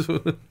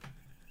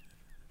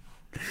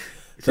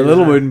The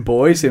little wooden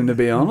boy seemed to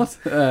be on it.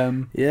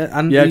 yeah,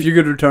 and Yeah, if you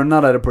could return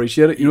that, I'd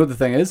appreciate it. You know what the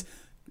thing is?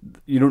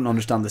 You don't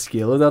understand the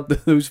scale of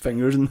that. Those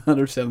fingers and that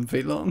are 7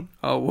 feet long.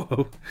 Oh,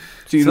 whoa.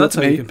 So you So know that's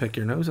how me. you can pick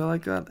your nose. I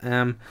like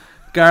that.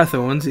 Gareth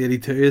Owens,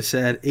 82, has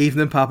said,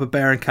 Evening, Papa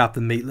Bear and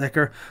Captain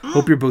Meatlicker.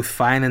 Hope you're both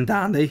fine and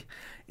dandy.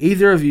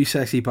 Either of you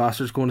sexy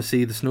bastards going to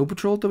see the Snow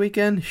Patrol at the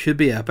weekend? Should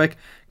be epic.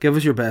 Give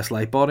us your best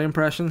light body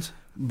impressions.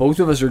 Both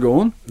of us are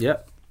going.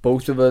 Yep.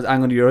 Both of us. I'm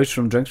going to your house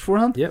from drinks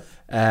beforehand. Yep.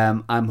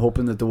 I'm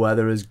hoping that the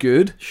weather is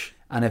good.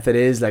 And if it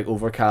is like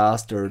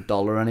overcast or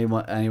dull or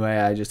anyway,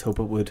 I just hope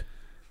it would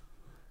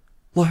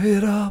light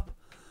it up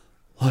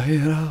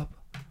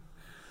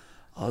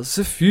as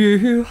if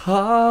you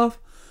have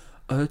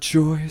a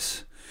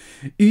choice,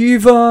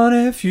 even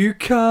if you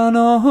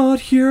cannot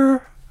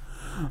hear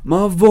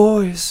my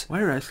voice. Why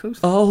are your eyes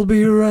closed? I'll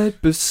be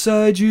right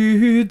beside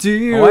you,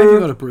 dear. Oh, why have you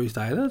got a bruised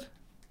eyelid? Have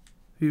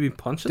you been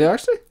punching? Did I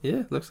actually?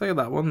 Yeah, looks like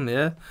that one.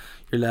 Yeah,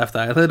 your left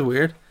eyelid.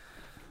 Weird.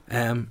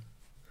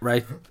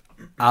 Right.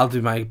 I'll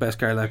do my best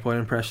Gary Lightboy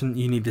impression.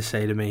 You need to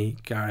say to me,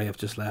 Gary, I've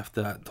just left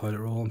that toilet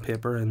roll and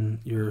paper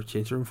in your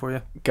change room for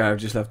you. Gary, I've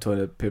just left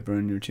toilet paper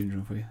in your change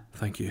room for you.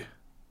 Thank you.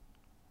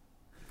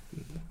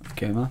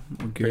 Okay, man.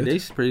 We're good. Pretty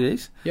decent. Pretty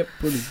decent. Yep,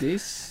 pretty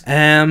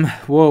decent.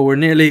 Whoa, we're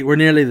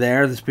nearly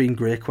there. There's been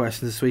great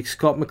questions this week.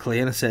 Scott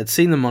McLean has said,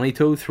 seen the money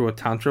toad throw a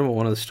tantrum at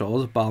one of the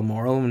stalls at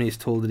Balmoral when he's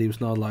told that he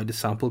was not allowed to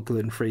sample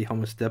gluten-free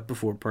hummus dip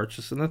before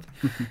purchasing it.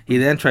 He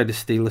then tried to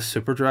steal a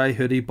Superdry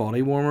hoodie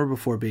body warmer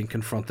before being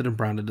confronted and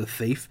branded a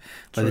thief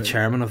by the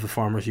chairman of the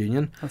Farmers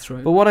Union. That's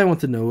right. But what I want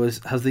to know is,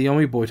 has the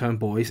Yummy Boytown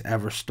Boys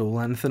ever stole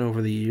anything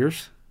over the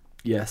years?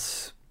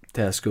 Yes.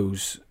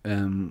 Tesco's,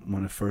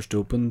 when it first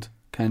opened,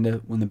 kind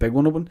of when the big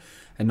one opened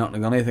in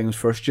Nottingham, I think it was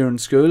first year in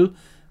school.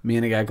 Me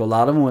and a guy called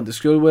Adam went to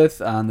school with,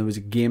 and there was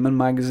a gaming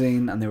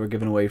magazine, and they were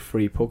giving away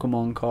free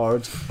Pokemon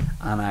cards,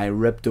 and I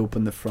ripped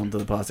open the front of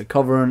the plastic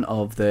covering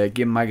of the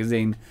game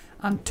magazine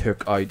and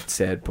took out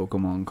said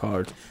Pokemon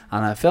cards,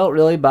 and I felt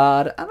really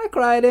bad, and I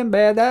cried in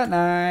bed that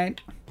night.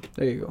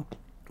 There you go.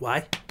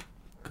 Why?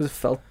 Because I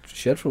felt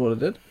shit for what I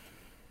did.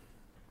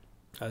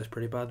 That was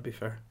pretty bad, to be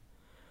fair.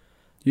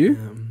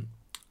 You?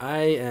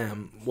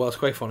 Well, it's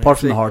quite funny. Apart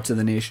from the hearts of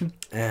the nation.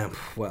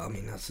 Well, I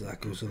mean, that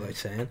goes without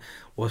saying.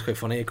 Well, it's quite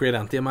funny. A great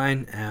auntie of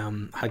mine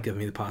had given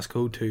me the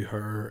passcode to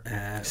her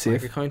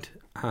bank account,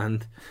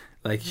 and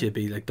like she'd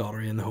be like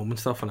daughtery in the home and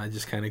stuff, and I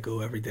just kind of go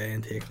every day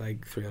and take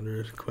like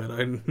 300 quid out.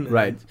 And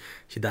right.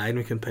 She died, and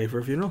we couldn't pay for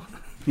her funeral.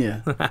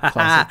 Yeah.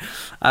 Classic.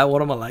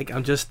 What am I like?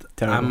 I'm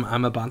terrible.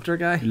 I'm a banter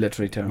guy.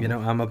 Literally terrible. You know,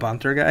 I'm a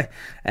banter guy.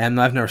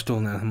 I've never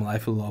stolen anything in my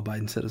life. A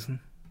law-abiding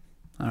citizen.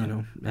 Right.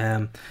 You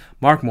know,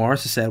 Mark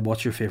Morris has said,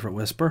 "What's your favourite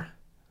whisper?"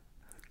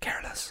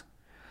 Careless.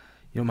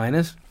 You know, mine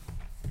is,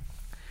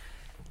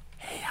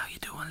 "Hey, how you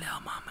doing,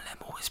 little mama? Let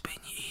me whisper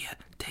in your ear.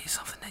 Tell you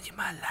something that you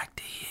might like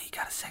to hear. You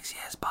got a sexy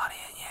ass body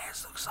and your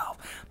ass looks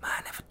soft.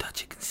 Mine never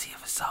touch it, can see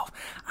if it's soft.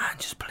 I'm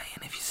just playing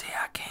if you say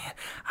I can.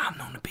 I'm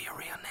known to be a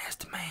real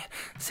nasty man.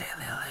 Say a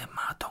little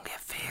mouth, don't get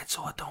fed,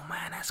 so I don't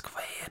mind asking for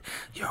head.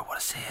 You heard what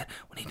I said.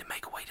 We need to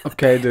make a way to the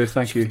bed. Dude,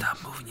 thank you.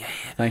 Stop moving your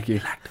head. Thank you.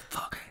 Like the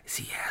fuck.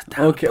 See your ass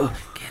down. Okay.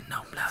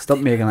 Stop Stop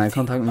making eye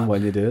contact with me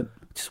while you do it.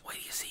 Just wait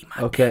till you see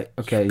my Okay, dick,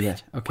 okay, you yeah.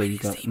 bitch. Okay, Wait you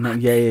till got it. see No, my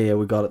yeah, dick.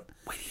 we got it.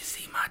 Wait till you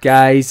see my dick.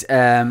 Guys, Wait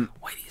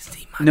till you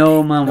see my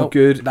no, dick. man, we're Nope,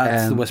 good.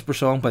 That's the Whisper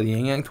song by the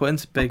Yin Yang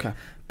Twins. Big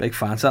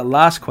fans. That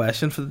last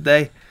question for the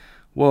day.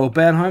 Whoa,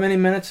 Ben, how many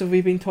minutes have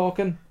we been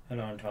talking? An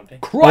hour and 20.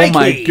 Crikey! Oh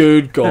my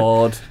good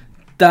God.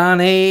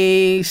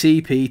 Danny,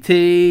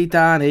 CPT,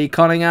 Danny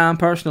Cunningham,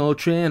 personal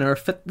trainer,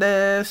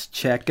 fitness,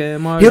 check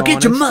him out. He'll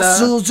get your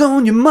muscles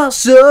on your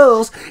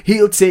muscles.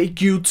 He'll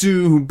take you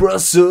to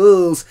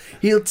Brussels.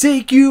 He'll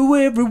take you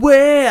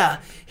everywhere.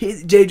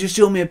 Jay just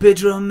showed me a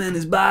picture of him and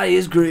his body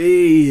is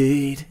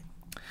great.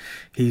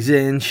 He's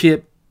in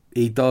shape.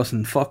 He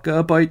doesn't fuck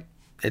about.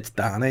 It's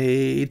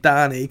Danny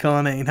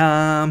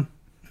Cunningham.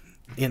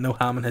 Ain't no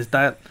ham in his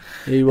diet.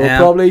 He will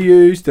probably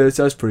use this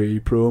as free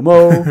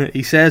promo.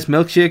 He says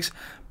milkshakes,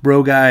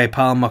 bro guy,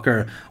 pal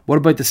mucker. What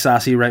about the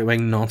sassy right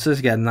wing nonsense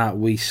getting that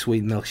wee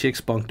sweet milkshake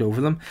spunked over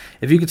them?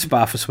 If you could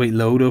spaff a sweet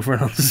load over an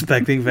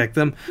unsuspecting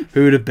victim,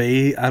 who would it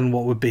be and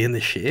what would be in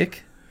the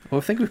shake? Well,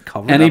 I think we've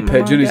covered Any that, my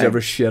pigeon man, who's guy.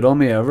 ever shit on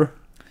me ever.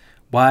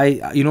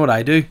 Why? You know what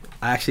I do?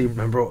 I actually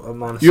remember.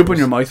 Man, You open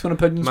your mouth when a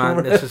pigeon's Man,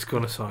 over. this is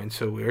going to sound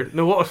so weird.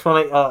 No, what was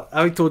funny?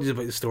 I told you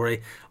about the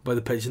story about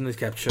the pigeon that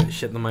kept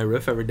shitting on my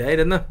roof every day,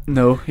 didn't I?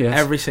 No, yes.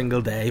 Every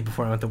single day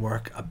before I went to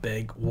work, a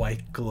big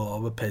white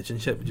glob of pigeon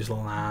shit would just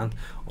land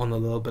on the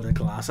little bit of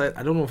glass. I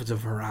don't know if it's a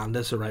veranda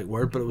is the right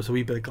word, but it was a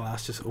wee bit of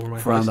glass just over my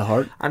Veranda house.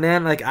 heart. And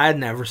then, like, I had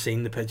never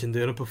seen the pigeon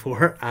doing it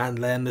before. And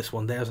then this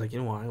one day, I was like, you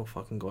know what? I'll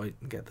fucking go out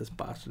and get this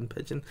bastard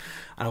pigeon.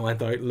 And I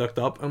went out, looked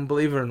up, and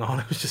believe it or not,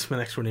 it was just my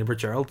next door neighbour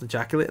Gerald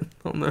ejaculating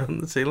on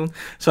the ceiling.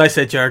 So I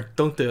said, Jared,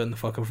 don't do it in the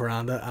fucking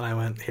veranda. And I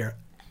went, here.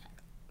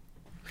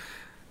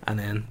 And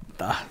then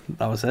that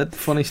was it.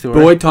 Funny story.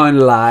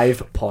 Boytown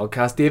Live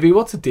podcast. Davey,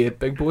 what's the date,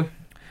 big boy?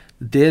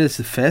 The date is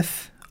the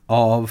 5th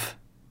of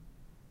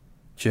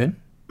June.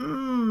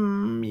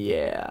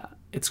 Yeah.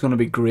 It's going to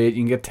be great.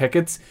 You can get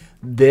tickets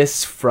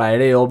this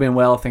Friday. All being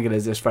well, I think it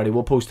is this Friday.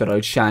 We'll post it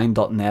out,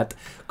 shine.net.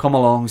 Come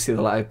along, see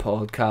the live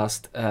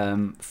podcast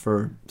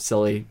for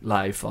silly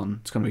live fun.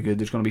 It's going to be good.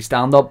 There's going to be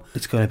stand-up.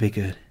 It's going to be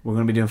good. We're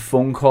going to be doing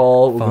phone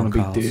call. We're Phone going to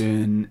calls. be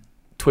doing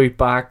tweet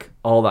back,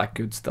 all that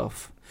good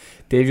stuff.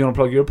 Dave, you want to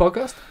plug your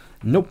podcast?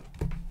 Nope.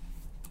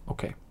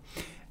 Okay.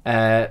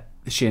 The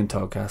Shane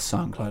Toddcast,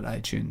 SoundCloud,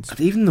 iTunes. But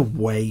even the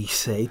way you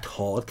say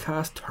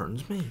Toddcast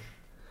turns me.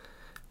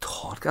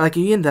 Todd, like, are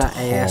you into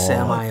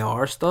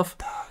ASMR stuff?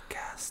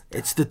 Toddcast.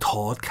 It's the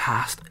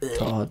Toddcast.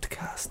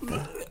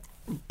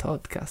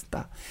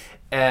 Toddcast.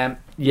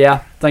 Yeah,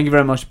 thank you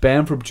very much,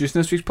 Ben, for producing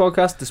this week's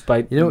podcast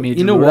despite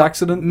major road what?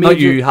 accident. Not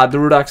you had the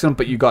road accident,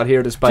 but you got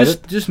here despite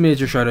it. Just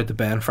major shout out to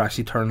Ben for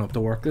actually turning up to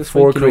work this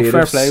For week. You know,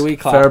 fair creatives. play, we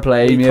clap. Fair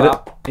play, he We made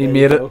clap. it. He There made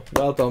you it. go.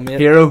 Well done, mate.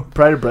 Hero,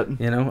 pride of Britain.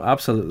 You know,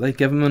 absolutely.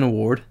 Give him an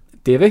award.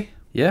 Davey,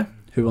 Yeah.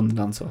 who won the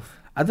dance off?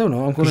 I don't know.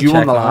 I'm going Because to you check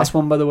won the now. last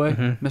one, by the way,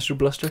 Mhm. Mr.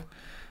 Blister.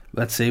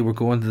 Let's see. We're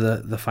going to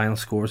the final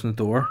scores in the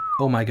door.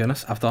 Oh my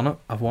goodness. I've done it.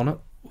 I've won it.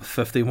 With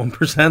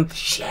 51%.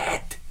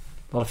 Shit.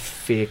 A lot of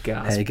fake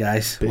ass. Hey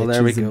guys. Well,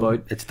 there we bitches go.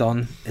 about. It's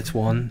done. It's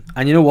won.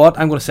 And you know what?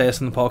 I'm going to say this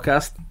in the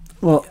podcast.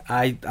 Well,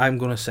 I'm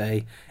going to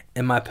say,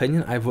 in my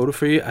opinion, I voted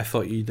for you. I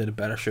thought you did a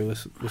better show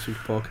this week's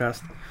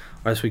podcast.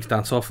 Or this week's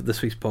dance off.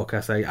 This week's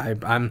podcast.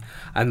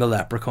 I'm the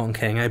leprechaun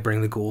king. I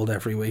bring the gold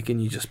every week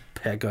and you just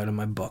peg out of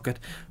my bucket.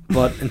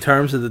 But in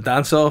terms of the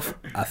dance off,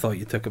 I thought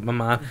you took it, my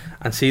man.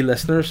 And see,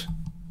 listeners,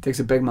 takes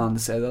a big man to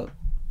say that.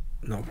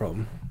 no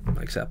problem.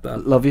 I accept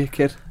that. Love you,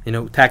 kid. You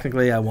know,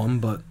 technically I won,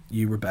 but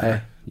you were better.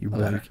 Hey, You I were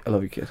love better. you. I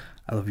love you, kid.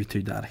 I love you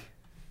too, Daddy.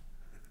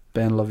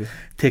 Ben, love you.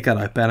 Take that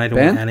out, Ben. I don't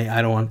Ben? want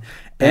I don't want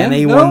Ben?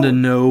 anyone No. to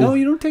know. No,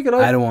 you don't take it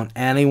out. I don't want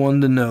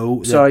anyone to know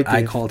that Sorry,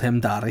 I Dave. called him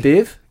Daddy.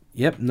 Dave?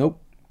 Yep. Nope.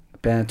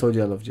 Ben, I told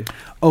you I loved you.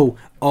 Oh.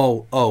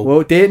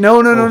 Whoa, Dave,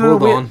 no,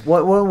 hold wait. on.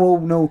 What, whoa,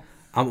 no. All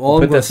Put I'm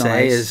going to this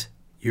say nice. is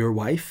your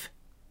wife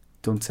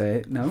Don't say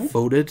it. No.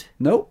 voted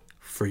No.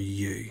 for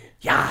you.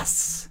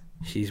 Yes.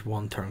 She's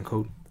one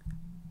turncoat.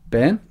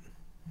 Ben?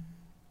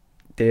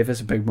 Dave,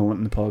 is a big moment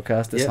in the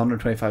podcast. This Yep.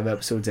 125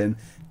 episodes in.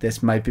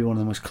 This might be one of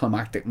the most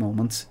climactic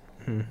moments.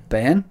 Hmm.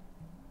 Ben?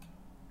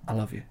 I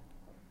love you.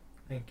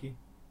 Thank you.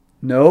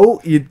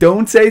 No, you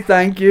don't say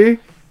thank you.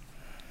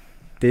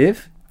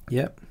 Dave?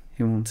 Yep.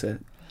 He won't say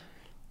it.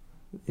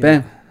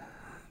 Ben?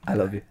 I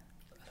love you.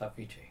 I love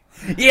you too.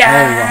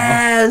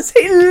 Yes!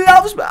 He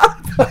loves me!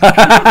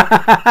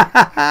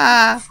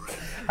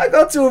 I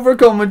got to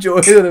overcome my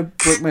joy that it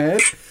broke my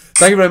head.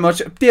 Thank you very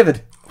much.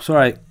 David,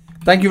 Sorry.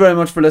 thank you very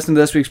much for listening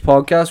to this week's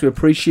podcast. We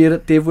appreciate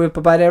it. Dave, wave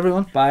bye-bye to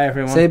everyone. Bye,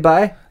 everyone. Say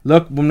bye.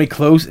 Look, when we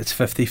close, it's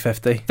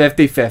 50-50.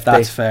 50-50.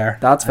 That's fair.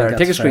 That's I fair. think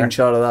Take a that's fair.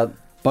 screenshot of that.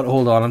 But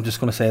hold on, I'm just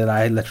going to say that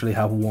I literally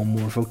have one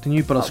more vote than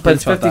you, but I'll But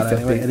it's screenshot that 50-50.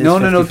 anyway. It is No,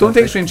 don't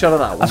take a 50-50. screenshot of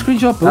that one. I'll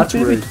screenshot both, That's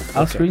baby. rude.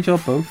 I'll Okay.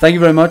 screenshot both. Thank you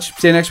very much.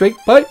 See you next week.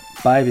 Bye.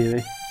 Bye,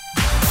 baby.